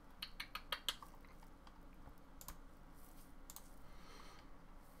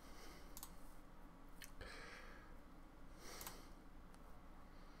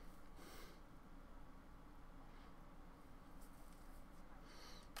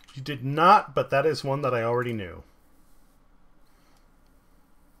 You did not, but that is one that I already knew.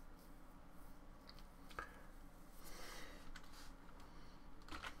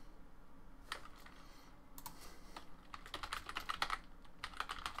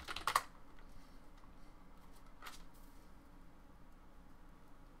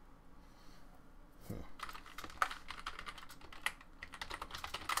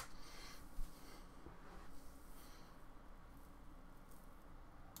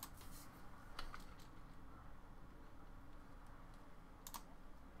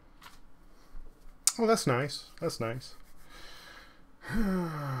 Oh, that's nice. That's nice.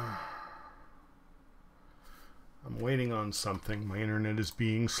 I'm waiting on something. My internet is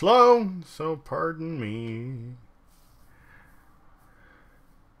being slow, so pardon me.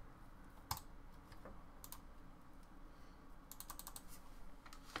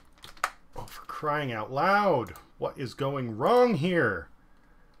 Oh, for crying out loud. What is going wrong here?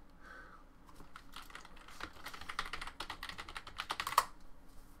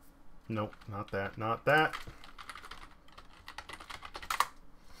 Nope, not that, not that.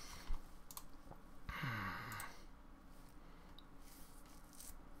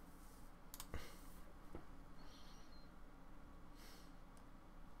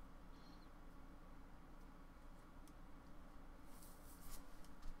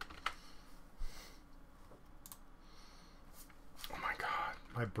 Oh my God,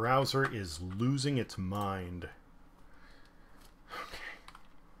 my browser is losing its mind.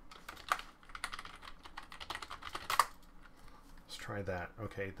 Try that.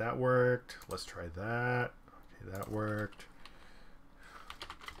 Okay, that worked. Let's try that. Okay, that worked.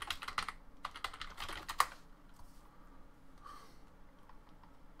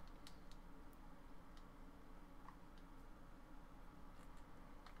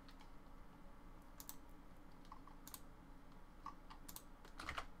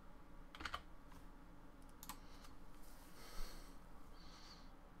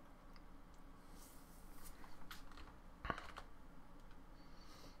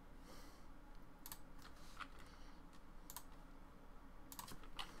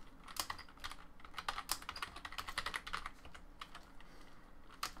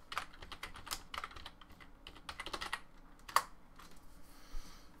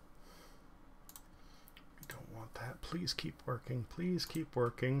 Please keep working. Please keep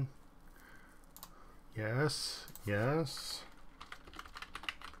working. Yes. Yes.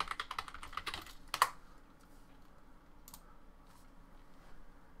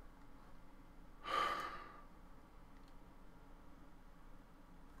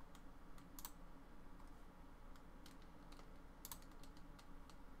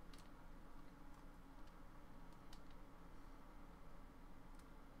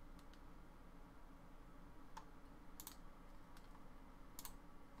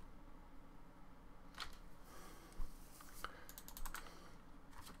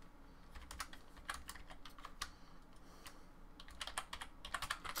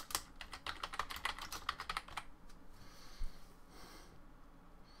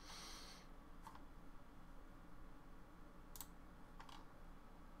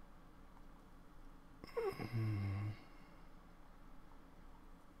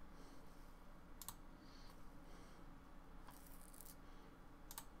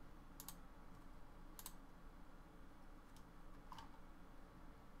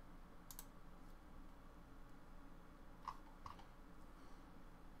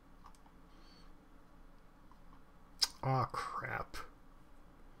 Aw, crap.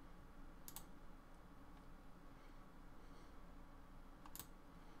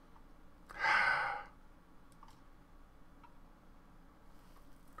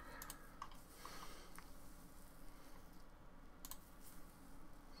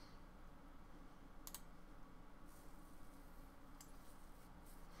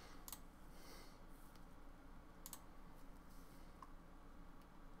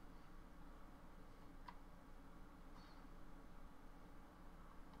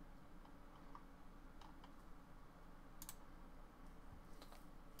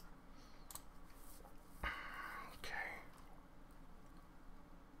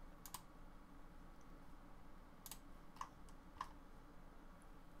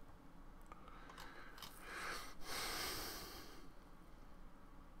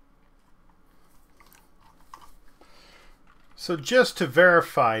 So just to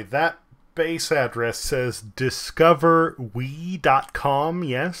verify, that base address says discoverwe.com,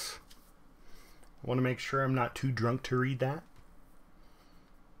 yes? I want to make sure I'm not too drunk to read that.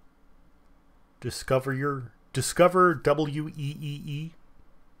 Discover W-E-E-E.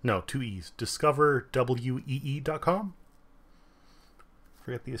 No, two E's. discoverwee.com.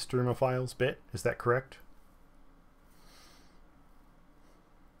 Forget the Extremophiles bit. Is that correct?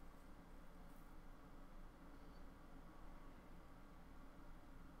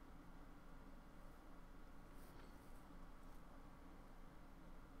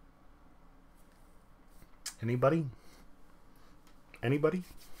 Anybody? Anybody?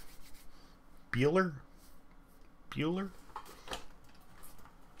 Bueller? Bueller?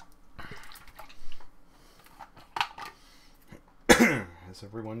 Has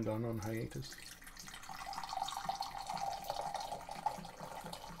everyone gone on hiatus?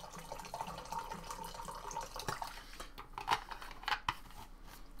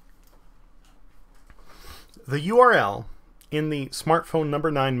 The URL in the smartphone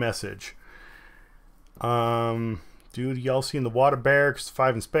number 9 message. Dude, y'all seen the water barracks,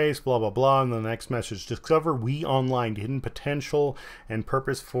 5 in space, blah, blah, blah. And the next message, discover we online, hidden potential and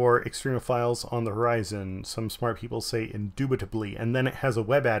purpose for extremophiles on the horizon. Some smart people say indubitably. And then it has a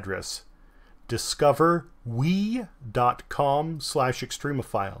web address,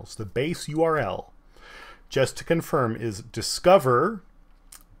 discoverwe.com/extremophiles. The base URL, just to confirm, is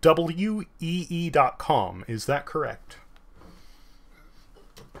discoverwee.com. Is that correct?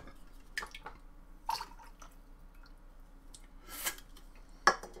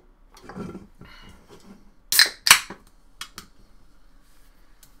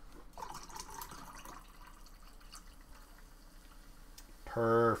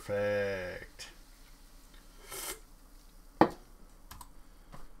 Perfect.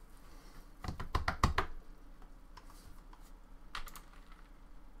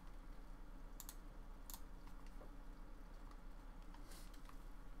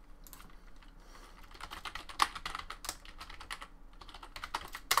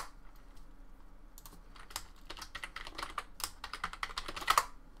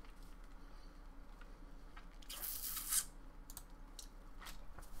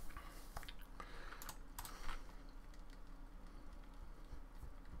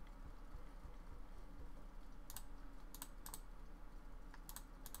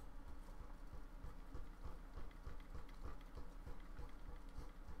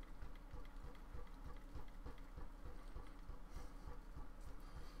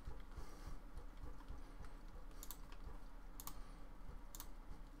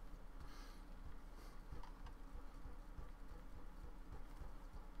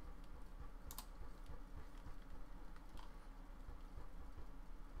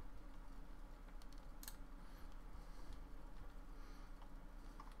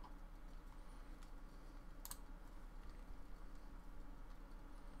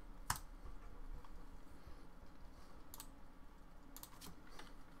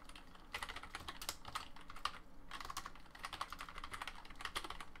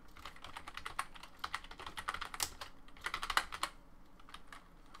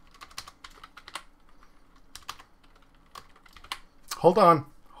 Hold on.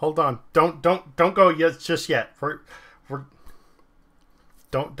 Hold on. Don't go yet, just yet.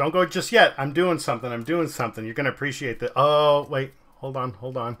 Don't go just yet. I'm doing something. You're going to appreciate that. Oh, wait. Hold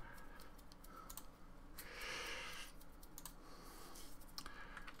on.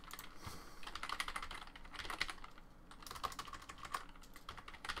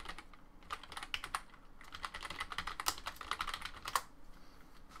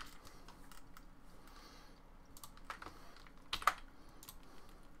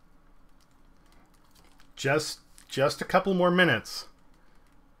 Just a couple more minutes.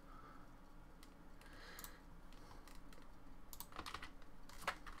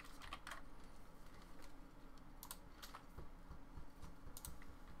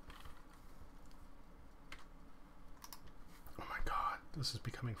 This is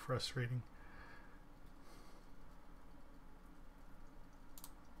becoming frustrating.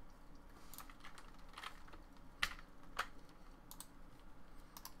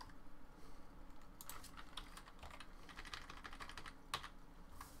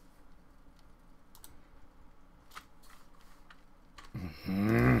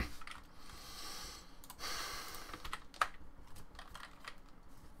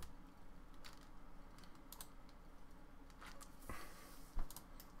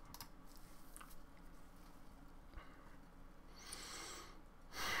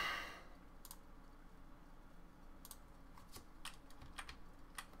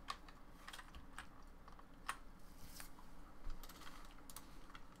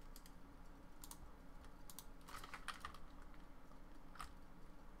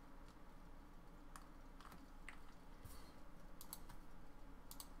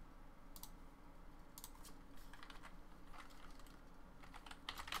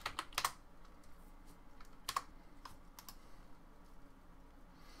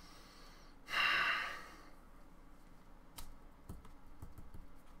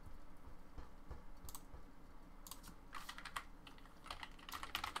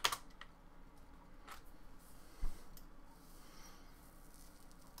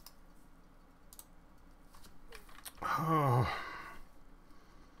 Oh,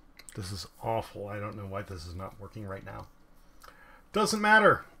 this is awful. I don't know why this is not working right now. Doesn't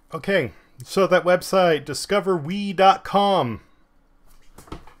matter. Okay, so that website, discoverwe.com.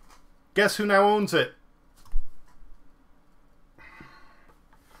 Guess who now owns it?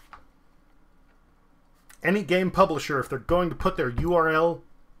 Any game publisher, if they're going to put their URL,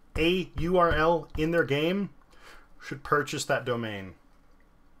 a URL in their game, should purchase that domain.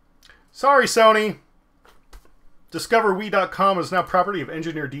 Sorry, Sony. DiscoverWe.com is now property of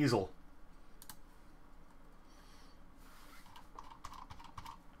Engineer Diesel.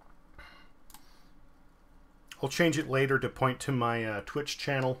 I'll change it later to point to my Twitch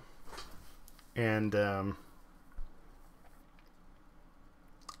channel. And,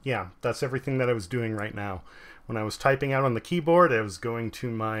 yeah, that's everything that I was doing right now. When I was typing out on the keyboard, I was going to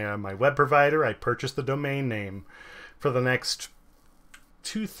my, my web provider. I purchased the domain name for the next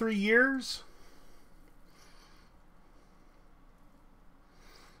 2-3 years.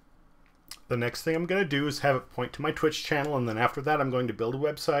 The next thing I'm going to do is have it point to my Twitch channel, and then after that I'm going to build a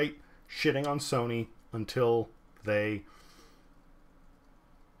website shitting on Sony until they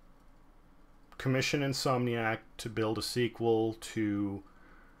commission Insomniac to build a sequel to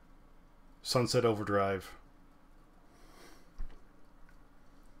Sunset Overdrive.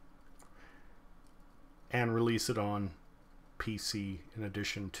 And release it on PC in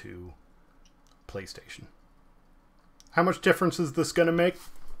addition to PlayStation. How much difference is this going to make?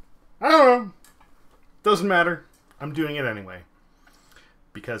 I don't know. Doesn't matter. I'm doing it anyway.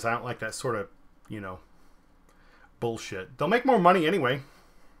 Because I don't like that sort of, you know, bullshit. They'll make more money anyway.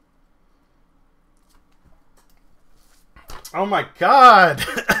 Oh my god!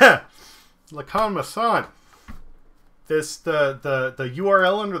 Lacan Massant. This, the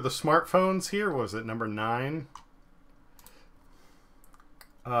URL under the smartphones here, was it number 9?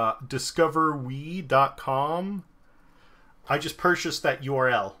 Discoverwe.com. I just purchased that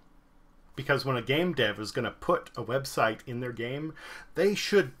URL. Because when a game dev is going to put a website in their game, they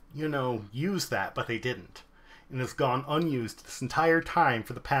should, you know, use that, but they didn't. And it's gone unused this entire time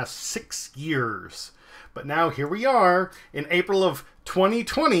for the past 6 years. But now here we are in April of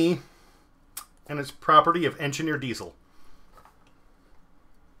 2020, and it's property of Engineer Diesel.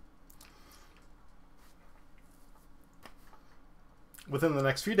 Within the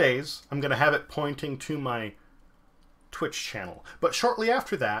next few days, I'm going to have it pointing to my Twitch channel. But shortly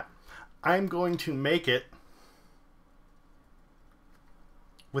after that, I'm going to make it,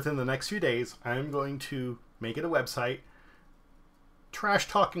 within the next few days, I'm going to make it a website, trash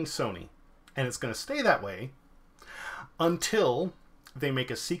talking Sony. And it's going to stay that way until they make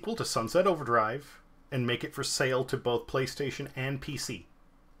a sequel to Sunset Overdrive and make it for sale to both PlayStation and PC.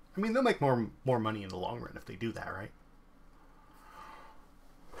 I mean, they'll make more money in the long run if they do that, right?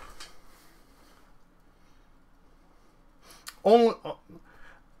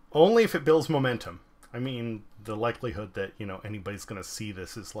 Only if it builds momentum. I mean, the likelihood that, you know, anybody's going to see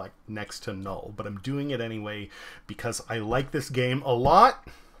this is like next to null. But I'm doing it anyway because I like this game a lot.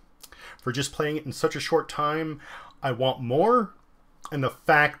 For just playing it in such a short time, I want more. And the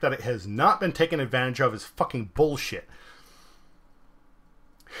fact that it has not been taken advantage of is fucking bullshit.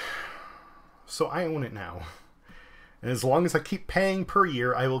 So I own it now. And as long as I keep paying per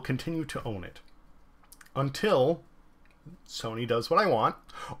year, I will continue to own it. Until Sony does what I want,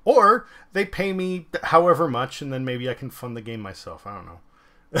 or they pay me however much, and then maybe I can fund the game myself. I don't know.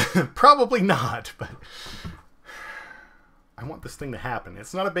 Probably not, but I want this thing to happen.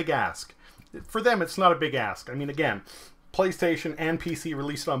 It's not a big ask. For them, it's not a big ask. I mean, again, PlayStation and PC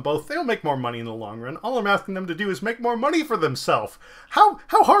released on both. They'll make more money in the long run. All I'm asking them to do is make more money for themselves. How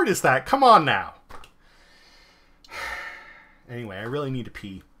hard is that? Come on now. Anyway, I really need to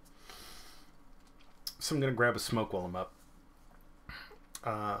pee. So I'm going to grab a smoke while I'm up.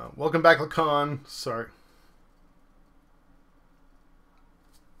 Welcome back, Lacan. Sorry.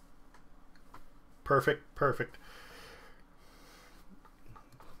 Perfect.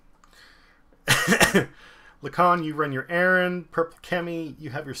 Lacan, you run your errand. Purple Chemi,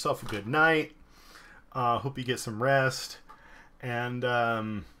 you have yourself a good night. Hope you get some rest. And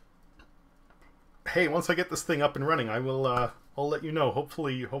hey, once I get this thing up and running, I will. I'll let you know.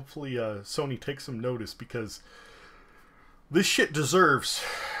 Hopefully, Sony takes some notice, because this shit deserves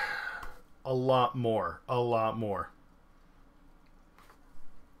a lot more. A lot more.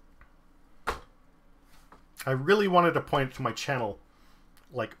 I really wanted to point to my channel,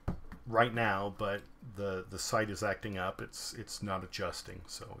 like, right now, but the site is acting up. It's not adjusting,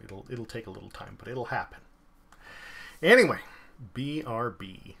 so it'll take a little time, but it'll happen. Anyway,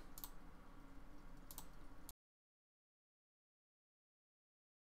 BRB.